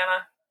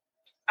Montana.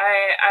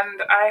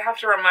 I have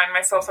to remind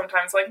myself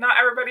sometimes, not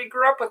everybody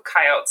grew up with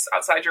coyotes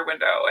outside your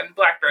window and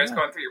black bears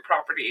going through your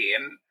property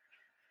and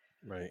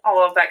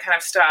all of that kind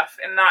of stuff.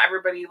 And not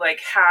everybody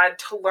had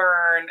to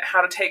learn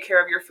how to take care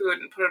of your food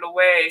and put it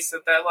away so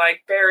that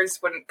bears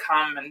wouldn't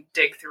come and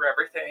dig through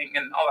everything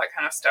and all that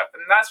kind of stuff.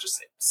 And that's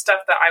just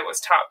stuff that I was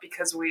taught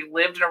because we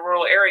lived in a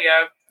rural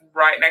area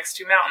right next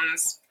to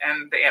mountains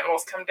and the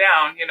animals come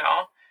down,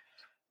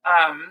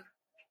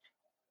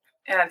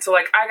 and so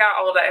I got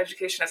all of that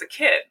education as a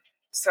kid.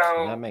 So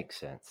that makes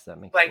sense. That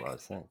makes a lot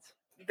of sense.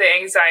 The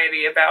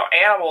anxiety about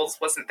animals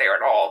wasn't there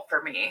at all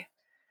for me.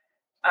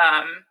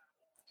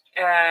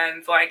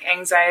 And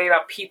anxiety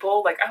about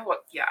people, I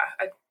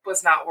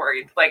was not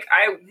worried.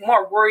 I'm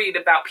more worried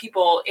about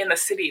people in the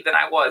city than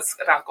I was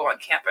about going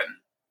camping.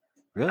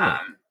 Really?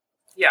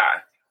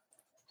 Yeah.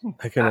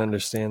 I can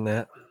understand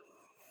that.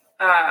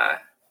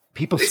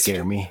 People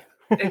scare me.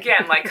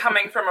 Again,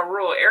 coming from a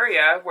rural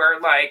area where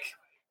we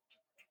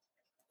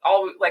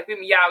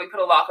put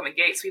a lock on the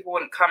gate so people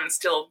wouldn't come and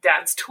steal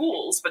dad's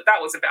tools, but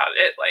that was about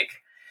it.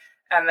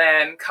 And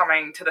then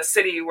coming to the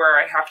city where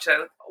I have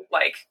to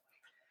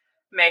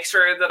make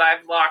sure that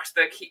I've locked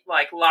the key,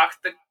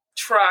 locked the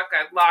truck,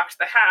 I've locked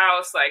the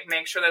house,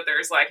 make sure that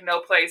there's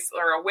no place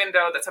or a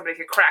window that somebody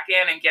could crack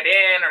in and get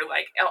in, or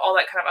all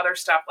that kind of other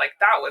stuff.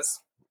 That was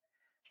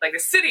the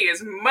city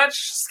is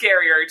much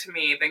scarier to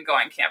me than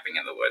going camping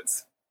in the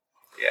woods.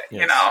 Yeah,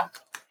 yes.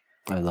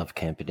 I love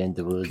camping in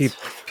the woods.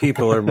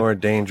 People are more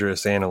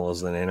dangerous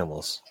animals than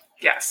animals.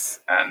 Yes.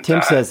 And,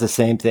 Tim says the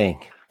same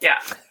thing. Yeah.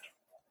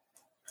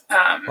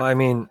 Well, I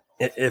mean,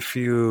 if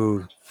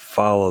you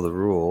follow the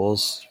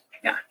rules,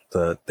 Yeah.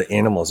 the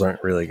animals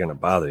aren't really going to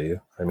bother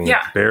you. I mean,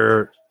 Yeah.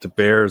 the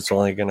bear is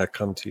only going to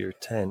come to your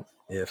tent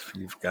if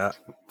you've got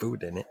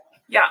food in it.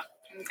 Yeah,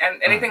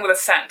 and anything with a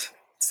scent.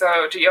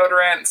 So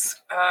deodorants,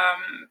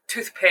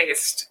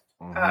 toothpaste,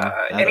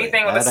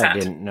 anything with a scent. I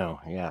didn't know.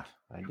 Yeah,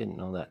 I didn't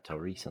know that till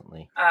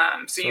recently.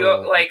 So you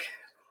like,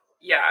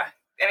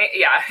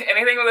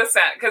 anything with a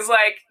scent. Because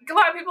like a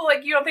lot of people,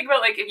 like, you don't think about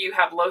like if you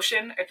have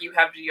lotion, if you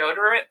have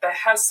deodorant that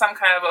has some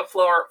kind of a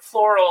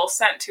floral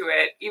scent to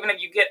it. Even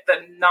if you get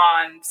the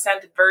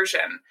non-scented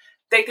version,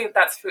 they think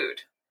that's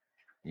food.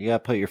 You gotta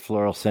put your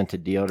floral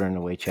scented deodorant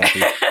away,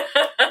 Chappie.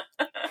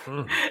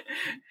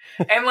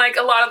 And like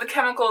a lot of the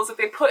chemicals that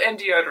they put in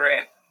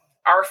deodorant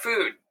are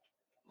food.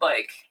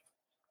 Like,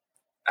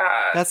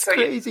 that's so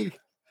crazy.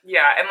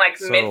 And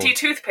like minty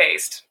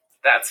toothpaste,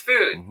 that's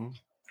food. Mm-hmm.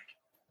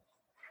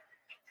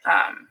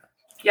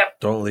 Yep.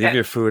 Don't leave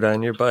your food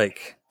on your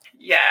bike.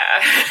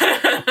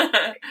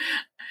 Yeah.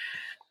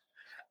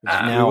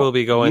 We will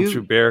be going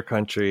through bear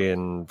country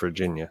in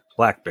Virginia.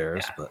 Black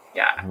bears, but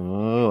yeah.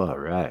 Oh, all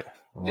right.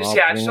 Well,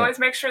 Just always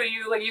make sure that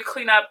you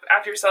clean up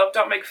after yourself.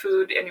 Don't make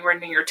food anywhere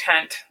near your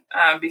tent,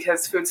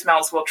 because food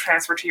smells will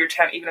transfer to your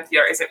tent, even if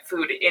there isn't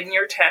food in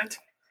your tent.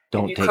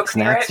 Don't take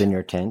snacks in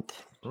your tent.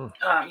 Don't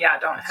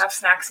have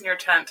snacks in your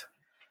tent.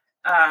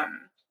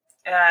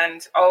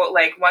 And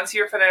once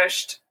you're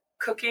finished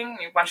cooking,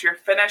 once you're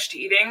finished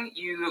eating,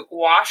 you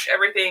wash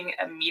everything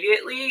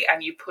immediately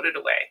and you put it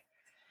away.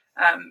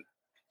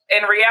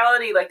 In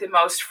reality, like the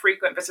most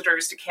frequent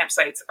visitors to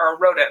campsites are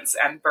rodents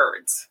and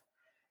birds.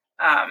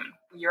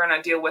 You're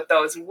going to deal with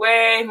those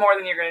way more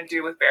than you're going to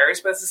do with bears,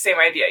 but it's the same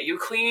idea. You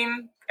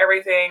clean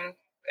everything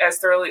as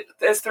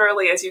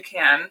thoroughly as you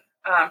can,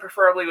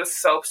 preferably with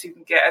soap, so you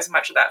can get as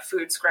much of that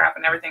food scrap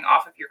and everything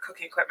off of your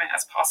cooking equipment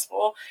as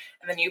possible,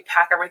 and then you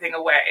pack everything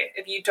away.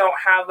 If you don't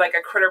have like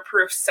a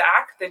critter-proof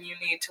sack, then you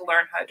need to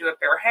learn how to do a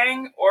bear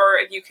hang, or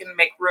if you can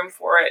make room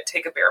for it,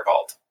 take a bear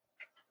vault.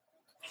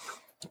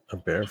 A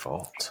bear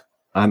vault.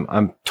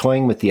 I'm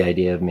toying with the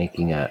idea of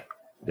making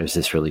there's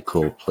this really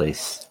cool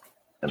place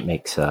that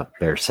makes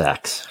bear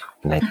sacks,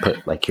 and I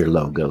put like your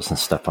logos and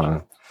stuff on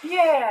them.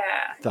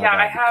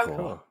 I have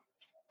cool.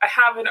 I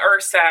have an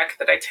sack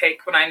that I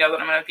take when I know that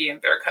I'm going to be in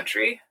bear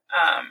country,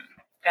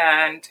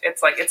 and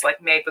it's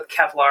like made with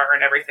Kevlar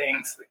and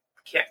everything, so you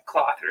can't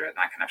claw through it and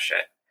that kind of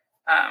shit.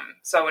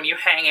 So when you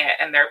hang it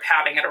and they're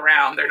patting it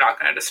around, they're not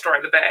going to destroy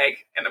the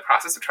bag in the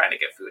process of trying to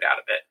get food out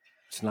of it.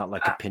 It's not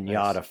like a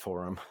piñata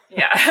for them.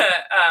 Yeah.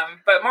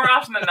 But more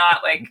often than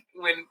not, like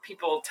when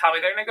people tell me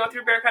they're going to go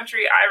through bear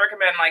country, I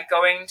recommend like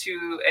going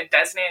to a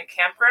designated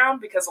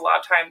campground, because a lot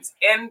of times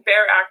in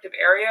bear active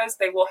areas,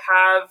 they will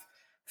have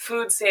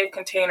food safe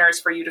containers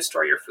for you to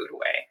store your food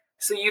away.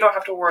 So you don't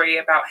have to worry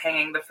about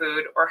hanging the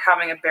food or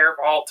having a bear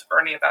vault or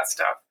any of that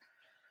stuff.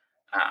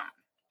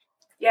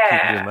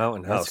 Your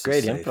mountain house. That's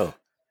great info.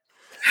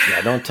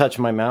 Yeah, don't touch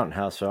my mountain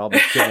house or I'll be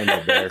killing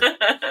the bear.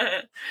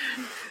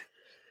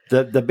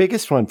 The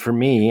biggest one for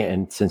me,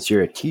 and since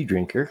you're a tea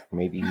drinker,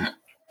 maybe you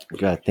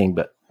got a thing,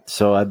 but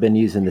so I've been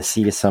using the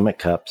Sea Summit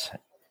cups,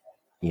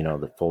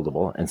 the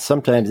foldable, and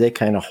sometimes they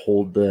kind of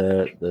hold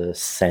the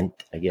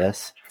scent, I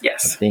guess.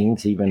 Yes. Of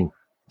things, even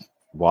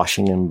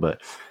washing them,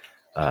 but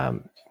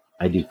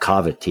I do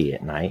kava tea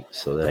at night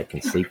so that I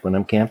can sleep when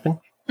I'm camping.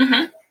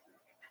 Mm-hmm.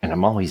 And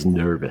I'm always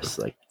nervous.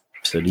 Like,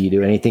 so do you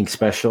do anything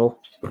special?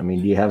 I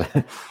mean, do you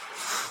have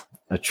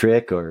a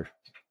trick or?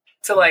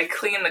 To like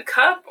clean the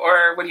cup,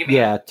 or what do you mean?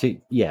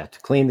 Yeah, to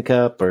clean the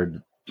cup,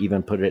 or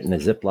even put it in a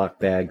Ziploc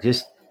bag.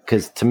 Just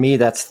because to me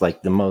that's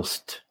like the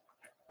most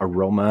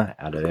aroma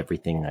out of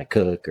everything I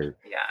cook. Or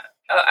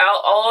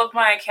all of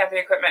my camping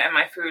equipment and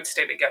my food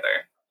stay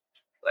together.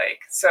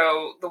 Like,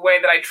 so the way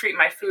that I treat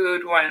my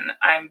food when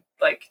I'm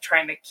like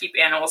trying to keep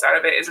animals out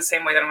of it is the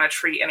same way that I'm going to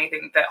treat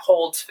anything that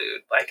holds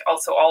food. Like,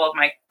 also all of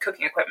my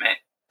cooking equipment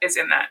is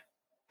in that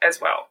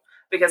as well,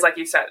 because like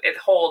you said, it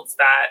holds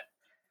that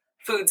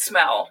food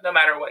smell no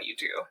matter what you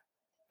do,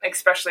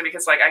 especially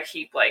because like I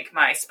keep like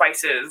my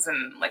spices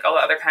and like all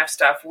the other kind of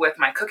stuff with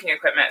my cooking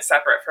equipment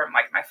separate from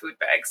like my food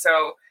bag.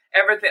 So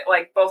everything,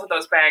 like both of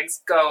those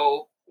bags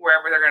go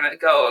wherever they're going to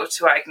go,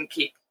 so I can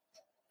keep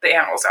the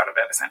animals out of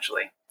it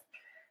essentially.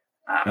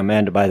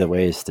 Amanda, by the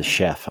way, is the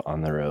chef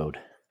on the road.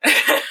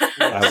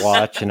 I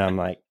watch and I'm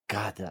like,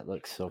 God, that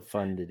looks so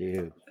fun to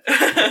do.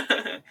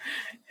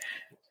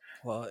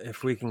 Well,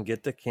 if we can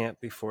get to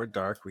camp before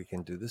dark, we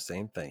can do the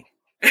same thing.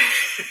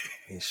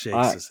 He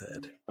shakes his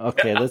head.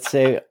 Okay, let's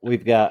say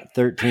we've got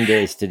 13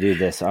 days to do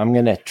this. I'm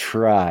going to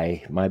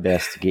try my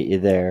best to get you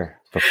there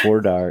before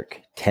dark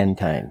 10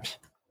 times.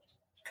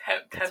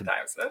 10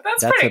 times.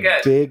 That's pretty good.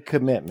 That's a big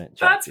commitment,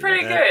 Chappie. That's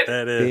pretty good.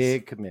 That is.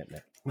 Big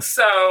commitment.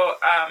 So,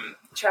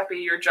 Chappie,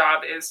 your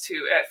job is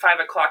to, at 5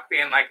 o'clock,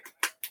 being like,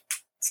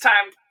 it's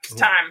time.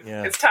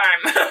 Yeah. It's time.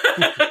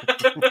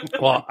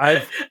 Well,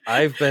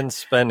 I've been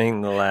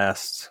spending the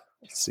last,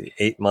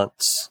 8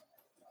 months,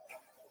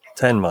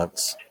 10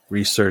 months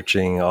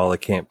researching all the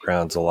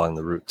campgrounds along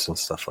the routes and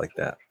stuff like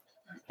that.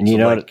 And so you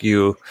know, like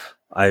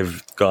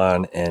I've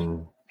gone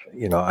and,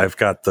 I've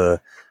got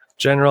the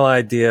general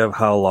idea of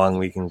how long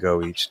we can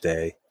go each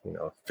day,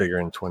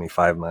 figuring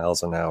 25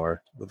 miles an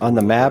hour. On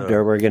the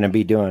Mabder, we're going to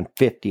be doing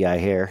 50, I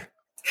hear.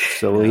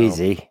 So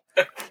easy.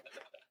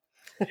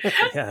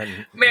 Yeah.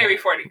 Maybe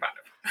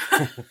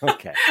 45.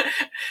 Okay.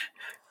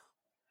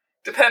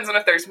 Depends on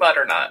if there's mud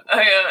or not.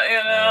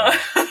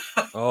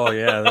 Oh,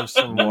 yeah. There's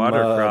some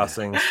water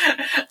crossings.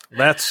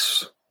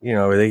 That's,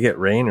 where they get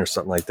rain or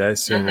something like that. I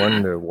seen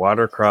one, the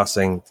water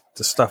crossing,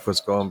 the stuff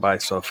was going by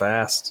so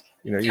fast.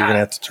 You're going to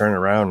have to turn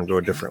around and go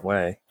a different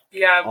way.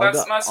 Yeah,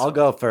 I'll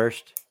go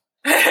first.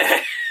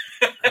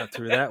 Not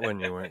through that one,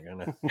 you weren't going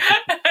to.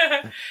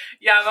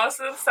 Yeah,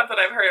 most of the stuff that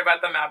I've heard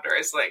about the Mabder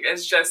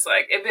is just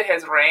like, if it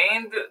has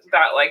rained,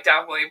 that like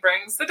definitely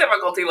brings the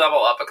difficulty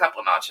level up a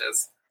couple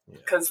notches.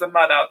 Because the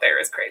mud out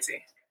there is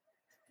crazy.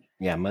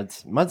 Yeah,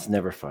 mud's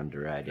never fun to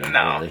ride in,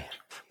 No. really.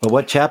 But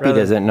what Chappie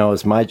doesn't know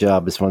is my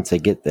job is once I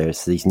get there,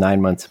 so these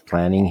 9 months of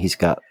planning he's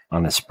got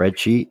on a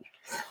spreadsheet,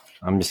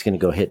 I'm just going to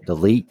go hit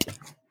delete.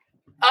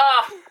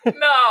 Oh,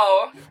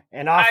 no.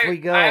 And off we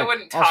go. I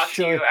wouldn't talk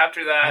to you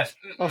after that.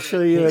 I'll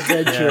show you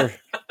adventure.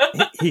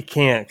 He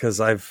can't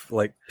because I've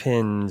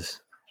pinned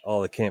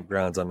all the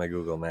campgrounds on my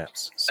Google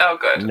Maps. So. Oh,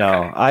 good.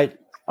 No, okay. I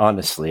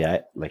honestly,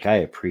 I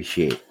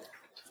appreciate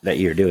that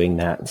you're doing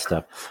that and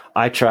stuff.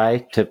 I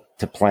try to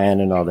plan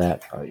and all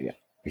that. Oh, yeah.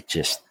 It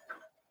just...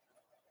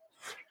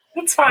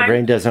 It's fine. My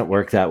brain doesn't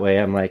work that way.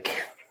 I'm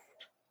like,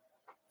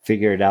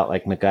 figure it out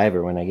like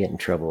MacGyver when I get in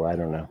trouble. I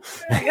don't know.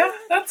 Yeah,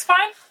 that's fine.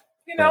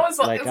 As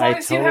long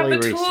as you have the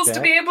tools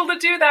to be able to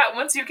do that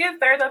once you get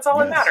there, that's all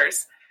that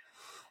matters.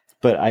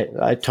 But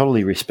I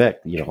totally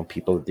respect,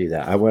 people that do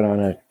that. I went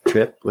on a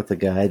trip with a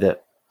guy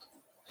that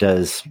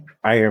does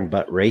iron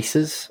butt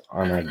races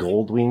on a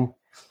Goldwing.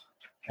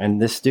 And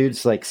this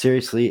dude's like,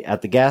 seriously,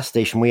 at the gas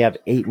station, we have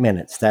 8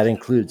 minutes. That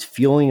includes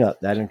fueling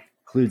up. That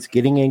includes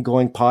getting in,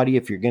 going potty.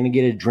 If you're going to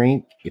get a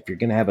drink, if you're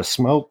going to have a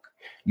smoke,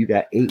 you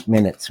got 8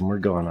 minutes and we're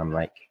going. I'm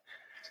like,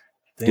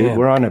 dude,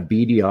 we're on a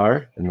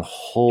BDR. And the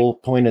whole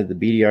point of the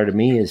BDR to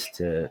me is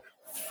to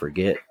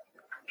forget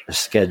a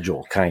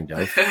schedule, kind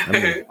of. I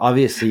mean,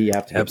 obviously, you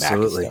have to get back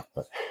and stuff.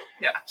 But,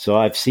 so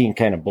I've seen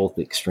kind of both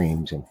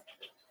extremes. And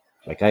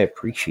I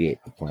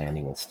appreciate the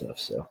planning and stuff.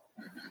 So.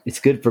 It's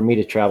good for me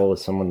to travel with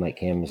someone like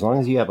him. As long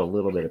as you have a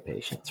little bit of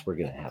patience, we're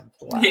going to have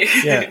a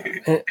blast.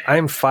 Yeah,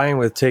 I'm fine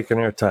with taking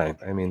our time.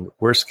 I mean,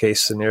 worst case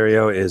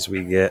scenario is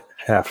we get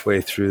halfway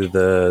through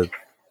the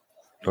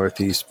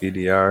Northeast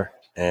BDR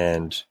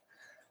and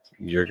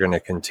you're going to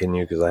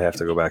continue because I have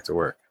to go back to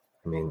work.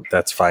 I mean,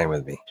 that's fine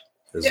with me.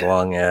 As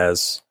long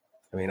as,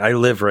 I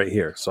live right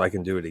here, so I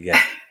can do it again.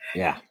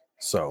 Yeah.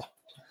 So...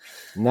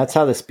 And that's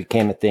how this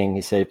became a thing.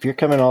 He said, if you're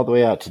coming all the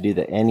way out to do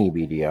the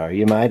NEBDR,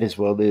 you might as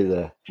well do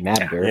the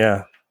Mabder.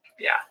 Yeah.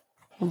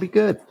 It'll be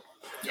good.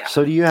 Yeah.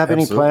 So do you have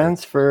any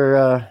plans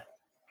for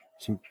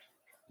some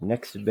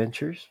next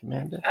adventures,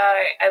 Amanda?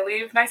 I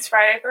leave next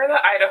Friday for the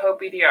Idaho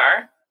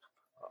BDR.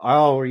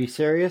 Oh, are you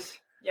serious?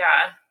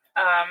 Yeah.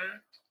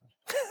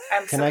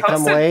 Can I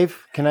come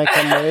wave? Can I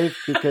come wave?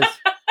 Because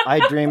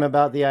I dream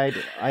about the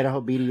Idaho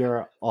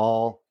BDR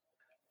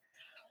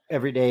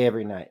every day,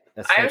 every night.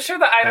 I'm sure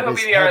the Idaho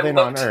BDR looked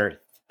on earth.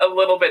 A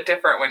little bit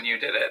different when you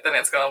did it than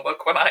it's going to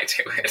look when I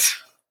do it.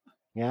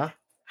 Yeah?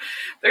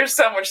 There's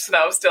so much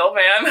snow still,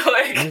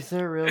 man. Is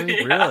there really?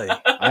 Yeah. Really?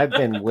 I've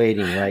been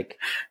waiting.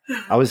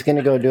 I was going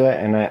to go do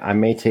it, and I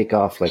may take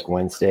off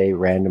Wednesday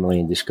randomly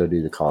and just go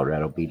do the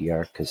Colorado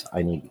BDR because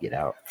I need to get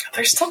out.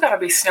 There's still got to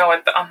be snow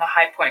on the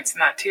high points in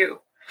that, too.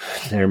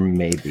 There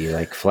may be,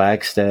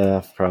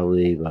 Flagstaff,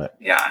 probably, but...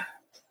 Yeah.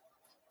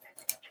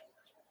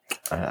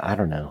 I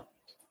don't know.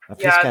 I've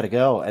just got to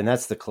go, and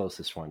that's the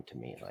closest one to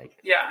me.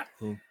 Yeah.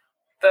 My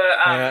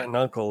aunt and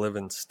uncle live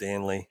in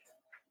Stanley.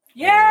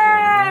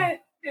 Yeah!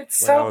 It's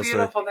so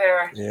beautiful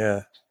there.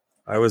 Yeah.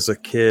 I was a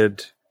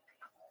kid,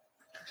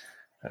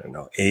 I don't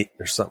know, 8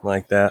 or something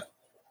like that.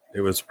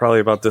 It was probably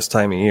about this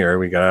time of year.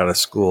 We got out of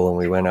school and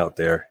we went out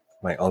there.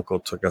 My uncle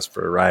took us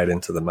for a ride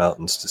into the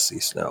mountains to see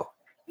snow.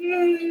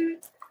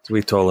 So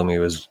we told him he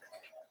was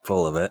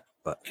full of it,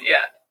 but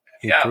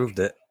he proved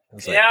it. I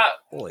was like,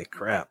 holy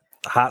crap.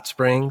 The hot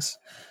springs.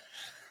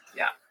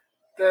 Yeah.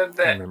 I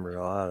remember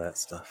a lot of that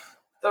stuff.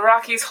 The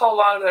Rockies hold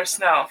on to their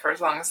snow for as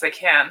long as they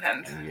can,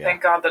 and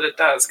thank God that it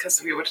does,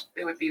 because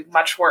it would be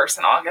much worse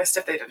in August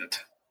if they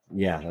didn't.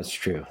 Yeah, that's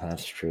true.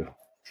 That's true.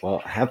 Well,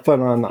 have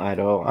fun on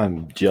Idaho.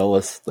 I'm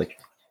jealous.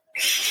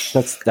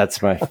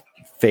 That's my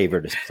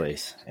favorite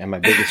place and my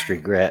biggest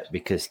regret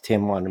because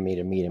Tim wanted me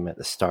to meet him at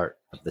the start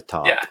of the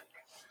top. Yeah.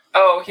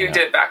 Oh, you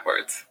did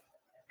backwards.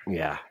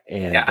 Yeah,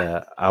 and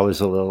I was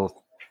a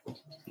little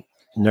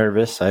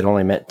nervous. I'd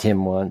only met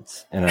Tim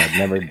once, and I'd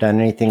never done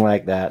anything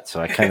like that,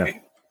 so I kind of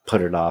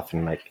put it off.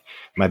 And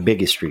my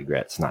biggest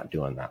regret's not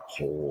doing that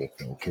whole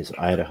thing because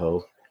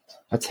Idaho,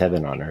 that's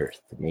heaven on earth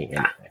to me.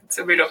 Yeah, it's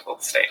a beautiful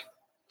state.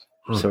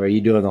 So, are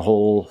you doing the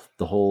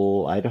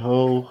whole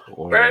Idaho?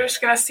 Or? We're just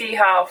gonna see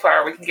how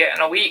far we can get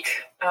in a week,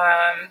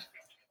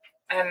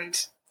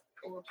 and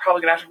we're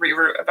probably gonna have to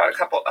reroute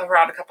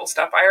around a couple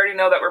stuff. I already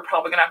know that we're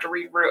probably gonna have to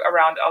reroute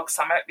around Elk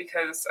Summit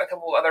because a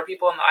couple other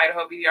people in the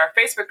Idaho BDR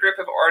Facebook group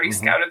have already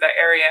scouted that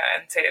area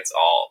and say it's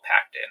all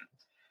packed in.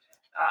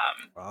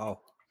 Wow.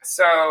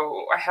 So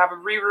I have a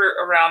reroute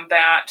around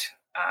that,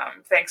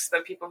 thanks to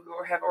the people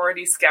who have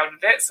already scouted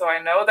it. So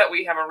I know that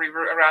we have a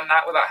reroute around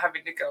that without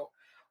having to go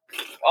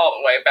all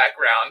the way back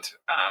around.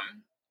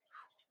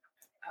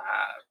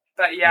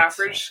 But yeah,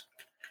 we're just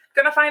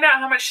gonna find out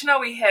how much snow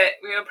we hit.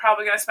 We're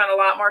probably gonna spend a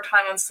lot more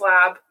time on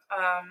slab,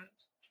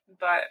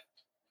 but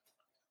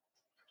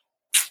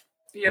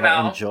you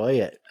know, enjoy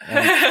it.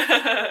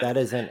 That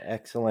is an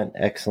excellent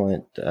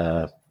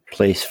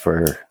place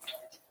for,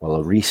 well,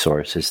 a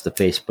resource is the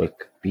Facebook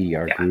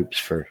BDR groups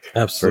for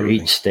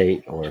each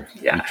state or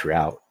each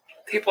route.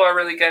 People are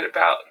really good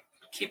about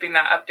keeping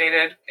that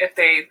updated. If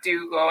they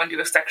do go and do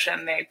a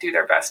section, they do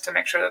their best to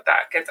make sure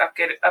that gets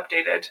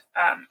updated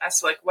as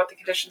to like what the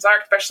conditions are,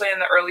 especially in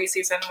the early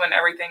season when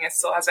everything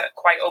still hasn't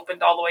quite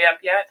opened all the way up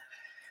yet.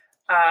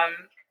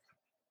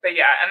 But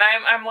yeah, and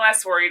I'm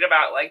less worried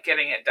about like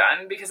getting it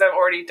done because I've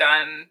already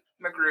done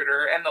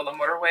Magruder and the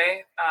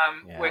Motorway,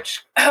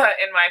 which in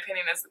my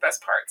opinion is the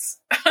best parts.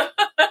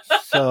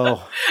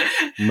 So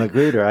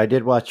Magruder, I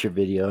did watch your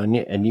video,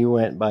 and you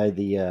went by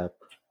the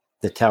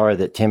tower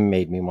that Tim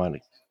made me want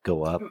to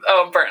go up.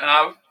 Oh, Burnt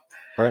Knob.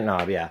 Burnt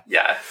Knob, yeah.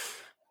 Yeah.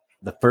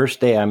 The first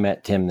day I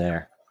met Tim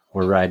there,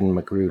 we're riding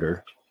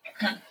Magruder,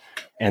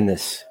 and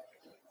this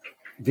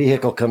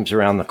vehicle comes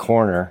around the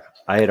corner.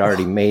 I had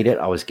already made it.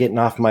 I was getting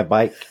off my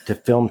bike to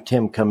film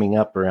Tim coming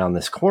up around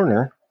this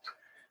corner,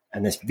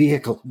 and this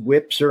vehicle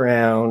whips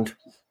around,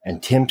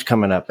 and Tim's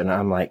coming up, and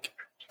I'm like,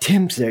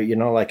 Tim's there,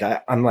 like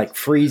I'm like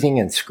freezing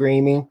and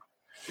screaming,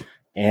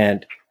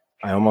 and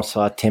I almost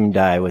saw Tim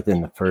die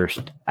within the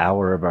first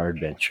hour of our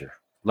adventure.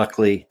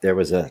 Luckily, there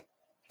was a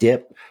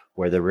dip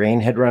where the rain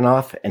had run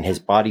off, and his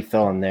body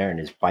fell in there, and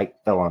his bike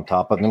fell on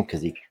top of him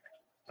because he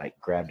like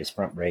grabbed his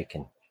front brake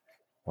and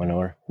went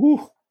over.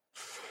 Whew.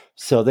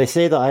 So they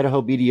say the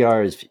Idaho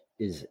BDR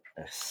is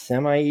a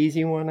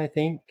semi-easy one, I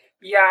think.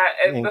 Yeah,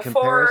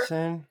 before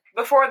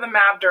the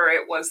Mabder,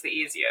 it was the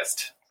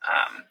easiest.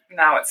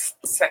 Now it's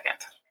second.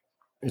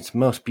 It's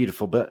most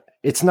beautiful, but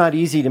it's not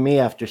easy to me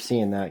after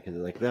seeing that because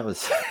like that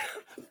was.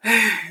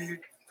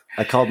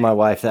 I called my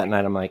wife that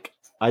night. I'm like,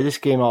 I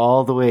just came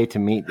all the way to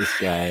meet this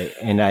guy,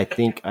 and I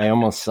think I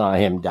almost saw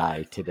him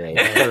die today,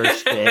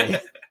 first day.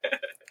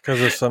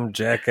 Because of some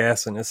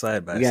jackass in his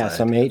side-by-side. Yeah,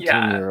 some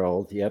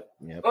 18-year-old. Yep.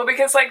 Well,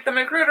 because like the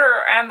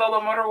Magruder and the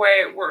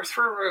Motorway were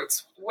through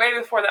routes way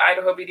before the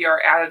Idaho BDR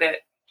added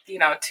it,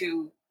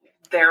 to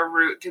their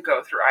route to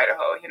go through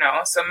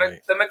Idaho, So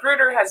the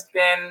Magruder has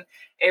been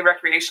a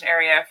recreation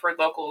area for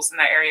locals in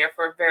that area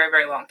for a very,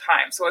 very long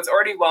time. So it's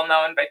already well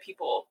known by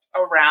people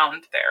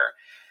around there.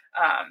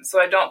 So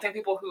I don't think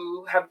people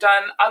who have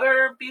done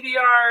other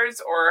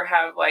BDRs or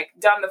have like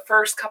done the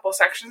first couple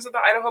sections of the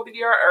Idaho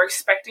BDR are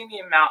expecting the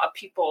amount of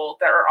people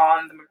that are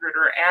on the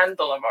Magruder and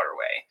the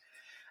Motorway.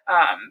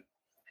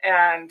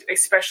 And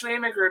especially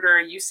in Magruder,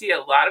 you see a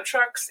lot of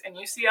trucks and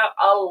you see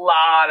a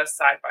lot of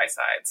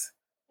side-by-sides.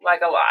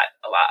 Like a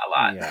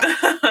lot.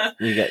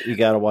 Yeah. You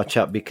got to watch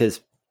out because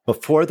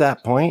before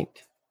that point,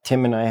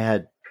 Tim and I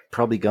had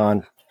probably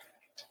gone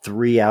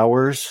 3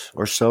 hours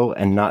or so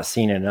and not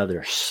seen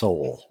another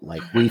soul.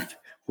 Like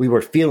we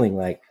were feeling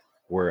like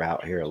we're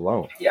out here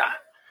alone. Yeah.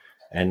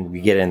 And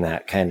we get in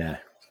that kind of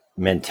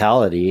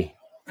mentality,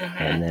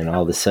 and then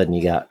all of a sudden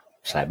you got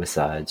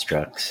side-by-sides,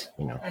 trucks,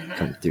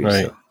 coming through.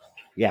 Right. So,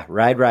 yeah,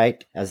 ride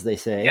right, as they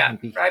say. Yeah,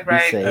 ride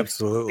right. Safe.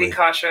 Absolutely. Be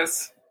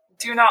cautious.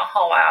 Do not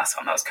haul ass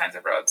on those kinds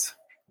of roads.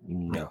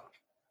 No.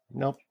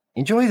 Nope.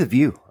 Enjoy the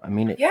view. I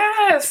mean,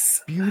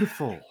 yes, it's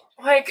beautiful.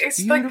 Like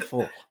it's beautiful.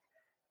 Like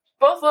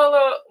both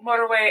Lolo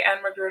Motorway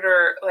and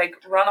Magruder like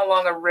run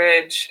along a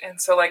ridge, and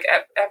so like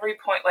at every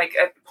point, like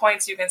at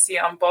points you can see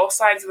on both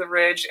sides of the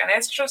ridge, and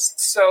it's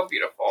just so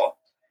beautiful.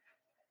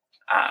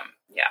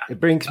 Yeah, it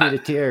brings me to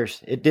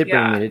tears. It did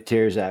bring me to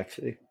tears,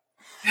 actually.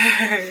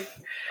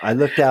 I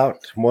looked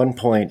out one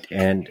point,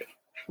 and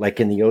like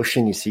in the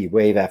ocean, you see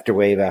wave after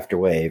wave after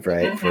wave,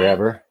 right,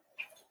 forever.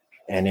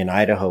 And in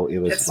Idaho, it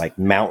was like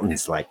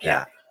mountains like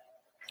that.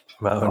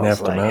 Mountain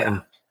after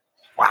mountain.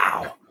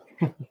 Wow.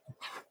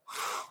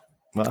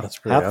 Well, that's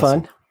pretty have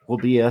awesome. fun. We'll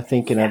be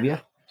thinking of you.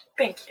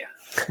 Thank you.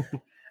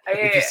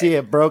 If you see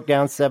it broke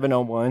down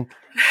 701,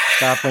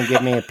 stop and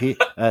give me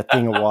a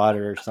thing of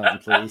water or something,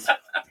 please.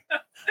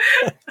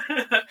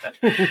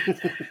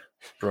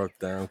 Broke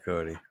down,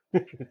 Cody.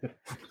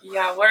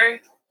 Yeah, we're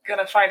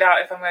gonna find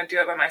out if I'm gonna do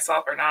it by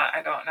myself or not.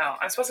 I don't know.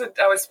 I was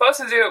supposed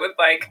to do it with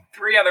like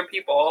 3 other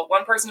people.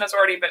 One person has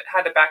already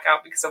had to back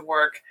out because of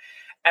work,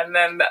 and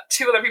then the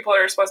 2 other people that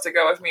are supposed to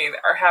go with me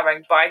are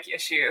having bike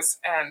issues,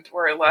 and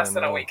we're less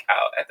than a week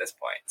out at this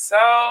point. So,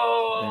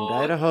 and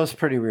Idaho's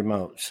pretty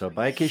remote, so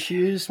bike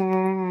issues.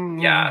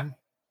 Yeah.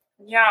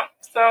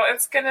 So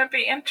it's gonna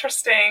be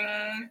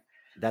interesting.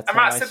 I'm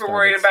not super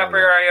worried about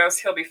Briarios.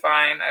 He'll be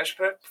fine. I just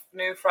put a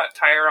new front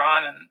tire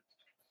on, and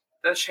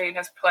the Shane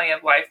has plenty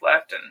of life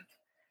left, and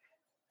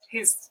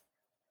he's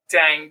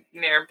dang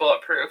near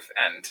bulletproof,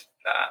 and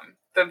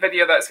the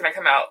video that's going to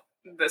come out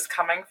this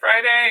coming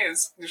Friday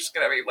is just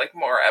going to be like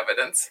more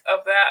evidence of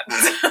that.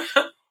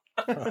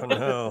 Oh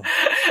no!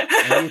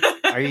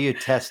 Are you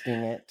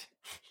testing it?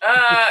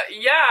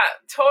 Yeah,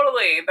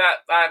 totally.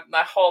 That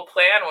my whole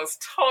plan was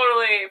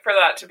totally for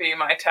that to be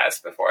my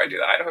test before I do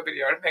the Idaho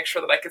video to make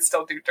sure that I could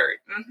still do dirt.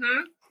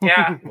 Mm-hmm.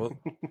 Yeah. Well,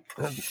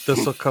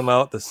 this will come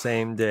out the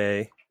same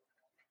day.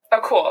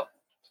 Oh, cool.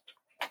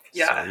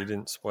 Yeah. So you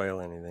didn't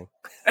spoil anything.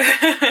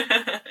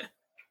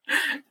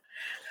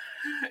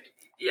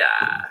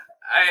 Yeah.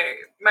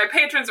 My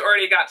patrons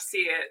already got to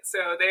see it,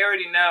 so they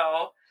already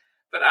know.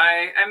 But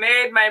I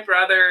made my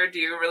brother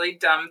do really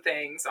dumb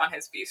things on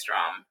his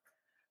V-Strom.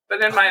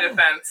 But in my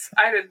defense,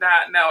 I did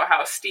not know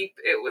how steep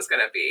it was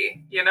going to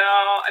be. You know,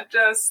 I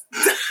just...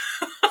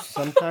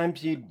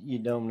 Sometimes you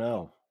don't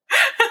know.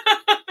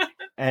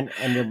 And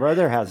your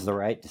brother has the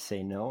right to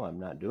say, no, I'm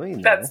not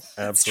doing this.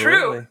 That's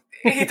true.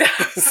 He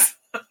does.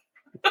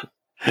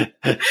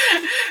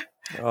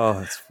 Oh,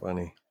 that's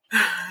funny.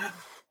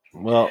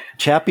 Well,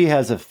 Chappie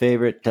has a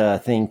favorite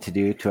thing to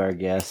do to our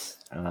guests.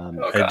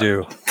 I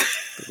do.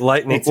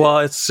 Lightning. Well,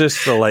 it's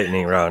just the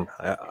lightning round.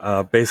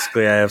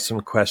 Basically, I have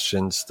some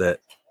questions that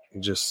you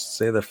just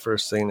say the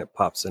first thing that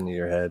pops into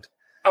your head.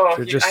 Oh, I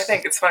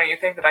think it's funny you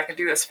think that I can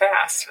do this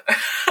fast.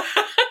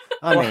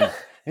 I mean,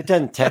 it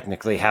doesn't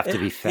technically have to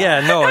be fast.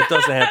 Yeah, no, it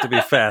doesn't have to be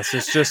fast.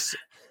 It's just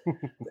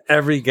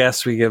every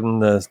guest we give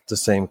them the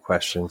same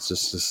questions.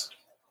 Just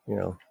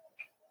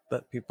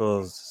let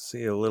people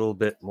see a little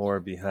bit more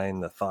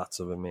behind the thoughts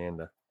of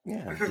Amanda.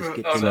 Yeah, just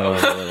get to know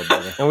her a little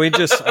better. And we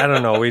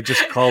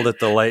just called it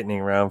the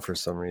lightning round for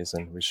some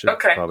reason. We should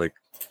probably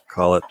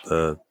call it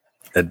the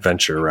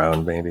adventure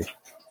round, maybe.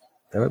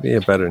 That would be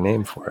a better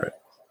name for it.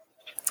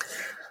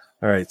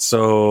 All right,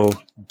 so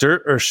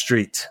dirt or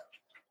street?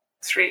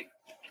 Street.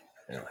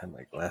 I don't have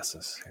my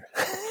glasses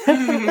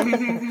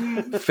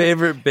here.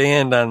 Favorite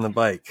band on the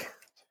bike?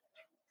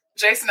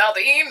 Jason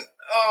Aldean.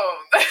 Oh.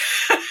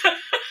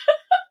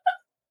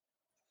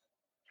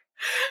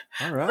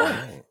 All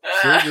right.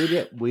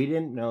 See, we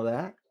didn't know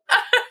that.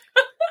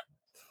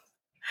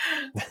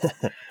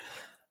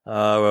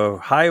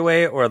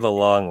 Highway or the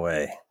long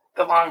way?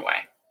 The long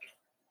way.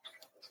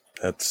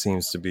 That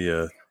seems to be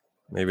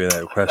maybe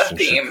that question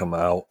should come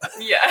out.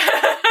 Yeah.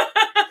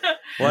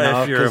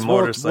 Well, if you're a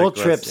motorcyclist, we'll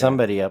trip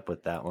somebody up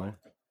with that one.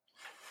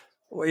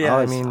 Well, yeah,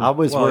 I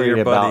was worried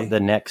about the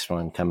next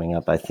one coming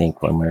up. I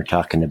think when we were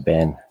talking to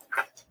Ben,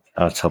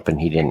 I was hoping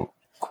he didn't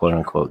 "quote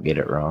unquote" get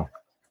it wrong.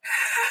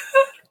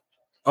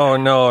 Oh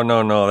no!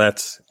 No.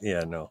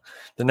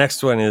 The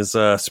next one is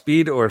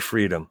speed or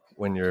freedom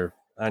when you're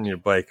on your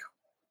bike.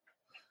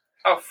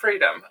 Oh,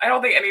 freedom. I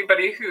don't think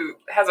anybody who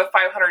has a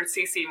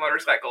 500cc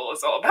motorcycle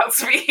is all about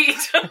speed.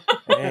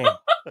 Hey,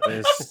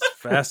 it's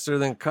faster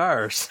than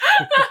cars.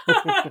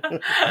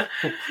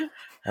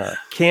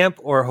 Camp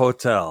or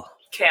hotel?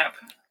 Camp.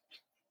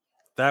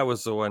 That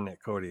was the one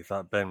that Cody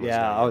thought Ben was.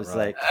 Yeah, I was wrong.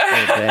 like,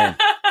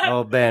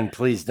 oh Ben,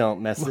 please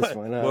don't mess this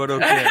one up.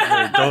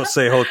 Don't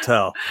say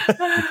hotel.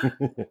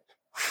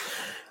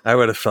 I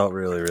would have felt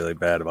really, really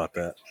bad about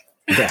that.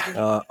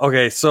 Yeah.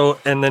 Okay, so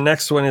and the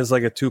next one is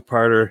like a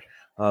two-parter.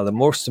 The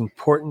most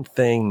important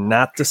thing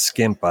not to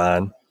skimp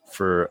on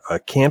for a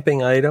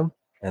camping item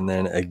and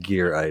then a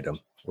gear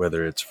item,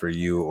 whether it's for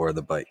you or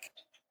the bike.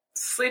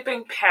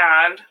 Sleeping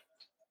pad.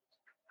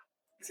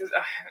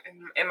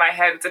 In my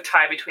head, it's a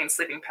tie between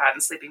sleeping pad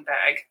and sleeping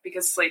bag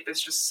because sleep is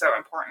just so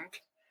important.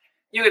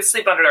 You could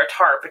sleep under a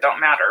tarp, it don't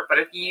matter. But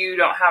if you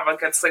don't have a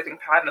good sleeping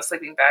pad and a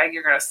sleeping bag,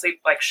 you're going to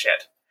sleep like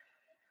shit.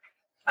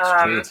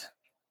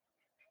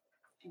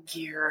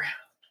 Gear.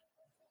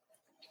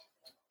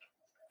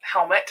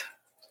 Helmet.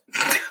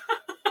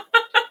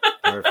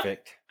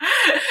 Perfect.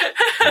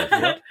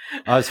 I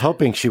was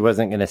hoping she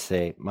wasn't going to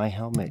say, my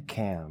helmet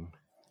cam.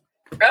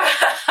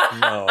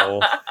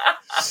 No.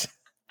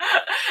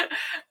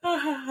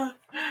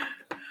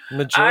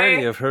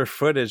 Majority of her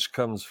footage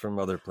comes from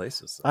other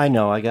places. I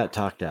know. I got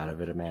talked out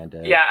of it,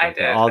 Amanda. Yeah, I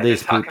did. All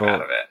these talk people.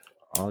 Out of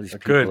it. All these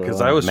people. Good,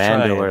 because I was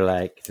Amanda trying. were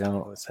like, I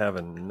no. was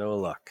having no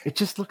luck. It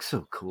just looks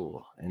so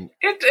cool and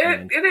it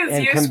is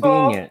and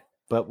useful. Convenient,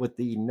 but with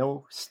the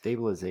no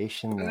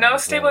stabilization. No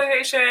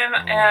stabilization,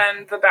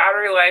 and the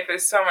battery life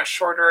is so much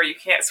shorter. You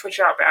can't switch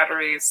out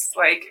batteries.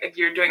 Like if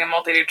you're doing a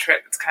multi-day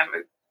trip, it's kind of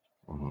a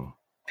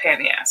pain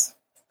in the ass.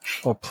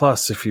 Well,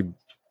 plus if you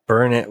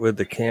burn it with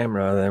the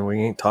camera, then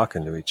we ain't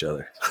talking to each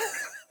other.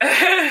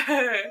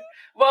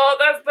 Well,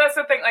 that's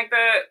the thing. Like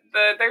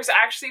the there's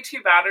actually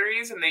two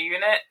batteries in the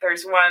unit.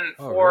 There's one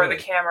for the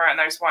camera, and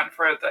there's one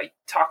for the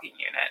talking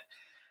unit.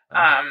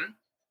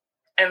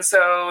 And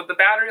so the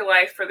battery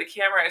life for the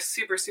camera is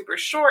super, super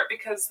short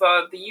because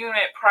the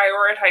unit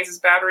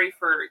prioritizes battery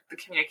for the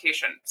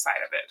communication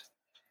side of it.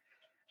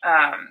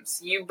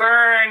 So you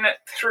burn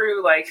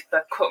through like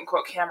the quote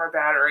unquote camera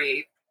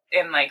battery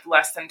in like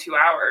less than 2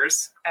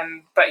 hours,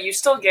 but you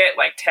still get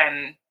like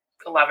 10,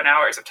 11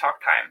 hours of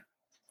talk time.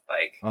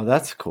 Like, oh,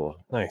 that's cool.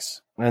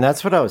 Nice. And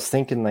that's what I was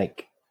thinking.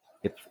 Like,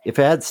 if it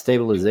had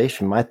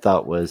stabilization, my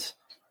thought was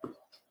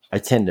I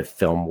tend to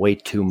film way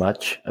too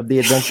much of the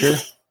adventure,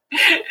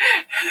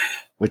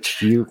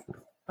 which you,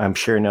 I'm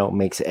sure, know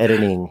makes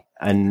editing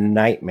a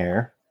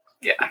nightmare.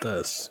 Yeah. It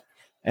does.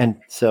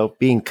 And so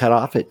being cut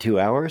off at 2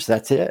 hours,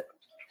 that's it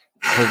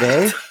per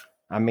day.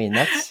 I mean,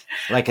 that's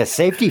like a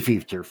safety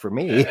feature for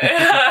me.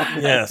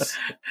 Yes,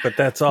 but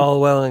that's all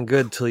well and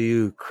good till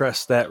you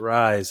crest that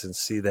rise and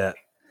see that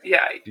Yeah,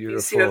 you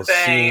see beautiful the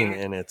scene,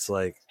 thing, and it's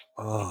like,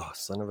 oh,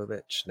 son of a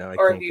bitch! Now I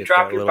or can't if you get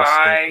drop that your little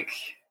step. bike,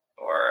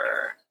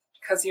 or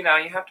because you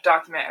have to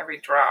document every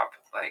drop.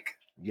 Like,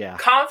 Yeah.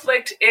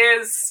 conflict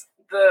is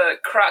the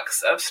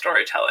crux of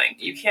storytelling.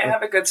 You can't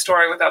have a good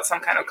story without some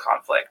kind of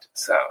conflict.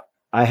 So,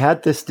 I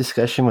had this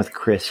discussion with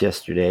Chris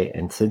yesterday,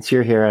 and since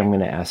you're here, I'm going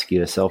to ask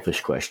you a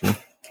selfish question.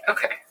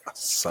 okay.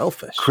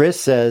 Selfish. Chris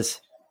says,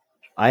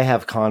 I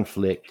have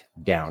conflict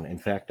down. In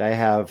fact, I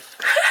have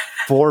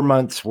 4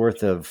 months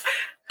worth of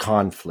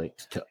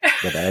conflict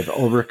that I've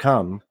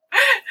overcome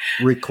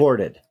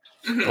recorded.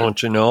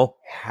 Don't you know?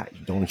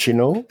 Don't you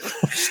know?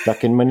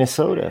 Stuck in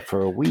Minnesota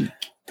for a week.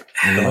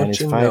 Don't Minus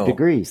you 5 know?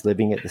 degrees,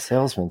 living at the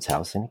salesman's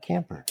house in a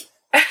camper.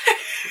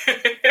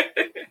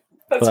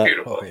 That's But-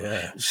 beautiful. Oh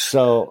yeah.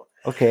 So,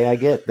 okay, I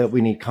get that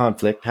we need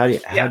conflict. How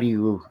do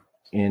you,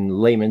 in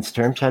layman's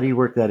terms, how do you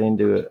work that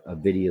into a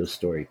video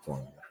story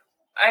form?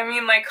 I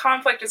mean, like,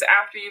 conflict is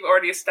after you've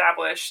already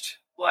established,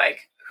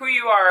 like, who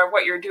you are,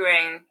 what you're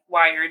doing,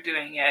 why you're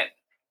doing it,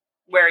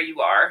 where you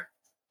are.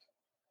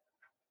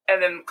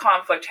 And then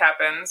conflict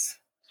happens,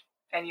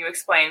 and you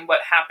explain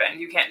what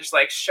happened. You can't just,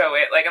 like, show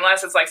it. Like,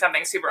 unless it's, like,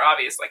 something super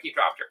obvious, like you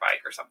dropped your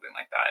bike or something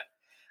like that.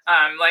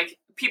 Like,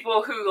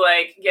 people who,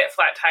 like, get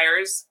flat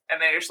tires,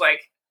 and they're just,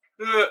 like,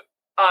 ugh,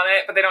 on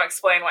it, but they don't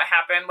explain what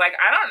happened. Like,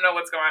 I don't know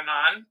what's going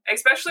on.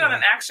 Especially on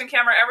an action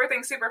camera,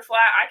 everything's super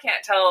flat. I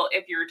can't tell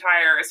if your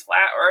tire is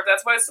flat or if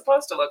that's what it's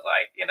supposed to look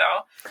like,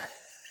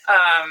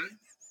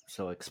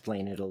 So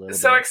explain it a little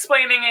So bit.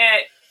 explaining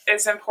it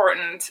is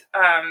important.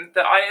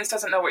 The audience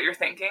doesn't know what you're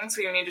thinking,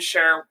 so you need to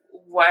share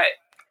what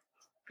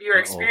you're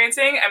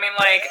experiencing. I mean,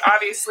 like,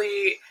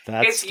 obviously,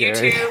 That's it's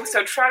scary. YouTube,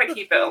 so try to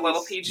keep it a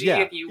little PG Yeah,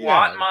 if you yeah.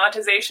 want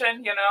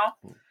monetization,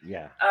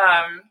 Yeah.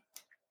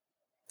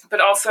 But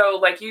also,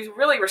 like, you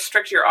really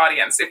restrict your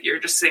audience if you're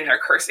just sitting there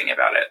cursing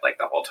about it, like,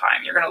 the whole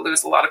time. You're going to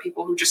lose a lot of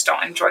people who just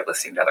don't enjoy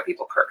listening to other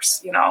people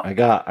curse, I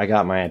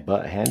got my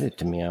butt handed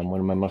to me on one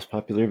of my most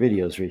popular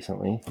videos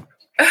recently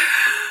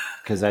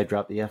because I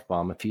dropped the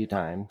F-bomb a few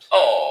times.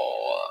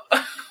 Oh.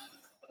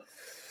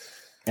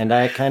 And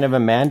I kind of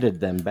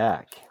amended them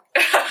back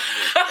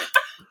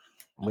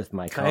with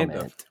my Kind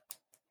comment.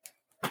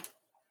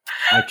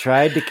 I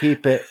tried to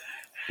keep it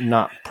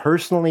not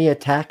personally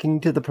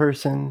attacking to the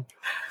person,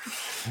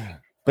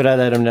 but I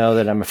let them know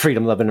that I'm a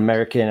freedom-loving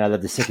American. I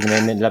love the Second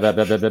Amendment, blah, blah,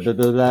 blah, blah, blah, blah,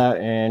 blah, blah.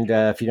 And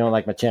if you don't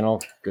like my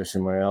channel, go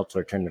somewhere else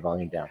or turn the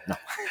volume down. No,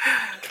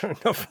 Turn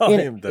the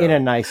volume down. in a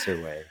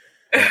nicer way.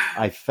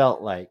 I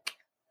felt like,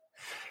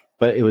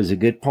 but it was a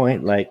good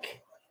point.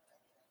 Like,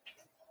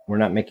 we're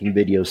not making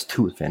videos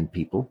to offend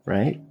people,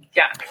 right?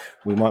 Yeah.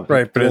 We want people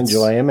Right, but to it's-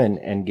 enjoy them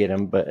and get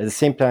them. But at the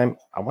same time,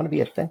 I want to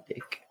be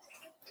authentic.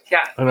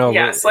 Yeah. I know,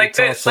 Yes, but like it's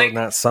this, also like,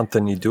 not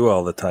something you do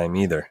all the time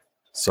either.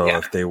 So Yeah.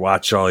 if they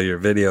watch all your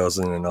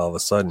videos and then all of a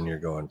sudden you're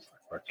going,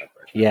 fuck.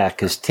 Yeah,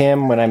 because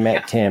Tim, when I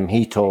met Tim,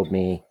 he told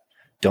me,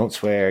 don't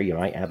swear. You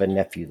might have a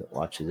nephew that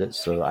watches it.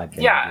 So I've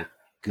been Yeah. a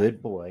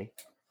good boy.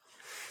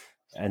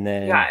 And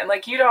then, yeah, and,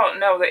 like, you don't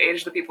know the age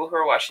of the people who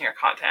are watching your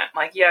content.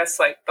 Like, yes,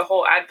 like, the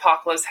whole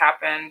adpocalypse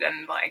happened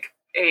and, like,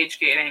 age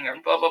gating or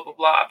blah, blah, blah,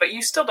 blah, but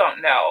you still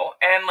don't know.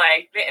 And,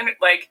 like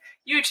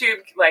YouTube,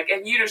 like,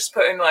 if you just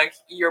put in, like,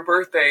 your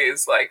birthday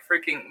is, like,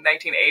 freaking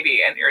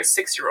 1980 and you're a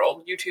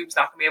 6-year-old, YouTube's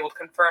not going to be able to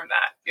confirm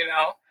that,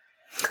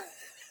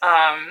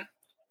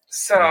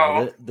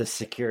 So... the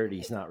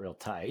security's not real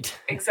tight.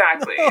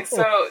 Exactly.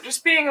 So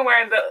just being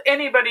aware that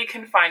anybody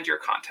can find your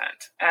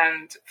content.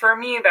 And for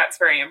me, that's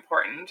very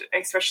important,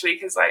 especially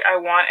because, like, I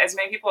want as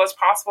many people as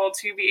possible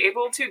to be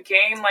able to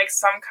gain, like,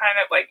 some kind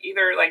of, like,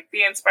 either, like,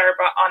 be inspired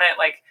on it,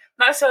 like,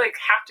 not necessarily, like,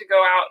 have to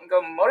go out and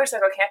go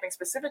motorcycle camping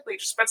specifically,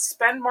 just but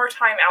spend more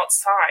time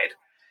outside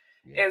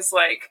is,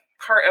 like,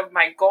 part of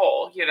my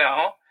goal,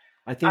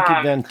 I think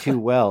you've done too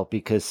well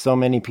because so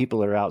many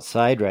people are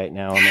outside right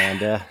now,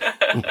 Amanda.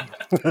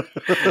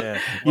 Yeah.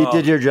 You Well,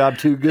 did your job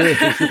too good.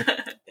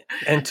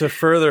 and to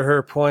further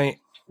her point,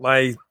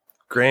 my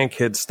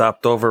grandkids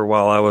stopped over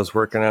while I was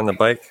working on the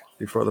bike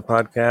before the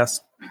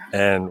podcast.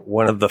 And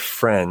one of the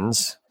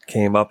friends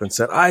came up and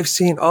said, I've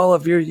seen all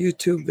of your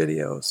YouTube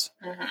videos.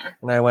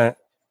 And I went,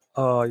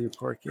 oh, you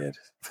poor kid.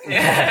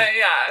 yeah.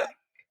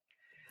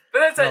 But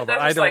that's No, it. but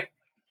That's I just don't- like,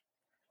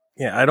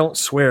 Yeah, I don't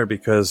swear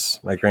because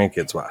my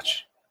grandkids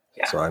watch.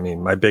 Yeah. So, I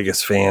mean, my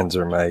biggest fans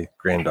are my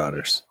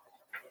granddaughters.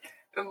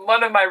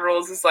 one of my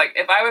rules is, like,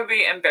 if I would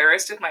be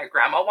embarrassed if my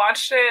grandma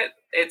watched it,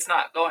 it's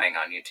not going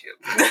on YouTube.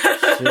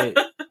 See,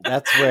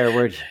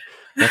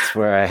 that's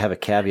where I have a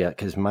caveat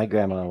because my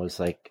grandma was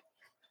like,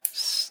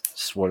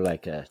 swore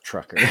like a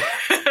trucker.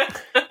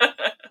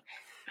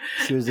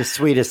 She was the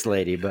sweetest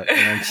lady, but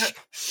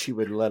she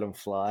would let them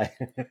fly.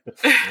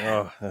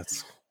 Oh,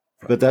 that's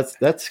But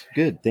that's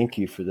good. Thank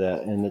you for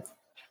that. And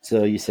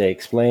so you say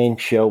explain,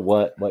 show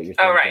what you're thinking.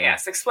 Oh, right,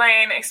 yes.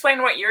 Explain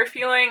what you're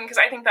feeling, because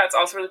I think that's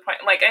also really point.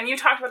 Like, and you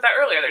talked about that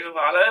earlier. There's a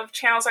lot of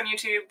channels on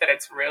YouTube that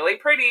it's really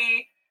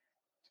pretty,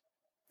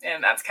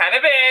 and that's kind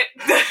of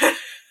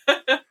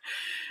it.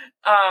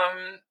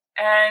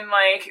 And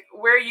like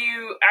where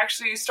you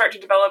actually start to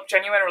develop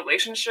genuine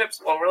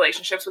relationships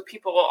with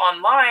people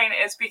online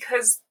is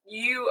because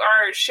you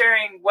are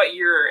sharing what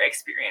you're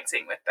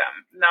experiencing with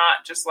them,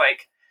 not just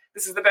like,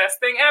 this is the best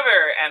thing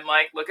ever, and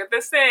like, look at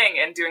this thing,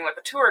 and doing like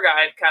the tour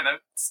guide kind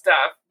of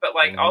stuff, but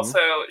like also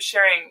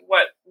sharing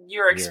what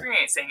you're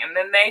experiencing, and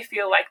then they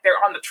feel like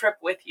they're on the trip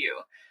with you.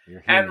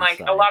 And like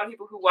a lot of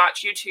people who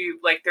watch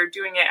YouTube, like they're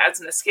doing it as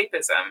an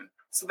escapism,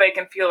 so they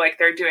can feel like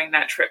they're doing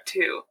that trip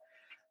too.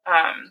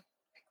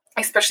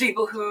 Especially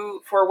people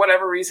who, for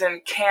whatever reason,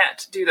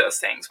 can't do those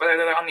things, whether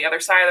they're on the other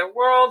side of the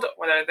world,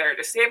 whether they're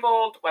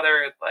disabled,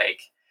 whether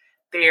like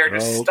they are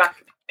just stuck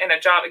in a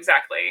job,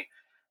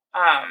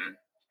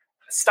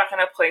 stuck in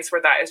a place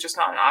where that is just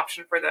not an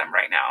option for them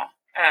right now.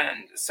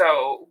 And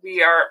so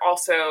we are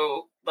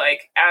also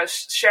like, as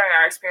sharing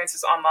our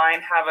experiences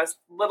online, have a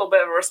little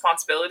bit of a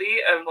responsibility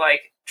of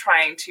like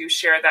trying to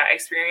share that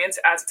experience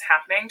as it's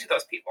happening to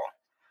those people.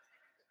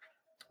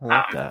 I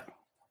like that.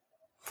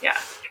 Yeah.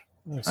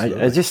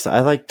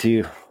 I like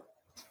to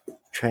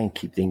try and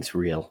keep things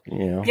real,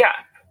 you know? Yeah.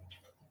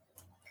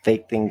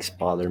 Fake things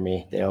bother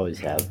me. They always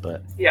have,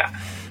 but... Yeah.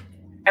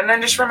 And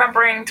then just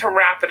remembering to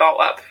wrap it all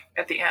up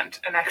at the end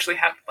and actually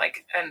have,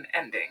 like, an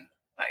ending.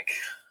 Like...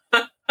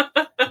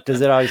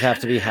 Does it always have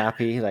to be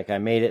happy? Like, I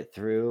made it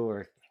through?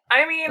 Or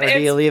do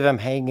you leave them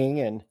hanging?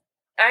 And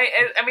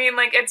I mean,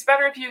 like, it's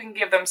better if you can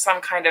give them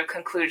some kind of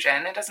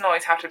conclusion. It doesn't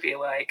always have to be,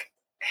 like...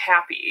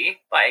 happy.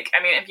 Like,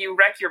 I mean, if you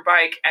wreck your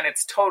bike and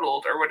it's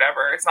totaled or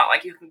whatever, it's not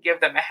like you can give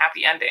them a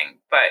happy ending,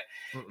 but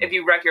if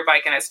you wreck your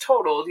bike and it's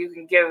totaled, you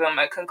can give them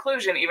a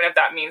conclusion, even if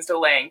that means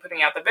delaying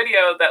putting out the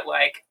video, that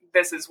like,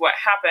 this is what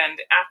happened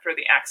after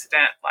the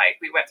accident. Like,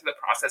 we went through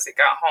the process, it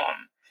got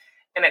home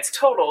and it's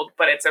totaled,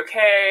 but it's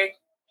okay.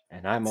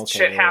 And I'm okay.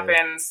 Shit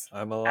happens.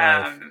 I'm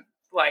alive.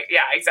 Like,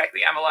 yeah,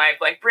 exactly. I'm alive.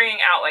 Like, bringing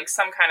out like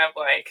some kind of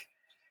like,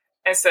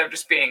 instead of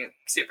just being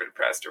super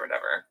depressed or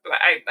whatever. But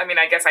I mean,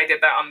 I guess I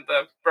did that on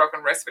the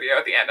broken wrist video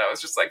at the end. I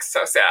was just like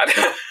so sad.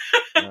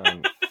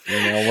 You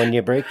know, when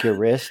you break your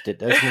wrist, it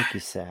does make you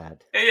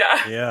sad.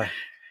 Yeah. Yeah.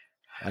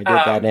 I did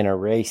that in a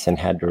race and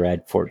had to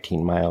ride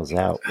 14 miles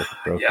out with a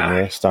broken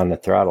wrist on the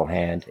throttle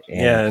hand.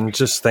 And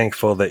just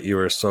thankful that you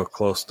were so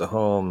close to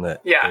home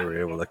that they were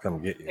able to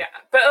come get you. Yeah.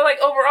 But like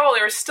overall,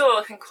 there was still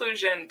a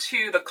conclusion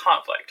to the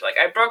conflict. Like,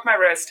 I broke my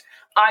wrist,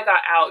 I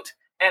got out,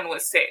 and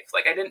was safe.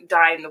 Like, I didn't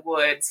die in the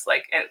woods,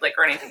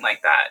 or anything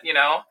like that, you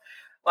know?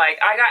 Like,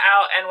 I got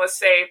out and was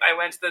safe. I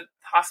went to the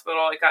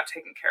hospital. It got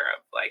taken care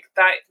of. Like,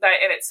 that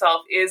in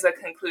itself is a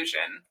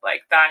conclusion.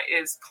 Like, that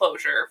is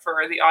closure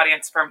for the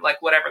audience from,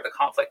 like, whatever the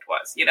conflict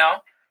was, you know?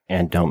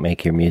 And don't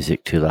make your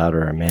music too loud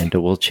or Amanda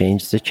will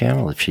change the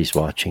channel if she's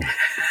watching.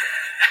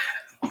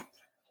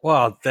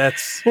 Well,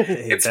 that's...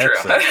 it's true.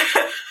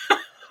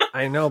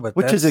 I know, but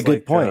which is a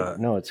good point.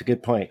 No, it's a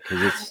good point,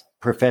 because it's...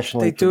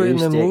 professionally they do it in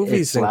the produced,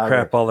 movies and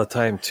crap all the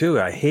time too.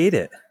 I hate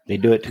it. They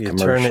do it to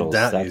commercials.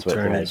 You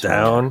turn it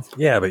down.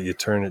 Yeah, but you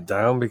turn it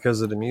down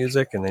because of the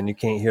music, and then you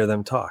can't hear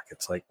them talk.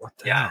 It's like, what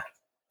the hell?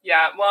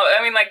 Yeah. Well,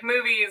 I mean, like,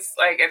 movies,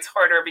 like, it's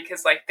harder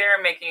because like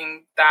they're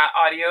making that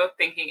audio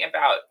thinking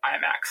about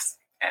IMAX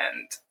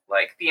and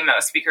like the amount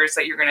of speakers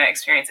that you're going to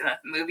experience in a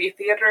movie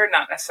theater,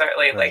 not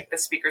necessarily like the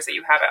speakers that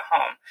you have at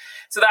home.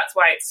 So that's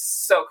why it's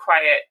so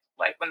quiet.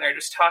 Like, when they're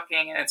just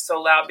talking and it's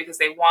so loud, because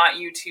they want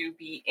you to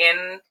be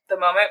in the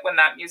moment when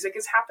that music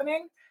is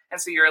happening.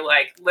 And so you're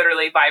like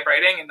literally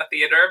vibrating in the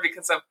theater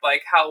because of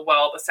like how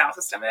well the sound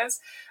system is.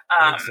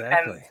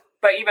 Exactly.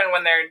 But even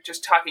when they're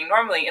just talking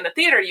normally in the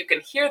theater, you can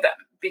hear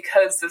them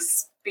because the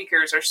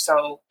speakers are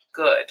so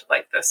good,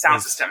 like the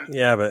sound system.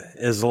 Yeah, but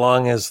as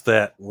long as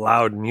that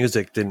loud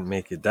music didn't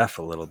make you deaf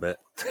a little bit.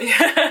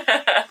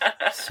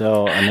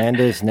 So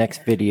Amanda's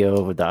next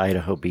video with the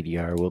Idaho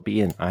BDR will be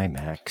in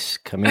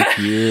IMAX, coming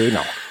to you.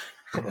 No.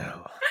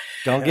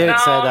 Don't get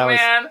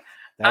excited.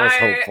 That was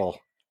hopeful.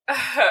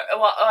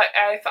 Well,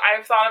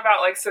 I've thought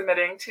about like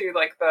submitting to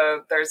like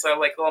there's a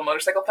like little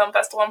motorcycle film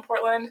festival in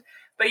Portland,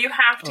 but you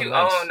have to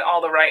own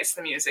all the rights to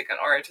the music in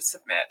order to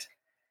submit.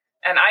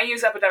 And I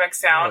use Epidemic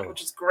Sound,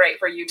 which is great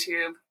for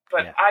YouTube,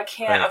 but I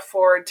can't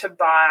afford to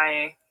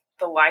buy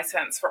the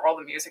license for all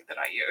the music that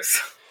I use.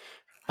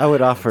 I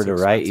would offer to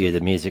write you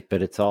the music,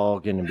 but it's all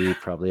going to be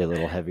probably a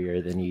little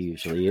heavier than you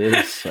usually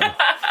is. So.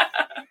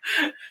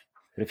 But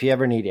if you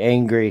ever need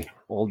angry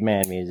old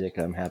man music,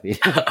 I'm happy.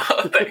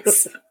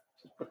 Thanks.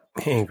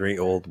 Angry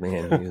old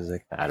man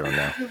music. I don't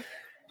know.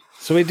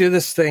 So we do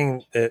this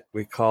thing that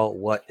we call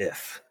What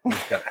If.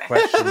 We've got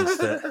questions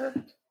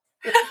that...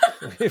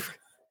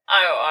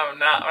 I'm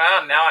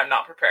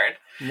not prepared.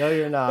 No,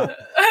 you're not.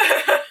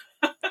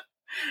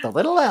 The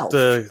little elf.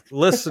 The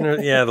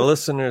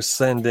listeners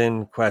send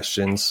in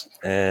questions,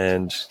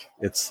 and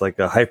it's like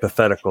a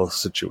hypothetical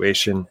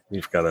situation.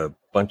 We've got a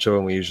bunch of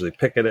them. We usually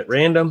pick it at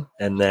random,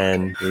 and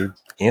then we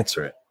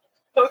answer it.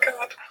 Oh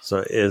God.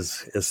 So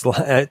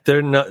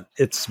they're not.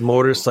 It's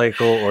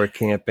motorcycle or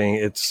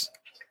camping.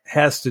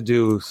 Has to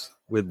do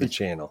with the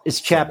channel. It's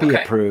Chappie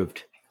Okay.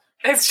 approved.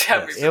 It's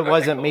Chappie. It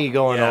wasn't me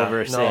going Yeah, over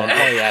no. saying,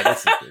 "Oh yeah,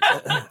 this is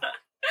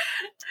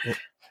good."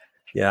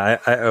 Yeah,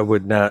 I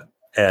would not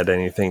add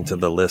anything to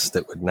the list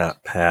that would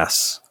not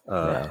pass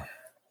Yeah.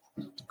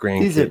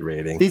 grandkid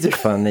rating. These are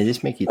fun. They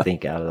just make you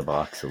think out of the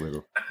box a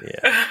little.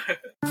 Yeah.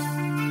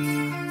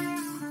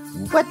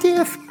 What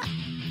if?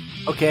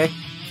 Okay,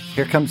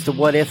 here comes the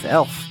what if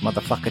elf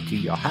motherfucker to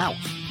your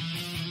house.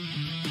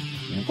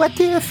 What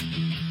if?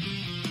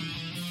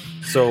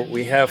 So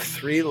we have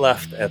 3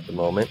 left at the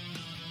moment.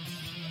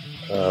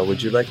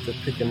 Would you like to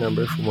pick a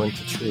number from 1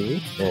 to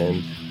 3?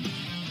 And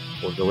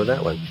we'll go with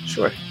that one.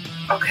 Sure.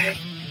 Okay.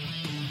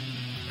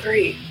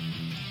 3.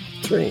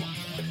 3.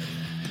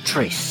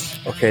 Trace.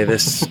 Okay,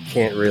 this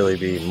can't really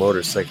be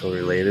motorcycle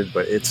related,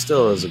 but it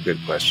still is a good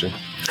question.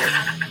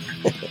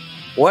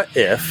 What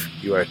if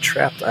you are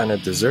trapped on a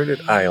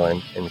deserted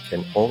island and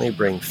can only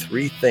bring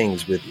 3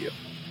 things with you?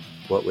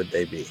 What would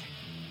they be?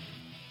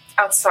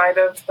 Outside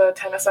of the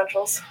 10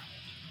 essentials.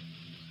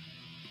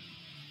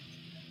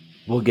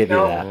 We'll give you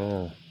No. that.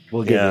 Yeah,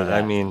 We'll give you that.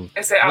 I mean,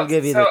 I say We'll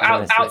give you the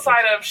 10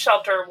 outside of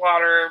shelter,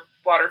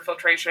 water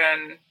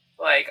filtration,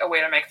 like a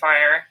way to make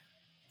fire.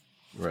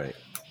 right.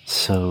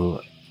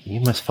 So you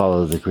must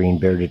follow the green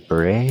bearded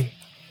beret.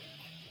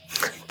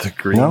 The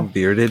green No?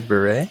 bearded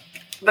beret?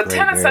 The Right, 10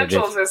 there it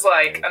essentials is. is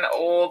like an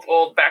old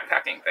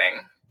backpacking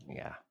thing.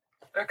 Yeah.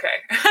 Okay.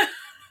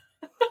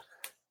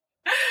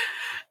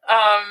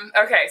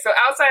 Okay, so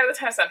outside of the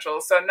 10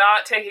 essentials, so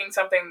not taking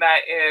something that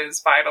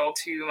is vital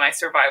to my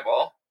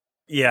survival.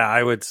 Yeah,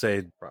 I would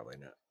say probably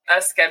not.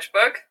 A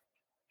sketchbook.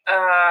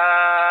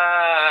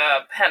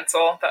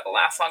 Pencil that will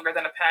last longer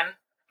than a pen.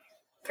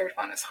 Third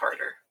one is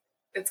harder.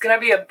 It's going to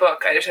be a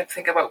book. I just have to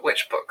think about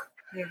which book.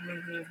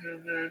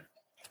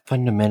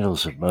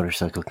 Fundamentals of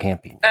motorcycle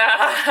camping.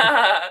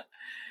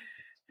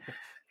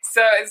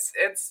 So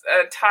it's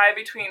a tie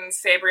between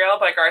Sabriel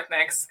by Garth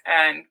Nix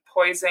and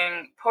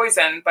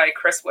Poison by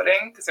Chris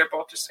Wooding, because they're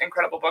both just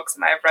incredible books,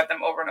 and I've read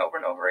them over and over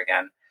and over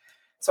again.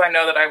 So I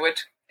know that I would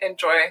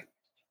enjoy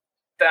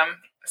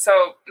them.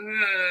 So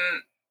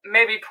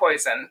maybe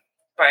Poison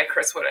by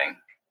Chris Wooding,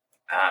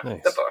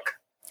 Nice. the book.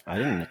 I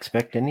didn't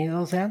expect any of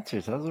those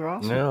answers. Those are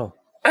awesome. No.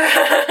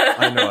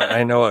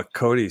 I know what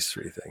Cody's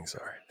 3 things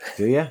are.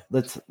 Do you?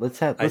 Let's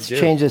I do.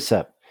 change this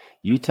up.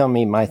 You tell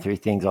me my 3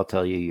 things. I'll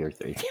tell you your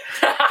 3 things.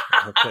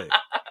 Okay.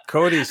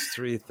 Cody's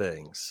 3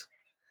 things.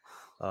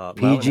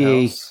 PG.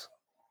 Mountain House.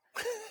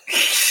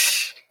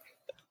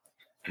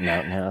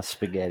 Mountain House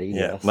spaghetti.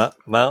 Yeah, Yes.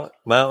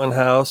 Mountain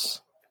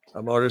House,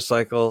 a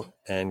motorcycle,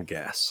 and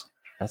gas.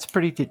 That's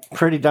pretty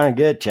darn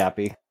good,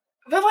 Chappie.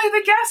 But like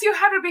the gas you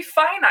had would be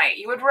finite.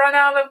 You would run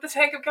out of the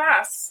tank of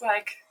gas.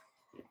 Like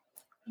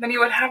then you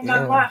would have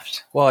none Yeah.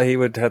 left. Well, he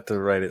would have to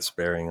write it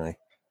sparingly.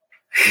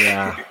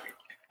 Yeah.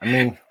 I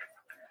mean,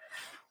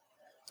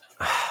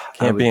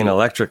 Can't be an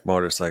electric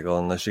motorcycle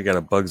unless you got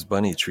a Bugs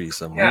Bunny tree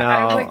somewhere.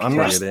 Yeah, No, like, I'm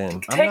Plug not. it in.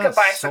 I'm Take a not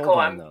bicycle sold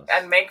on those.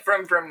 and make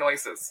vroom vroom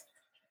noises.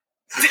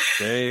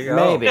 There you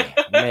go.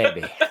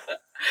 Maybe.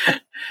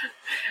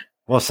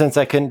 Well, since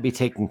I couldn't be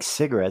taking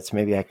cigarettes,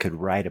 maybe I could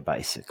ride a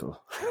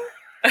bicycle.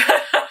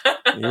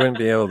 You wouldn't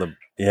be able to.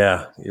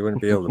 Yeah, you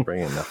wouldn't be able to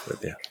bring enough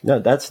with you. No,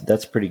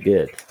 that's pretty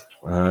good.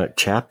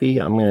 Chappie,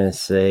 I'm going to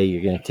say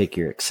you're going to take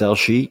your Excel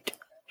sheet.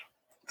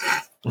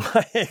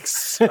 My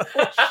Excel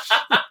sheet.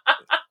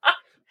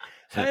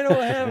 I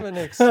don't have an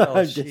Excel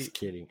I'm sheet. just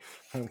kidding.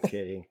 I'm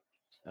kidding.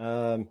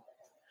 I'm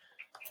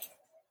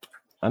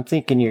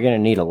thinking you're going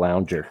to need a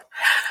lounger.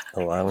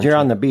 You're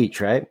on the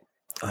beach, right?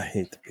 I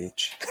hate the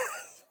beach.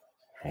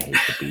 I hate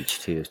the beach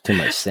too. Too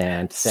much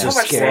sand. So Sand's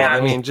much scary. sand.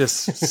 I mean,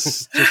 just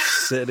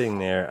sitting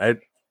there.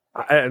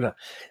 I don't know.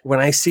 When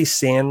I see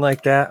sand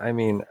like that, I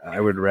mean, I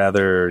would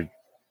rather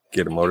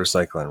get a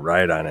motorcycle and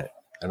ride on it.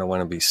 I don't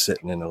want to be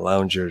sitting in a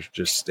lounger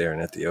just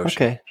staring at the ocean.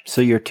 Okay, so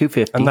you're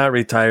 250. I'm not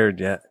retired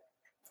yet.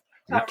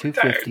 You're Not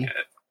 250. retired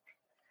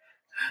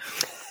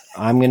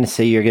I'm going to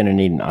say you're going to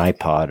need an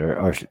iPod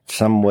or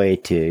some way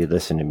to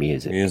listen to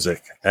music.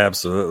 Music,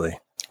 absolutely.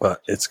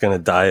 But it's going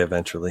to die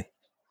eventually.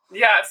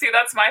 Yeah, see,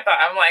 that's my thought.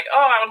 I'm like,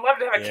 oh, I would love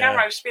to have a Yeah.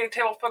 camera, just be a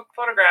table of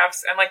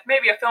photographs, and like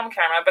maybe a film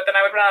camera, but then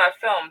I would run out of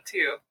film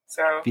too.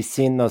 So Have you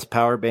seen those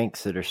power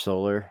banks that are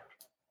solar?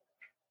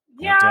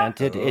 yeah,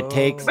 Granted, it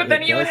takes. but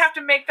then it you would does- have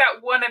to make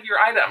that one of your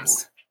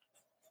items.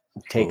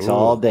 It takes Ooh.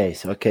 all day.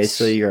 So, okay,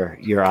 so your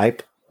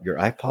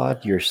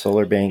iPod, your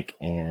solar bank,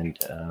 and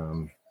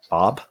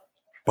Bob,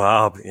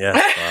 Bob,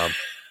 yes, Bob.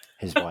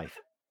 his wife.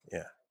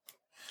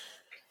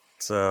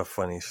 It's a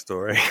funny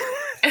story.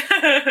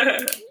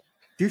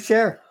 Do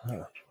share.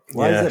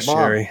 Why is it Bob?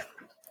 Sherry.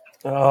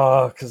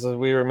 Oh, because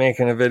we were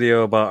making a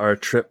video about our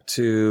trip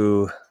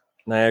to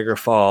Niagara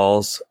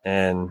Falls,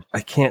 and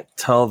I can't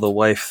tell the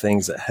wife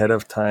things ahead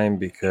of time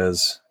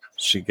because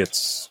she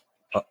gets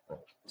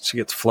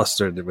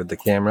flustered with the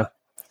camera.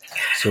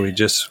 So we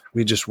just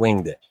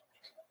winged it.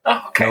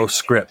 Oh, okay. No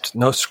script.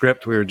 No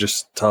script. We were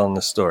just telling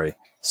the story.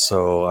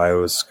 So I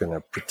was going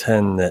to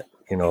pretend that,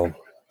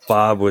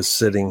 Bob was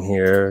sitting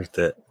here,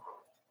 that,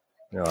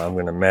 I'm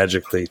going to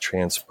magically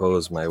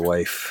transpose my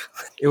wife.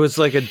 It was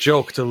like a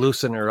joke to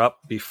loosen her up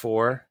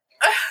before.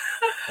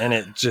 And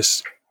it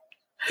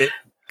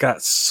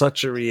got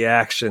such a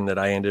reaction that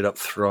I ended up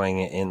throwing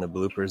it in the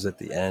bloopers at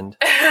the end.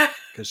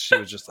 Because she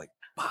was just like,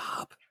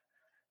 Bob,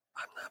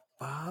 I'm not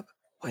Bob.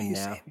 Why are you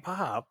saying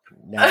Bob?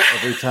 Now,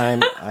 every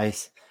time I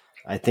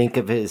think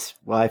of his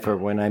wife, or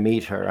when I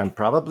meet her, I'm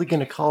probably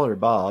going to call her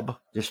Bob,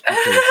 just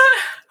because.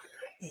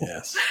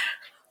 Yes.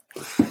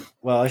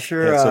 Well, That's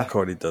what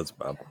Cody does,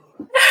 Bob.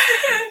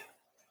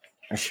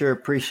 I sure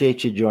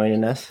appreciate you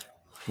joining us.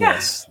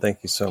 Yes, thank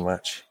you so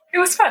much. It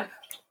was fun.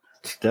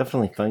 It's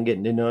definitely fun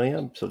getting to know you.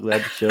 I'm so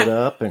glad you showed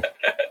up, and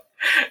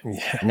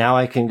Yeah. now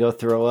I can go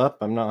throw up.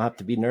 I'm not have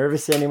to be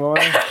nervous anymore.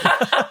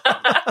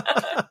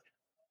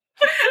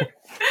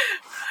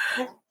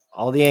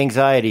 All the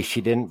anxiety,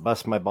 she didn't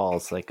bust my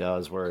balls like I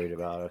was worried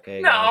about.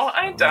 Okay, No, guys?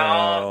 I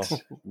don't.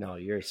 No,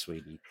 you're a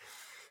sweetie.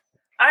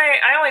 I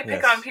only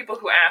pick Yes. on people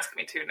who ask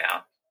me to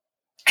now.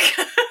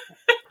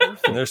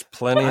 And there's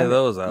plenty of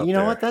those out there. You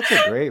know what? That's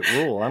a great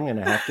rule. I'm going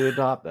to have to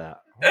adopt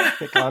that. I'm gonna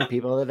pick on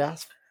people that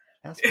ask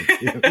me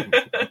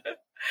to.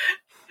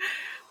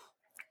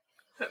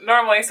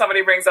 Normally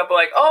somebody brings up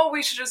like, oh,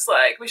 we should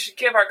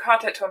give our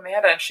content to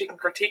Amanda and she can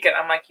critique it.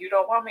 I'm like, you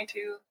don't want me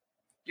to.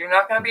 You're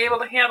not going to be able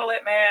to handle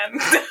it, man.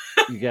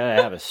 You got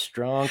to have a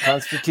strong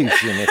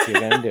constitution if you're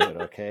going to do it,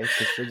 okay?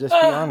 Because she'll just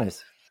be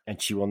honest.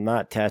 And she will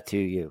not tattoo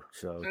you.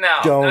 So No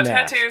don't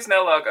ask. tattoos,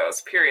 no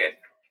logos, period.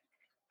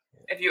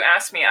 If you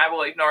ask me, I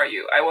will ignore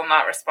you. I will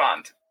not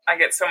respond. I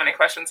get so many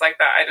questions like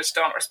that. I just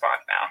don't respond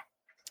now.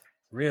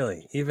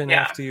 Really? Even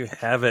Yeah. after you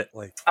have it,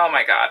 like, Oh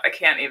my God. I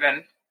can't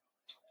even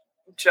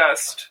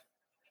just.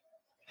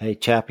 Hey,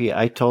 Chappie,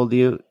 I told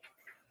you,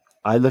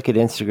 I look at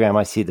Instagram,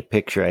 I see the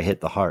picture, I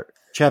hit the heart.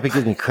 Chappie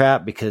gives me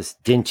crap because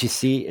didn't you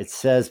see? It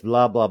says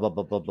blah, blah, blah,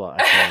 blah, blah, blah.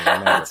 I can't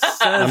remember. it says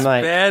I'm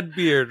like, bad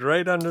beard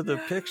right under the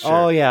picture.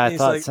 Oh, yeah, And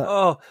he's like,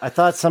 I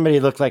thought somebody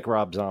looked like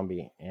Rob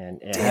Zombie,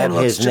 and it Dan had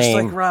looks his just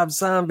name. like Rob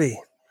Zombie.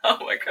 Oh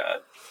my God.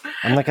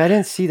 I'm like, I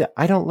didn't see that.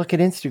 I don't look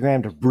at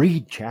Instagram to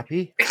read,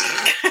 Chappie.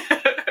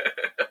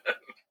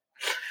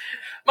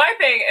 My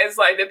thing is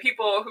like the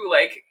people who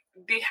like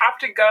they have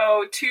to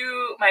go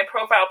to my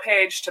profile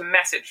page to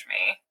message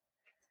me.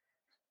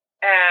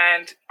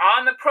 And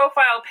on the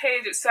profile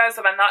page it says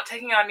that I'm not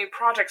taking on new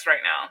projects right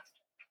now.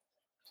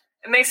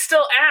 And they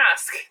still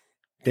ask.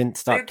 Didn't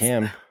stop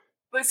Tim.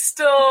 But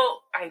still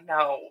I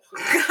know.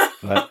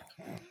 But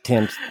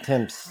Tim's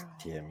Tim's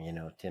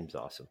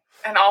awesome.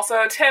 And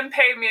also Tim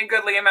paid me a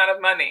goodly amount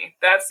of money.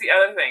 That's the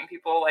other thing.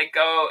 People like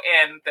go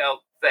in, they'll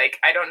like,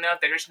 I don't know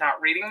if they're just not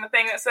reading the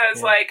thing that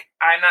says like,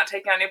 I'm not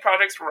taking on new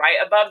projects right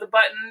above the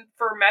button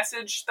for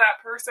message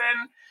that person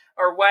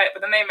or what.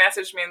 But then they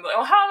message me and like,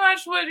 well, how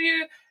much would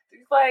you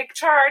like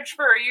charge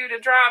for you to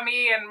draw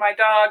me and my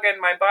dog and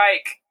my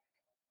bike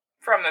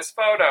from this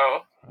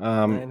photo?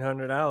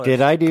 $900. Did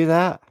I do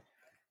that?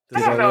 I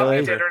don't know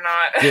if you did or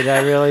not. Did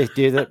I really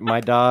do that? My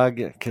dog?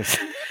 'Cause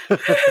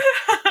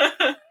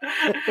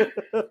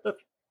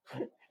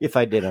if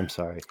I did, I'm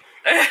sorry.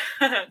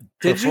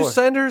 Did you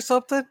send her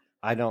something?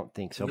 I don't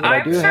think so. But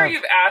I'm I do sure have,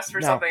 you've asked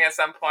for something at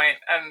some point,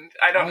 and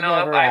I don't I know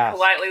if never I asked.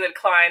 politely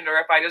declined or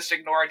if I just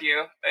ignored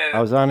you. I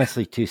was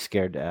honestly too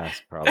scared to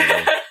ask, probably.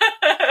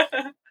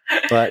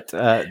 But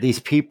these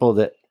people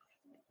that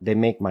they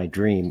make my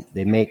dream,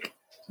 they make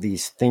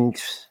these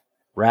things,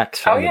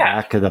 racks on the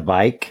back of the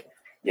bike.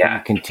 Yeah.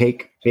 You can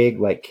take big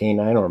like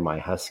Canine or my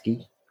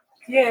Husky.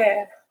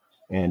 Yeah.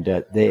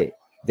 And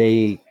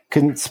they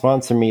couldn't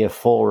sponsor me a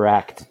full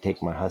rack to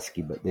take my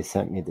Husky, but they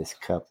sent me this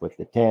cup with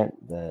the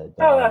tent, the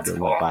dog, and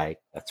the bike.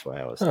 That's why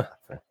I was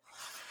laughing.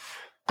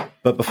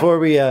 But before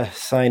we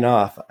sign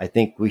off, I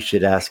think we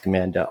should ask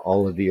Amanda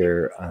all of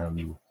your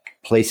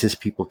places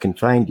people can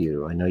find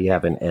you. I know you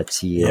have an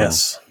Etsy.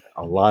 Yes.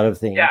 A lot of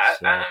things. Yeah.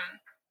 So.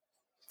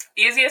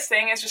 Easiest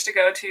thing is just to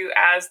go to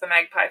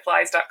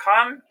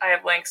asthemagpieflies.com. I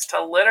have links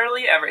to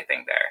literally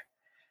everything there.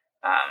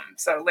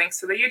 So links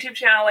to the YouTube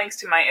channel, links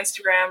to my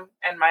Instagram,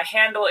 and my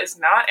handle is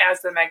not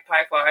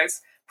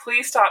asthemagpieflies.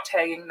 Please stop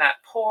tagging that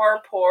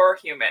poor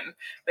human.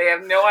 They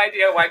have no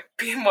idea why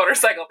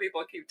motorcycle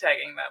people keep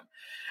tagging them.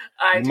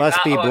 I do must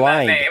not be own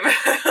blind.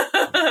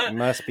 that name. You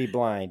must be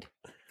blind.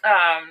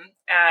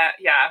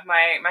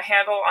 My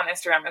handle on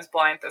Instagram is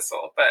Blind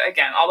Thistle. But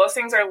again, all those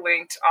things are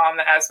linked on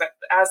the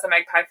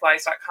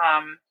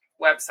asthemagpieflies.com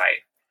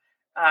website.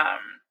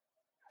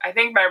 I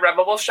think my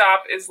Redbubble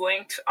shop is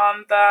linked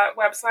on the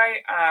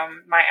website.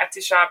 My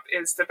Etsy shop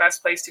is the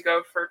best place to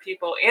go for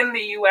people in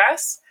the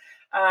U.S.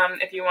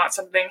 If you want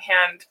something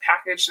hand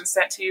packaged and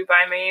sent to you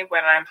by me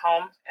when I'm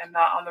home and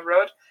not on the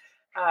road.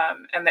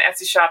 And the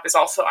Etsy shop is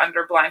also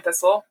under Blind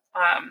Thistle.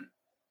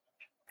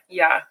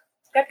 Yep.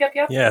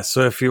 Yeah,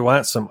 so if you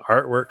want some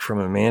artwork from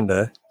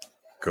Amanda,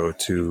 go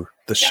to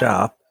the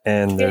shop,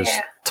 and there's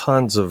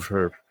tons of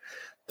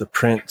the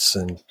prints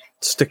and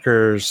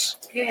stickers.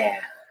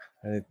 Yeah.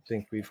 I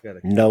think we've got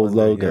no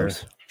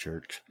logos.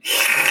 church.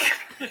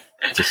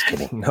 Just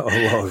kidding. No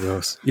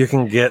logos. You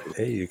can get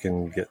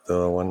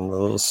the one of the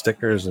little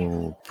stickers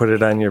and put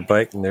it on your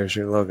bike, and there's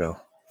your logo.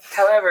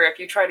 However, if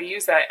you try to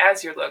use that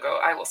as your logo,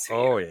 I will sue you.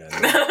 Oh yeah,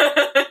 no.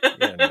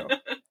 Yeah, no.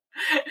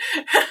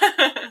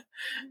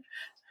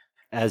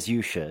 As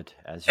you should.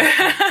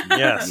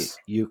 Yes.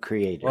 You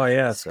created. Oh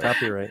yeah, it's so.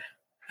 copyright.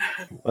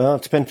 Well,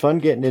 it's been fun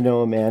getting to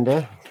know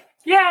Amanda.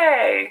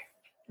 Yay!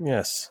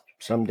 Yes.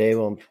 Someday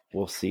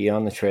we'll see you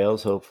on the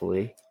trails,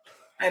 hopefully.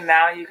 And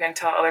now you can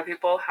tell other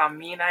people how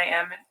mean I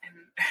am.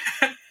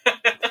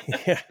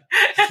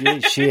 Yeah.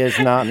 She is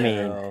not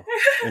mean.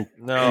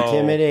 No.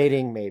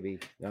 Intimidating, maybe.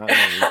 Not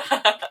mean.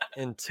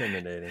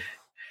 Intimidating.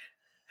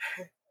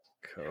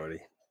 Cody.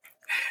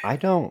 I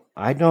don't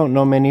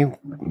know many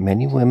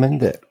women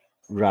that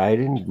ride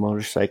and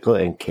motorcycle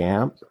and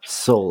camp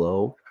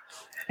solo,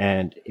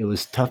 and it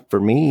was tough for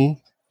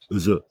me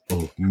as a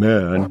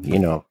man,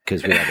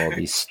 because we have all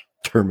these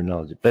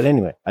terminology. But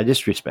anyway, I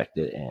just respect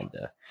it,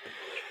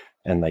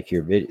 and like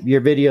your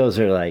videos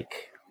are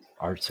like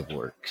arts of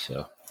work.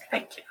 So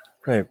Thank you.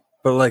 Right,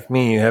 but like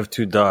me, you have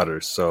 2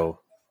 daughters, so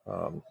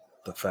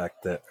the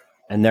fact that.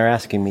 And they're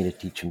asking me to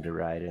teach them to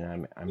ride, and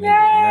I'm in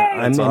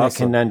That's a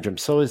awesome. conundrum.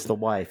 So is the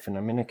wife, and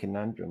I'm in a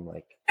conundrum.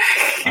 Like,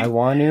 I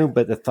want to,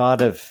 but the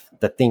thought of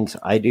the things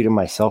I do to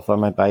myself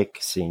on my bike,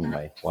 seeing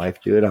my wife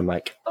do it, I'm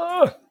like,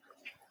 oh.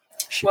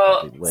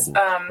 Well,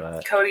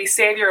 Cody,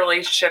 save your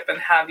relationship and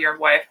have your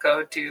wife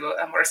go do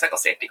a motorcycle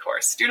safety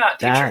course. Do not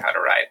teach her how to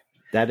ride.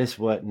 That is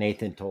what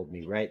Nathan told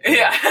me, right? There.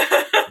 Yeah.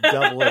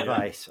 Double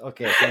advice.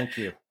 Okay, thank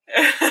you.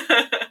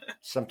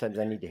 Sometimes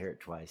I need to hear it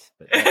twice,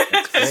 but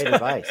that's great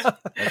advice.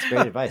 That's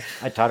great advice.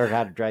 I taught her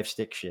how to drive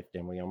stick shift,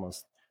 and we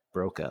almost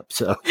broke up.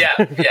 So Yeah.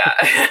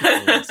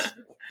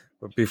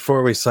 But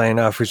before we sign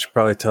off, we should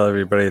probably tell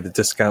everybody the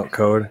discount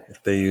code.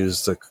 If they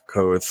use the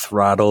code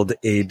Throttled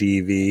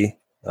ADV,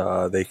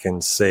 they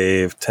can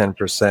save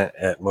 10%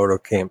 at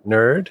Motocamp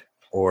Nerd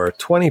or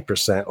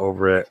 20%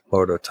 over at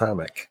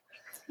Mototomic.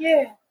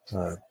 Yeah.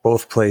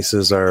 Both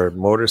places are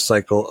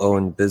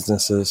motorcycle-owned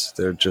businesses.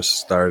 They're just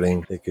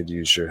starting. They could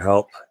use your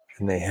help,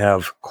 and they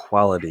have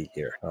quality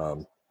gear.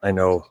 I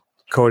know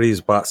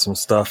Cody's bought some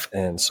stuff,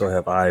 and so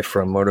have I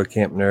from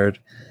Motocamp Nerd.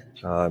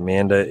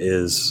 Amanda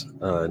is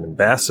an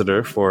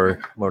ambassador for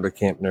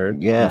Motocamp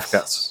Nerd. Yes.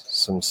 We've got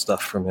some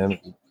stuff from him.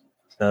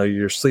 Now,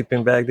 your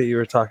sleeping bag that you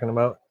were talking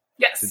about?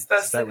 Yes, the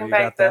sleeping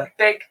bag, the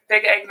big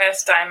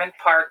Agnes Diamond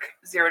Park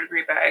 0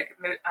 degree bag.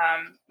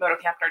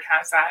 Motocamp Nerd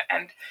has that,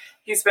 and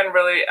he's been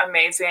really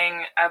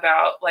amazing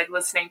about like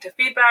listening to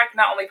feedback,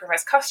 not only from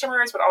his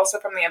customers but also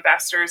from the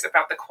ambassadors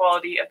about the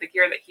quality of the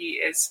gear that he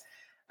is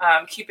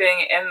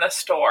keeping in the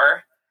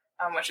store,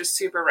 which is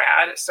super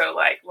rad. So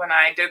like when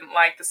I didn't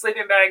like the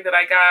sleeping bag that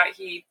I got,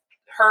 he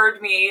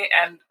heard me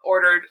and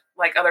ordered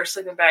like other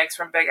sleeping bags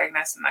from Big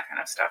Agnes and that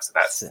kind of stuff. So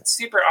that's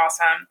super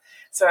awesome.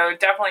 So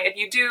definitely, if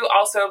you do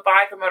also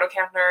buy from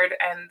Motocamp Nerd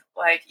and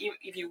like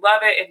if you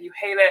love it, if you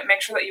hate it,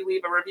 make sure that you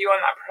leave a review on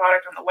that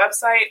product on the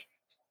website.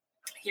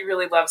 He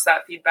really loves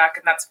that feedback,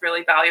 and that's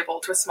really valuable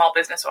to a small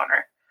business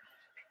owner.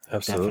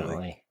 Absolutely.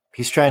 Definitely.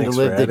 He's trying Thanks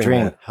to live the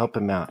dream. that. Help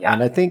him out. Yeah.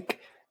 And I think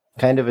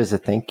kind of as a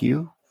thank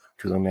you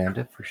to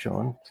Amanda for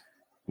showing,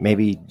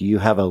 maybe do you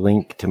have a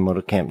link to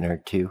Motocamp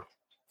Nerd too?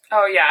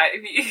 Oh yeah,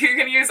 you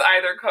can use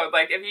either code.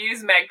 Like if you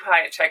use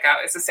Magpie at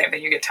checkout, it's the same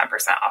thing. You get 10%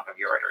 off of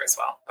your order as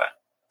well. But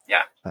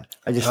yeah,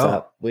 I just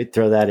thought we'd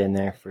throw that in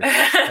there.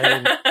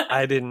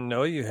 I didn't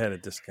know you had a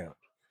discount.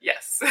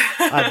 Yes.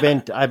 I've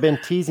been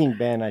teasing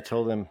Ben. I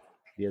told him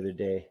the other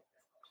day,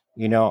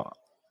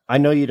 I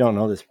know you don't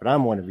know this, but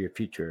I'm one of your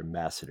future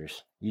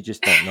ambassadors. You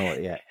just don't know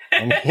it yet.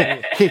 And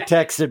he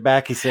texted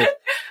back. He said,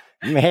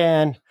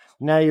 "Man,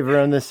 now you've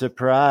ruined the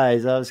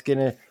surprise. I was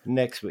gonna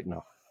next week."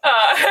 No.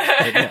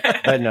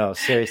 But no,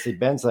 seriously,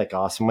 Ben's like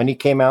awesome. When he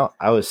came out,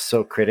 I was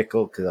so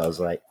critical because I was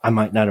like, I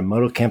might not have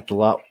motocamped a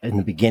lot in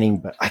the beginning,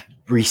 but I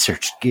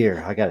researched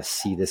gear. I got to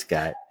see this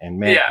guy. And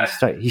man,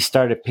 he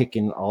started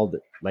picking all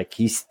the, like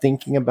he's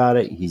thinking about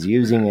it. He's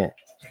using it.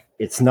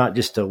 It's not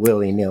just a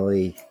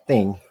willy-nilly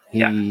thing.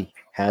 He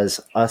has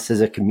us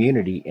as a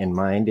community in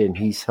mind, and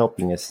he's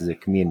helping us as a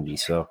community.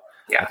 So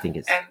I think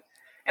it's...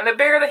 And the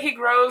bigger that he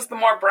grows, the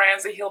more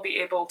brands that he'll be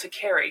able to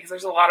carry. Because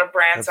there's a lot of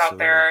brands out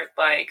there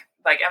like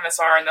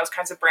MSR and those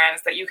kinds of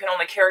brands that you can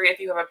only carry if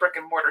you have a brick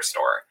and mortar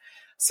store.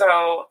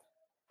 So,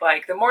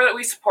 like the more that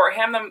we support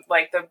him,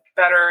 the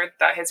better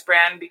that his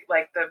brand,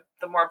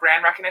 the more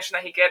brand recognition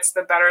that he gets,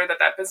 the better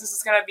that business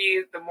is going to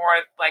be. The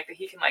more like that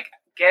he can like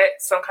get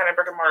some kind of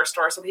brick and mortar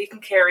store so that he can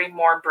carry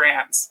more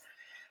brands,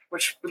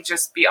 which would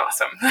just be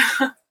awesome.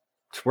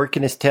 It's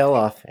working his tail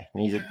off.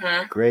 He's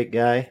a great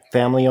guy,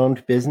 family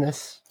owned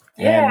business.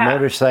 Yeah. And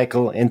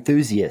motorcycle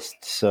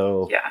enthusiast.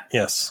 So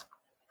Yes.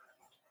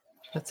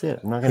 That's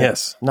it. I'm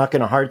not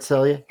gonna hard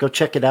sell you. Go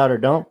check it out or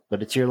don't,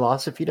 but it's your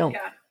loss if you don't.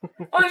 Yeah.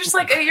 Well, it's just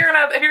like if you're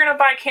gonna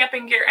buy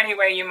camping gear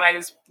anyway, you might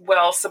as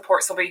well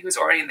support somebody who's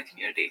already in the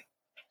community.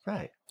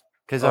 Right.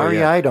 Because Oh, REI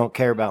yeah. don't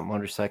care about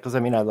motorcycles.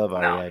 I mean, I love No.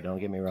 REI. Don't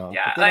get me wrong.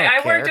 Yeah, but they like,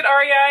 don't I worked care. at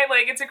REI.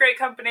 Like, it's a great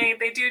company.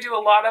 They do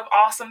a lot of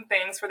awesome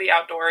things for the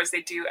outdoors.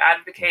 They do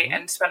advocate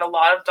and spend a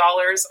lot of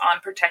dollars on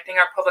protecting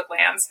our public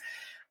lands.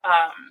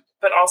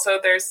 But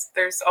also, there's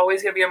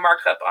always going to be a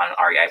markup on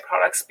REI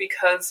products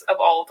because of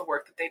all of the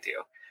work that they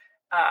do.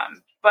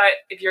 But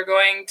if you're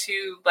going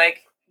to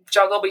like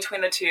juggle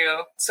between the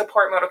two,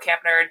 support Moto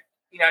Camp Nerd.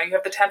 You know, you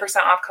have the 10%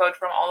 off code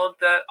from all of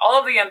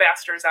the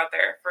ambassadors out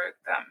there for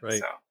them. Right.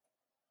 So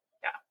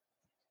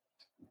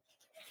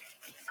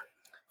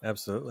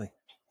Absolutely.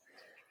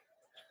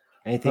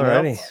 Anything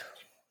Alrighty.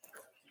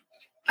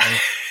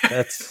 else?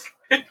 That's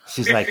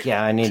She's like,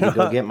 yeah, I need to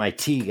go get my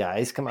tea,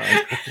 guys. Come on.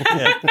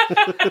 yeah.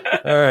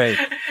 All right.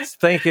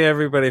 Thank you,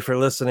 everybody, for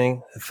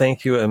listening.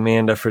 Thank you,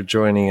 Amanda, for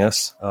joining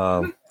us.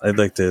 I'd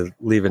like to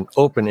leave an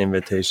open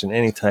invitation.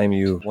 Anytime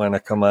you want to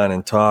come on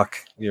and talk,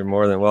 you're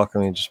more than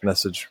welcome. You just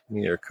message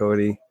me or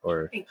Cody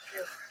or, thank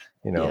you.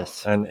 you know,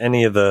 Yes. on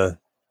any of the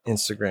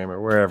Instagram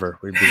or wherever.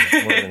 We'd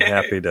be more than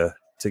happy to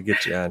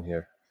get you on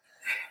here.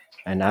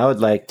 And I would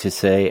like to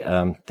say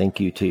thank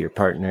you to your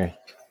partner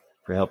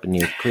for helping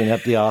you clean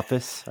up the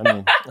office. I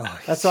mean,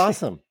 that's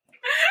awesome.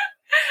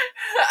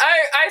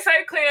 I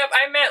said clean up.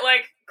 I meant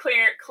like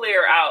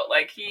clear out.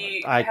 Like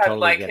he I had totally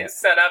like get his it.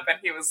 setup and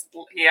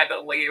he had to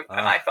leave,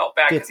 and I felt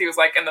bad because he was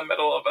like in the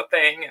middle of a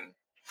thing. And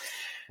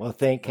Well,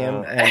 thank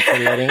him and for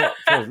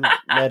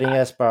letting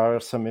us borrow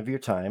some of your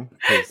time.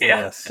 'Cause,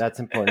 Yes. that's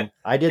important.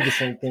 I did the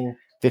same thing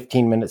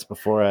 15 minutes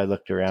before I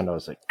looked around. I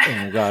was like, oh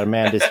my God,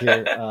 Amanda's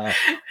here.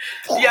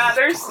 yeah,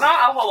 there's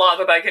not a whole lot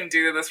that I can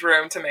do to this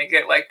room to make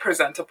it like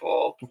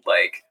presentable.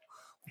 Like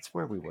It's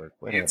where we work.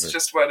 Whatever. it's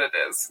just what it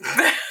is.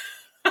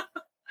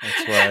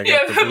 That's why I got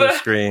Yeah, the blue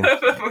screen.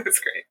 The blue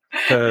screen.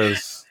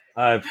 Because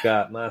I've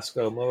got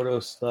Moscow Moto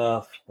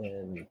stuff,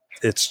 and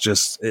it's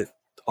just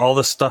all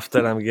the stuff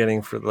that I'm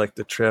getting for like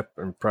the trip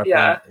and prepping.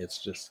 Yeah.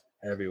 It's just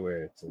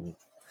everywhere. It's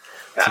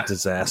Yeah. a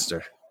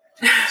disaster.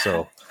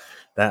 So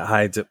that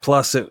hides it.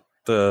 Plus,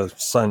 the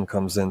sun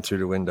comes in through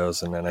the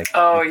windows, and then you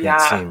can't yeah.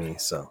 see me.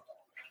 So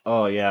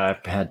Oh, yeah,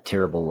 I've had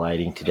terrible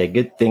lighting today.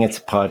 Good thing it's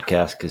a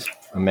podcast because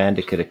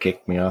Amanda could have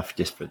kicked me off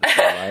just for the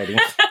poor lighting.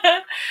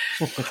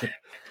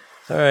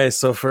 all right.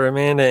 So for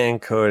Amanda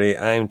and Cody,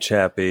 I'm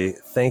Chappie.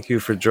 Thank you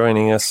for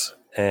joining us,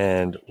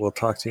 and we'll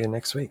talk to you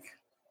next week.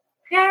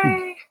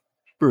 Yay!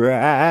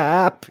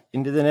 Brap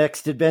into the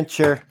next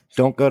adventure.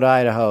 Don't go to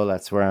Idaho.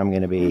 That's where I'm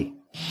going to be.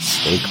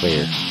 Stay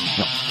clear.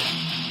 No.